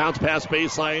double team, bounce pass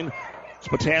baseline.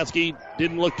 Spatansky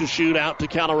didn't look to shoot, out to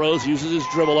Calrose, uses his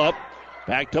dribble up.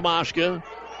 Back to Moshka.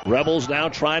 Rebels now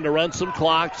trying to run some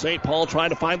clock. St. Paul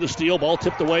trying to find the steal. Ball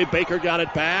tipped away. Baker got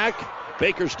it back.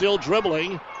 Baker still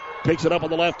dribbling. Picks it up on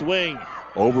the left wing.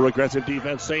 Over aggressive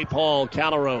defense, St. Paul.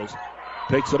 Calrose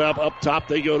picks it up top.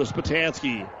 They go to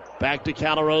Spatansky. Back to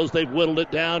Calrose. They've whittled it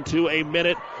down to 1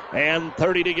 minute and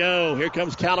 30 to go. Here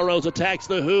comes Calrose, attacks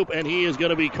the hoop, and he is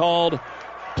going to be called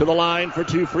to the line for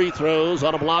 2 free throws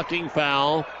on a blocking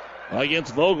foul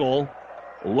against Vogel.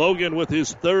 Logan with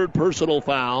his 3rd personal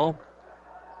foul.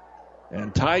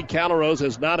 And Ty Calrose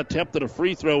has not attempted a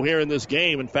free throw here in this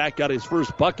game. In fact, got his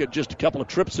first bucket just a couple of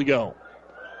trips ago.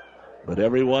 But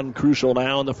everyone crucial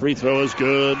now, and the free throw is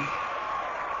good.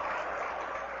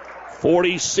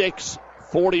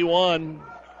 46-41.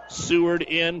 Seward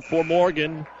in for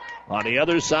Morgan. On the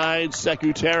other side,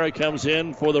 Secutera comes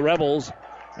in for the Rebels.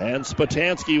 And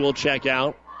Spatansky will check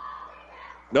out.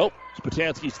 Nope,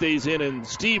 Spatansky stays in and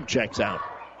Steve checks out.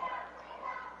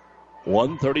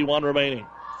 1:31 remaining.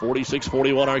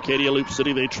 46-41 Arcadia Loop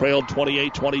City. They trailed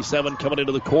 28-27 coming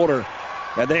into the quarter.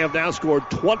 And they have now scored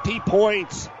 20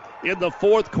 points in the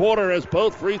fourth quarter as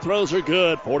both free throws are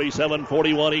good.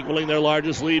 47-41 equaling their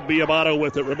largest lead. Biabato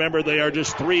with it. Remember, they are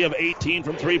just 3 of 18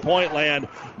 from three-point land.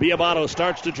 Biabato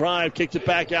starts to drive, kicks it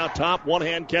back out top.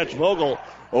 One-hand catch, Vogel.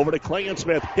 Over to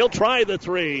Klingensmith. He'll try the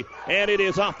three, and it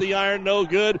is off the iron, no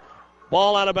good.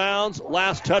 Ball out of bounds.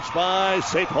 Last touch by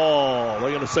St. Paul. They're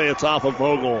going to say it's off of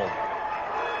Vogel.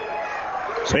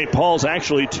 St. Paul's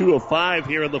actually 2 of 5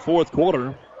 here in the fourth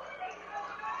quarter.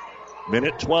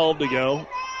 Minute 12 to go.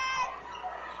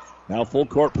 Now full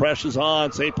court press is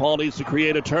on. St. Paul needs to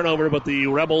create a turnover, but the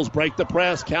Rebels break the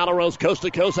press. Calrose coast to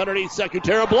coast underneath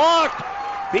Secutera. Blocked!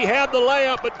 He had the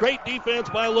layup, but great defense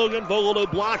by Logan Vogel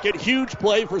to block it. Huge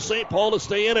play for St. Paul to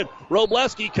stay in it.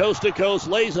 Robleski coast to coast,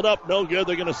 lays it up, no good.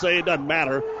 They're going to say it doesn't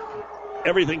matter.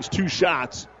 Everything's 2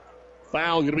 shots.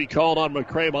 Foul going to be called on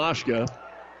McCray Moshka.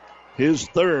 His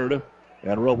 3rd,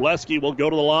 and Robleski will go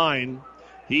to the line.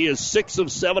 He is 6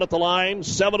 of 7 at the line,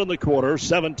 7 in the quarter,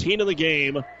 17 in the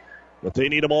game. But they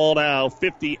need them all now.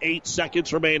 58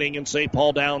 seconds remaining, and St.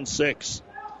 Paul down 6.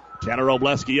 Tanner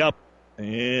Robleski up,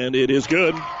 and it is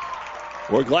good.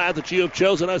 We're glad that you have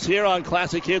chosen us here on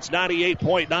Classic Hits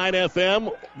 98.9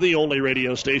 FM, the only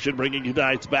radio station bringing you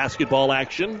tonight's basketball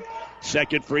action.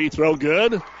 Second free throw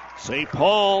good. St.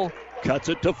 Paul cuts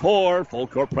it to 4. Full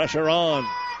court pressure on.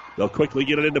 They'll quickly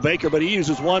get it into Baker, but he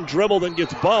uses one dribble, then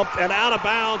gets bumped and out of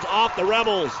bounds off the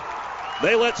Rebels.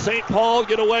 They let St. Paul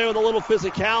get away with a little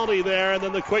physicality there, and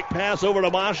then the quick pass over to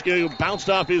Moshka, who bounced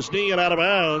off his knee and out of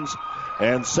bounds.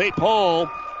 And St. Paul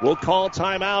will call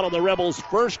timeout on the Rebels'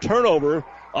 first turnover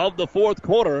of the fourth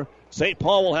quarter. St.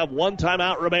 Paul will have one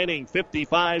timeout remaining.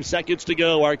 55 seconds to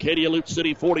go. Arcadia Loop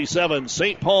City 47,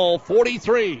 St. Paul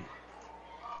 43.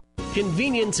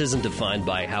 Convenience isn't defined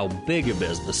by how big a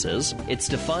business is. It's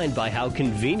defined by how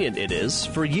convenient it is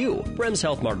for you. Brems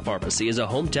Health Mart Pharmacy is a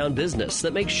hometown business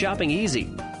that makes shopping easy.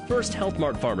 First, Health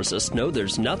Mart pharmacists know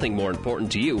there's nothing more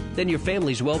important to you than your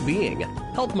family's well-being.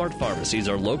 Health Mart pharmacies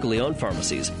are locally owned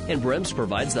pharmacies, and Brems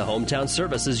provides the hometown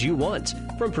services you want,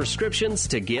 from prescriptions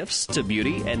to gifts to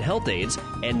beauty and health aids,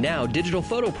 and now digital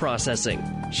photo processing.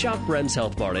 Shop Brems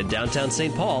Health Mart in downtown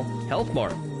St. Paul. Health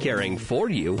Mart, caring for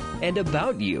you and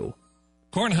about you.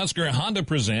 Cornhusker Honda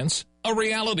presents a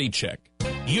reality check.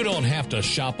 You don't have to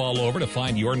shop all over to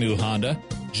find your new Honda.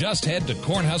 Just head to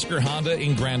Cornhusker Honda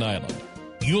in Grand Island.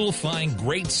 You'll find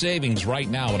great savings right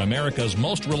now in America's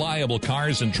most reliable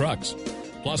cars and trucks.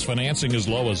 Plus financing as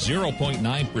low as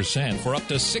 0.9% for up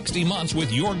to 60 months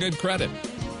with your good credit.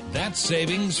 That's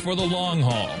savings for the long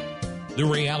haul. The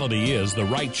reality is the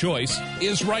right choice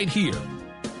is right here.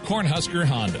 Cornhusker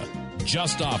Honda,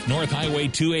 just off North Highway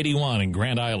 281 in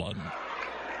Grand Island.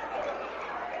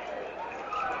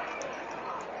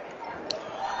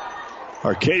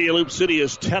 Arcadia Loop City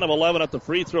is 10 of 11 at the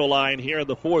free throw line here in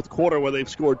the fourth quarter, where they've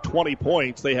scored 20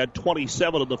 points. They had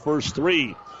 27 in the first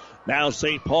 3. Now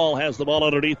St. Paul has the ball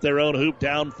underneath their own hoop,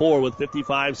 down 4 with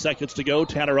 55 seconds to go.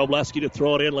 Tanner Robleski to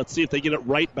throw it in. Let's see if they get it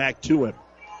right back to him.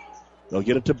 They'll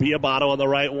get it to Biabato on the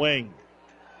right wing.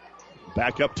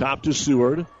 Back up top to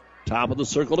Seward. Top of the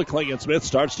circle to Klingensmith.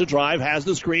 Starts to drive, has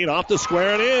the screen, off the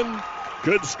square and in.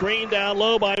 Good screen down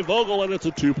low by Vogel, and it's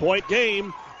a 2-point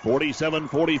game.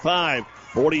 47-45.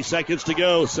 40 seconds to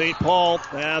go. St. Paul,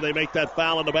 they make that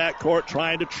foul in the backcourt,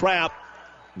 trying to trap.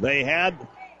 They had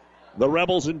the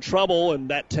Rebels in trouble, and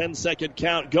that 10-second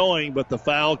count going, but the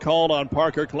foul called on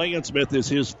Parker Klingensmith is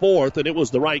his 4th, and it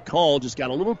was the right call. Just got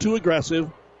a little too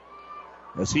aggressive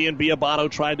as he and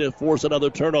Biabato tried to force another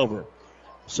turnover.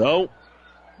 So,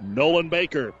 Nolan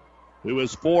Baker, who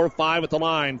is 4-5 at the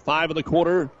line, 5 in the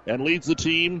quarter, and leads the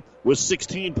team with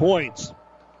 16 points.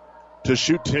 To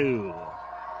shoot 2.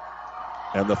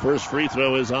 And the first free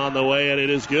throw is on the way, and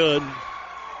it is good.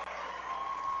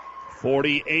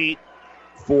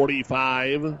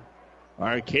 48-45.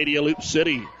 Arcadia Loop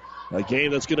City. A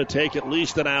game that's going to take at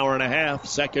least an hour and a half.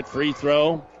 Second free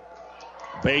throw.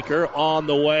 Baker on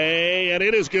the way, and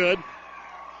it is good.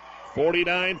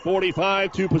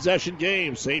 49-45, 2-possession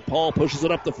game. St. Paul pushes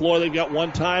it up the floor. They've got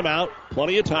one timeout.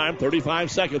 Plenty of time,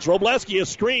 35 seconds. Robleski, a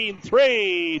screen,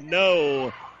 3.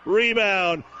 No.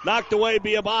 Rebound. Knocked away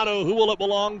Biabato. Who will it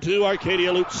belong to?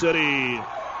 Arcadia Loop City.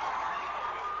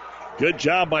 Good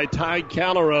job by Ty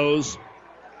Callarose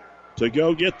to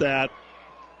go get that.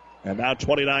 And now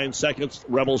 29 seconds.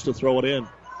 Rebels to throw it in.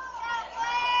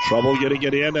 Trouble getting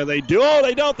it in, and they do. Oh,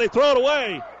 they don't. They throw it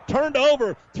away. Turned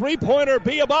over. Three-pointer.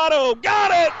 Biabato.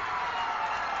 Got it!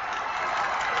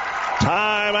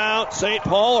 Timeout, St.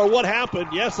 Paul. Or what happened?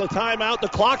 Yes, the timeout. The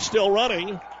clock's still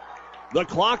running. The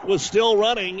clock was still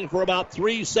running for about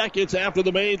 3 seconds after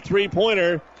the made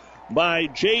three-pointer by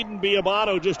Jaden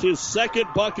Biabato, just his second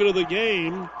bucket of the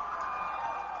game.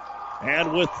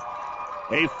 And with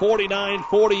a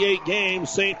 49-48 game,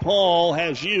 St. Paul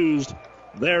has used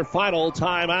their final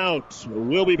timeout.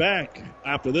 We'll be back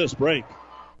after this break.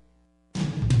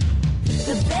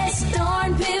 The best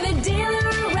darn pivot dealer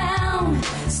around,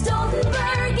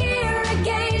 Stoltenberg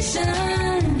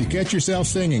Irrigation. You catch yourself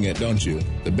singing it, don't you?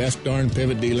 The best darn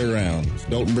pivot dealer around,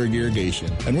 Stoltenberg Irrigation.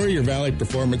 And we're your Valley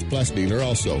Performance Plus dealer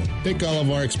also. Take all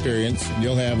of our experience, and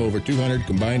you'll have over 200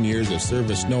 combined years of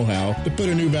service know-how to put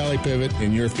a new Valley pivot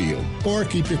in your field. Or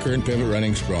keep your current pivot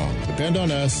running strong. Depend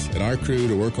on us and our crew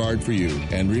to work hard for you.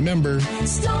 And remember,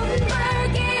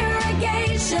 Stoltenberg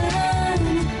Irrigation.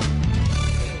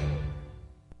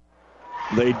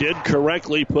 They did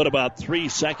correctly put about 3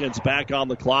 seconds back on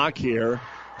the clock here.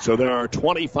 So there are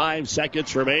 25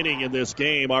 seconds remaining in this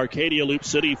game. Arcadia Loop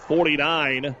City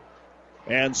 49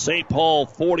 and St. Paul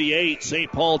 48.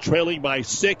 St. Paul trailing by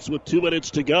 6 with 2 minutes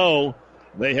to go.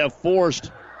 They have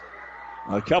forced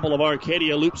A couple of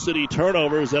Arcadia Loop City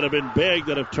turnovers that have been big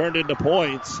that have turned into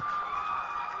points.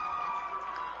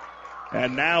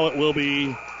 And now it will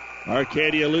be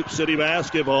Arcadia Loop City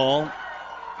basketball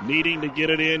needing to get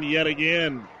it in yet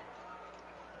again.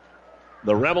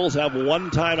 The Rebels have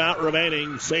one timeout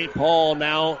remaining. St. Paul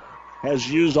now has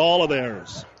used all of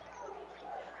theirs.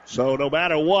 So no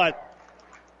matter what,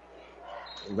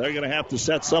 they're going to have to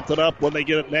set something up when they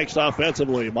get it next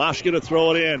offensively. Mosh going to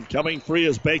throw it in. Coming free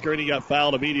is Baker, and he got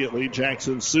fouled immediately.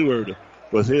 Jackson Seward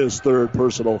with his third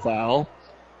personal foul.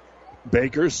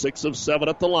 Baker, 6 of 7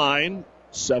 at the line.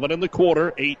 7 in the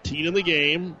quarter, 18 in the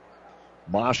game.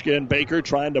 Moshka and Baker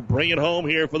trying to bring it home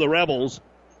here for the Rebels.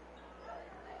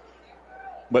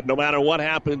 But no matter what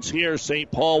happens here,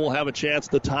 St. Paul will have a chance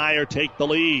to tie or take the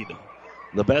lead.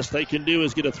 The best they can do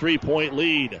is get a 3-point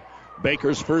lead.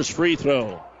 Baker's first free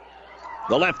throw.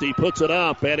 The lefty puts it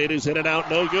up, and it is in and out,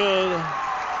 no good.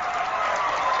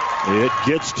 It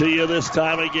gets to you this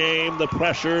time of game, the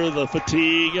pressure, the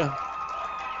fatigue.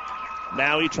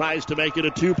 Now he tries to make it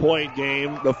a 2-point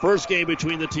game. The first game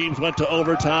between the teams went to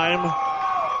overtime.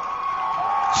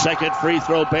 Second free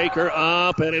throw, Baker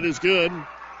up, and it is good.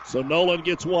 So Nolan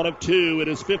gets 1 of 2. It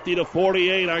is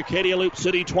 50-48. Arcadia Loop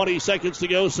City, 20 seconds to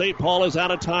go. St. Paul is out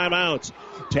of timeouts.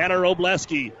 Tanner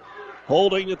Robleski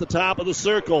holding at the top of the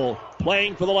circle,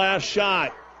 playing for the last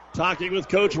shot. Talking with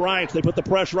Coach Reitz. They put the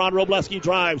pressure on. Robleski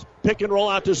drives. Pick and roll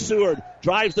out to Seward.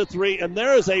 Drives the 3, and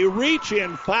there is a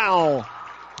reach-in foul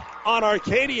on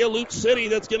Arcadia Loop City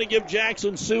that's going to give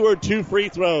Jackson Seward 2 free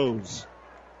throws.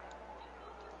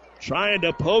 Trying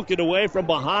to poke it away from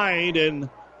behind, and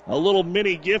a little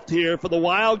mini gift here for the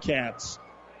Wildcats.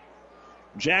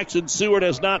 Jackson Seward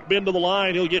has not been to the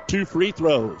line. He'll get 2 free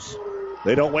throws.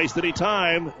 They don't waste any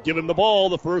time. Give him the ball.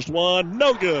 The first one,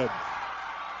 no good.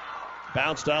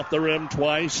 Bounced off the rim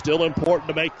twice. Still important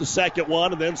to make the second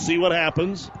one and then see what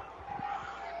happens.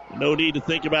 No need to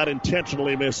think about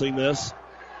intentionally missing this.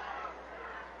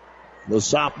 The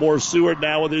sophomore Seward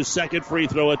now with his second free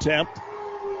throw attempt.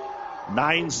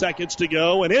 9 seconds to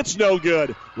go, and it's no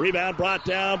good. Rebound brought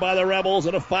down by the Rebels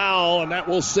and a foul, and that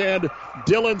will send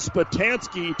Dylan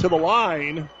Spatansky to the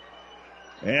line.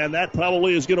 And that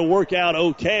probably is going to work out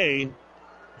okay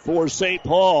for St.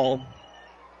 Paul.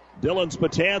 Dylan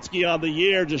Spatansky on the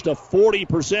year, just a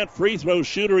 40% free throw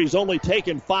shooter. He's only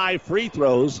taken 5 free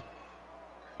throws.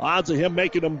 Odds of him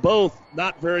making them both,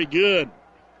 not very good.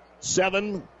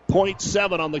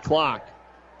 7.7 on the clock.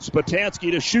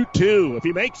 Spatansky to shoot 2. If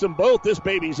he makes them both, this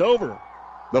baby's over.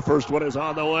 The first one is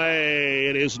on the way.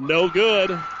 It is no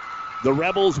good. The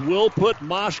Rebels will put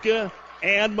Moshka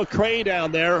and McCray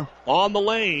down there on the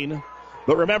lane.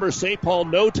 But remember, St. Paul,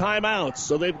 no timeouts,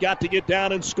 so they've got to get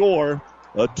down and score.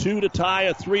 A 2 to tie,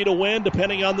 a 3 to win,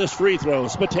 depending on this free throw.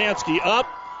 Spatansky up.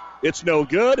 It's no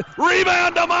good.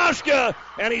 Rebound to Moshka,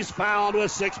 and he's fouled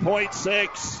with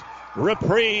 6.6.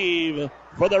 Reprieve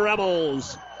for the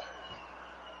Rebels.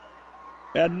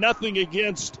 And nothing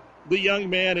against the young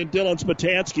man in Dylan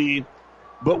Spatansky,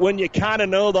 but when you kind of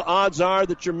know the odds are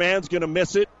that your man's going to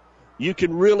miss it, you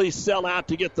can really sell out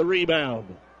to get the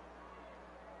rebound.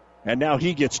 And now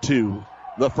he gets 2.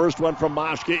 The first one from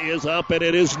Moshka is up, and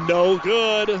it is no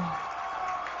good.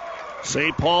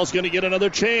 St. Paul's going to get another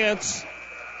chance.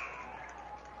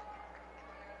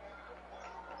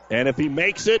 And if he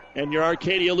makes it, and you're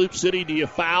Arcadia Loop City, do you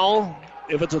foul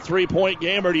if it's a 3-point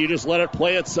game, or do you just let it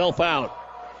play itself out?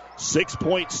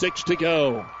 6.6 to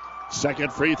go.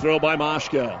 Second free throw by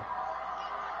Moshka.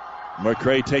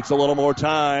 McCray takes a little more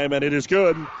time, and it is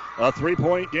good. A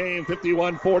 3-point game,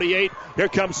 51-48. Here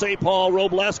comes St. Paul.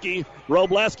 Robleski.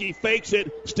 Robleski fakes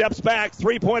it, steps back,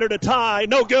 3-pointer to tie.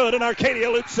 No good, and Arcadia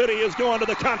Loop City is going to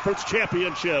the conference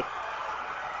championship.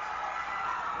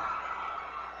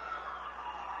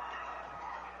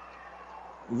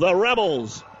 The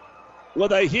Rebels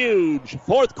with a huge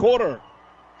fourth quarter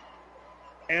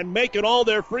and making all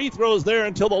their free throws there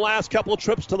until the last couple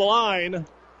trips to the line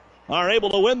are able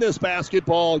to win this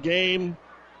basketball game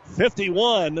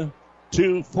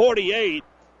 51-48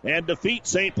 and defeat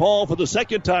St. Paul for the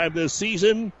second time this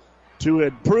season to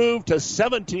improve to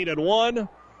 17-1,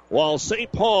 while St.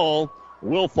 Paul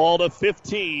will fall to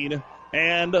 15-5,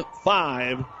 and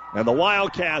the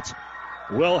Wildcats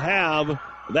will have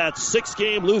that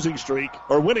 6-game losing streak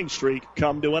or winning streak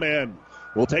come to an end.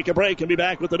 We'll take a break and be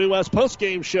back with the New West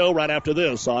postgame show right after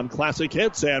this on Classic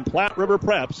Hits and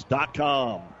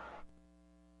PlatteRiverPreps.com.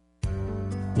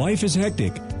 Life is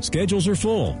hectic. Schedules are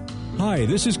full. Hi,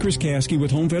 this is Chris Caskey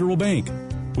with Home Federal Bank.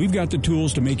 We've got the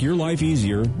tools to make your life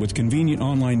easier with convenient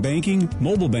online banking,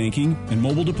 mobile banking, and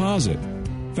mobile deposit.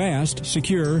 Fast,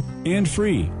 secure, and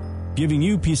free. giving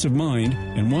you peace of mind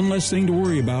and one less thing to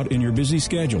worry about in your busy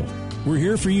schedule. We're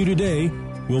here for you today,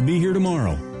 we'll be here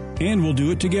tomorrow, and we'll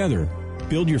do it together.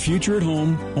 Build your future at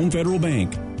home. Home Federal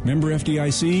Bank. Member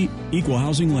FDIC, Equal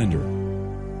Housing Lender.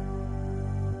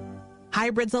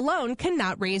 Hybrids alone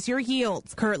cannot raise your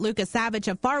yields. Kurt Lucas Savage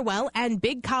of Farwell and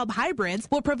Big Cob Hybrids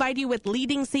will provide you with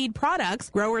leading seed products,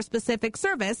 grower-specific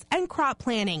service, and crop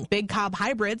planning. Big Cob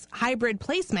Hybrids hybrid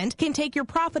placement can take your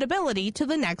profitability to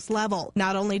the next level.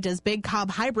 Not only does Big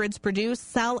Cob Hybrids produce,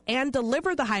 sell, and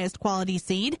deliver the highest quality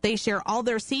seed, they share all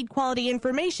their seed quality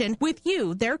information with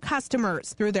you, their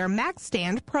customers, through their Max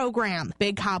Stand program.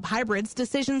 Big Cob Hybrids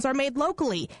decisions are made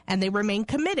locally, and they remain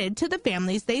committed to the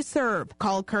families they serve.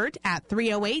 Call Kurt at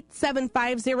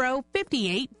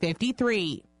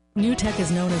 308-750-5853. NewTek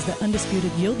is known as the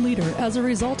undisputed yield leader as a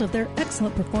result of their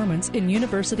excellent performance in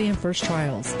university and first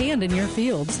trials and in your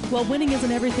fields. While winning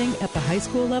isn't everything at the high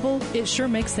school level, it sure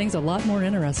makes things a lot more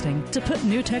interesting. To put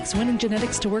NewTek's winning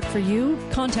genetics to work for you,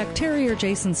 contact Terry or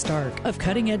Jason Stark of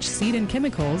Cutting Edge Seed and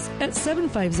Chemicals at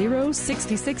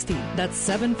 750-6060. That's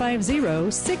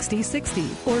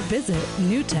 750-6060. Or visit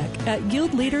NewTek at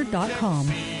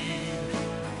yieldleader.com.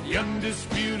 The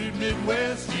undisputed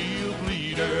Midwest yield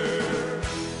leader.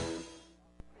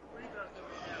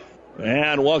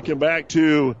 And welcome back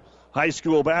to high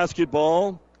school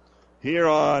basketball here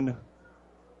on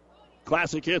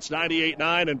Classic Hits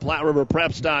 98.9 and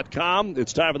PlatteRiverPreps.com.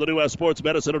 It's time for the New West Sports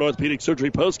Medicine and Orthopedic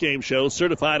Surgery postgame show.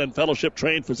 Certified and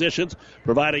fellowship-trained physicians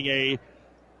providing a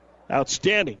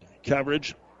outstanding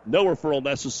coverage. No referral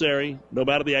necessary. No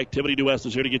matter the activity, New West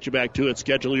is here to get you back to it.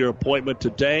 Schedule your appointment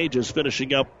today. Just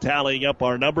finishing up, tallying up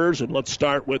our numbers. And let's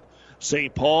start with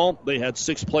St. Paul. They had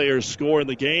 6 players score in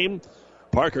the game.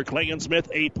 Parker Klingensmith,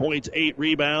 8 points, 8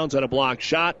 rebounds, and a block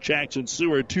shot. Jackson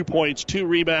Seward, 2 points, 2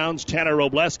 rebounds. Tanner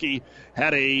Robleski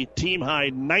had a team-high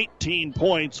 19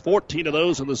 points, 14 of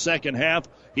those in the second half.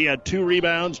 He had 2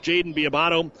 rebounds. Jaden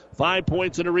Biabato, 5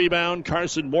 points and a rebound.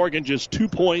 Carson Morgan, just 2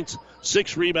 points,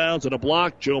 6 rebounds, and a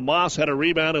block. Joe Moss had a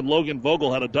rebound, and Logan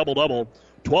Vogel had a double-double.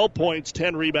 12 points,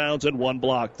 10 rebounds, and 1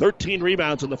 block. 13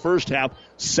 rebounds in the first half,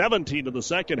 17 in the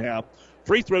second half.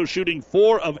 Free throw shooting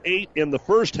 4 of 8 in the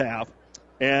first half,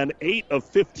 and 8 of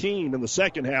 15 in the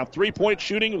second half. 3-point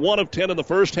shooting, 1 of 10 in the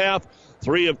first half,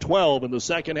 3 of 12 in the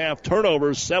second half.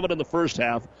 Turnovers, 7 in the first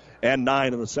half, and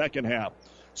 9 in the second half.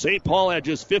 St. Paul had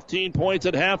just 15 points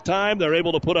at halftime. They're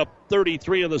able to put up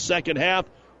 33 in the second half.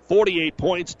 48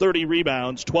 points, 30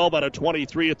 rebounds, 12 out of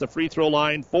 23 at the free throw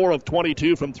line, 4 of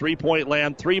 22 from three-point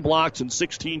land, 3 blocks and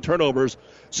 16 turnovers.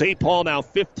 St. Paul now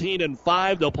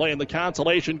 15-5. They'll play in the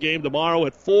consolation game tomorrow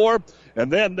at 4, and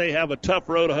then they have a tough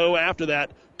road to hoe after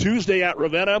that. Tuesday at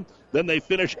Ravenna, then they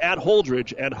finish at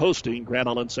Holdridge and hosting Grand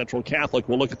Island Central Catholic.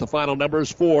 We'll look at the final numbers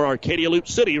for Arcadia Loop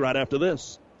City right after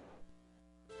this.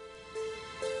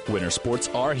 Winter sports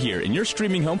are here, and your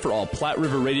streaming home for all Platte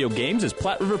River radio games is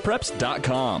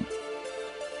PlatteRiverPreps.com.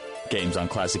 Games on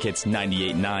Classic Hits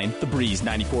 98.9, The Breeze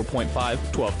 94.5,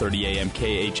 1230 AM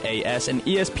KHAS, and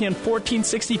ESPN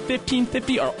 1460,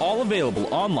 1550 are all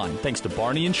available online thanks to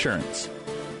Barney Insurance.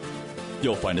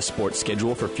 You'll find a sports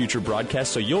schedule for future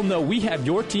broadcasts so you'll know we have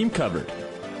your team covered.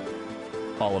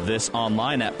 All of this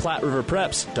online at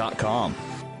PlatteRiverPreps.com.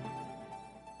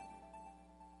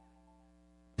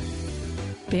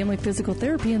 Family Physical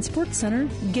Therapy and Sports Center,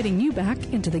 getting you back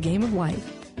into the game of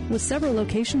life, with several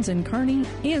locations in Kearney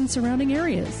and surrounding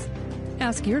areas.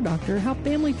 Ask your doctor how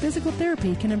Family Physical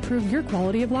Therapy can improve your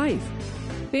quality of life.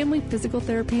 Family Physical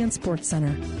Therapy and Sports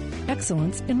Center,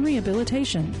 excellence in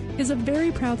rehabilitation, is a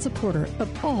very proud supporter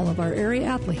of all of our area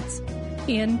athletes,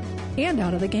 in and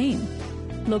out of the game.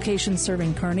 Locations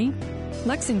serving Kearney,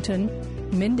 Lexington,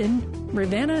 Minden,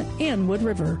 Ravenna, and Wood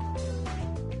River.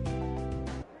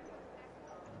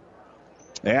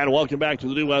 And welcome back to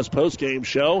the New West postgame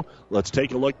show. Let's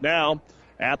take a look now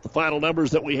at the final numbers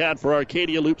that we had for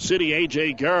Arcadia Loop City.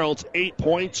 A.J. Gerald's 8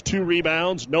 points, 2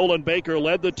 rebounds. Nolan Baker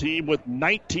led the team with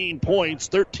 19 points,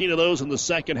 13 of those in the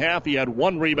second half. He had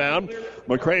 1 rebound.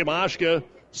 McCray Moshka,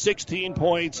 16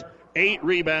 points, 8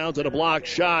 rebounds, and a block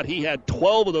shot. He had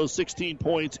 12 of those 16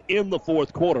 points in the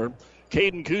fourth quarter.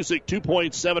 Caden Kusick, 2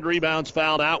 points, 7 rebounds,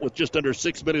 fouled out with just under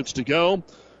 6 minutes to go.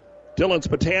 Dylan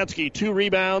Spatansky, 2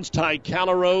 rebounds. Ty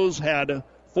Callarose had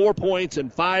 4 points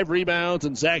and 5 rebounds.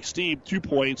 And Zach Steeb, 2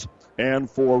 points and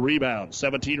 4 rebounds.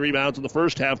 17 rebounds in the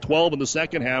first half, 12 in the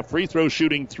second half. Free throw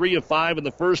shooting 3 of 5 in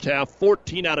the first half,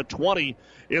 14 out of 20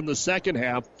 in the second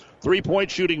half.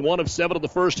 3-point shooting 1 of 7 in the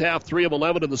first half, 3 of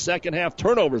 11 in the second half.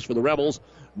 Turnovers for the Rebels,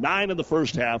 9 in the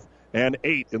first half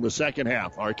in the second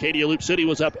half. Arcadia Loop City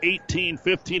was up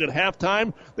 18-15 at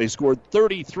halftime. They scored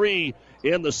 33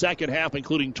 in the second half,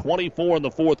 including 24 in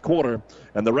the fourth quarter.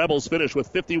 And the Rebels finished with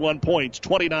 51 points,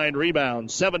 29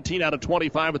 rebounds, 17 out of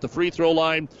 25 at the free throw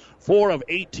line, 4 of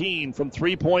 18 from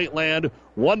three-point land,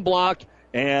 1 block,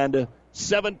 and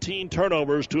 17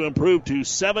 turnovers to improve to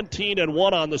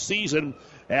 17-1 on the season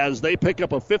as they pick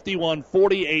up a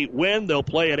 51-48 win. They'll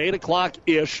play at 8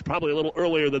 o'clock-ish, probably a little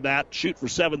earlier than that, shoot for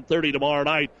 7:30 tomorrow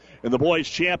night in the boys'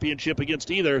 championship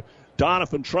against either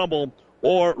Doniphan Trumbull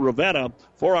or Ravenna.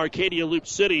 For Arcadia Loop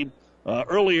City,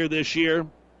 earlier this year,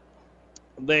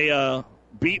 they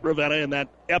beat Ravenna in that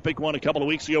epic one a couple of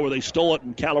weeks ago where they stole it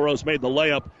and Calaros made the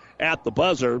layup at the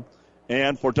buzzer.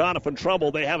 And for Doniphan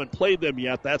Trumbull, they haven't played them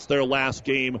yet. That's their last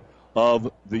game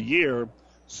of the year.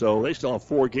 So they still have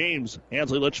 4 games,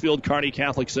 Ansley Litchfield, Kearney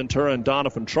Catholic Centura, and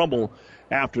Doniphan Trumbull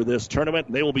after this tournament.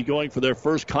 And they will be going for their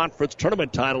first conference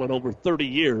tournament title in over 30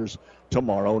 years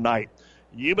tomorrow night.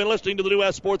 You've been listening to the New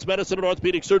West Sports Medicine and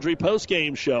Orthopedic Surgery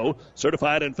post-game show.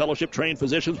 Certified and fellowship-trained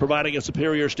physicians providing a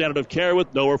superior standard of care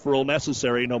with no referral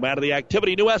necessary. No matter the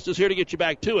activity, New West is here to get you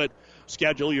back to it.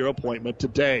 Schedule your appointment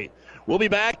today. We'll be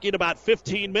back in about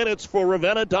 15 minutes for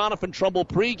Ravenna Doniphan Trumbull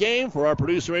pregame. For our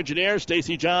producer-engineer,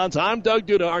 Stacy Johns, I'm Doug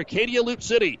Duda. Arcadia Loop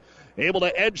City able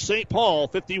to edge St. Paul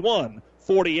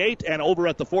 51-48. And over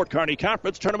at the Fort Kearney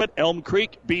Conference Tournament, Elm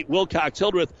Creek beat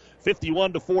Wilcox-Hildreth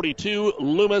 51-42.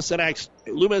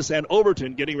 Loomis and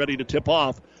Overton getting ready to tip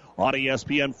off on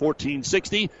ESPN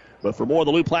 1460. But for more of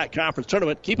the Lou Platte Conference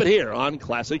Tournament, keep it here on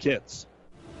Classic Hits.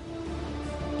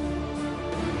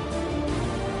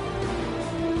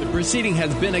 The proceeding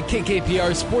has been a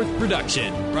KKPR sports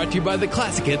production, brought to you by the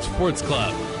Classic Hits Sports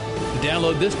Club. To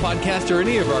download this podcast or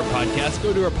any of our podcasts,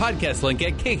 go to our podcast link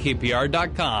at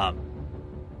kkpr.com.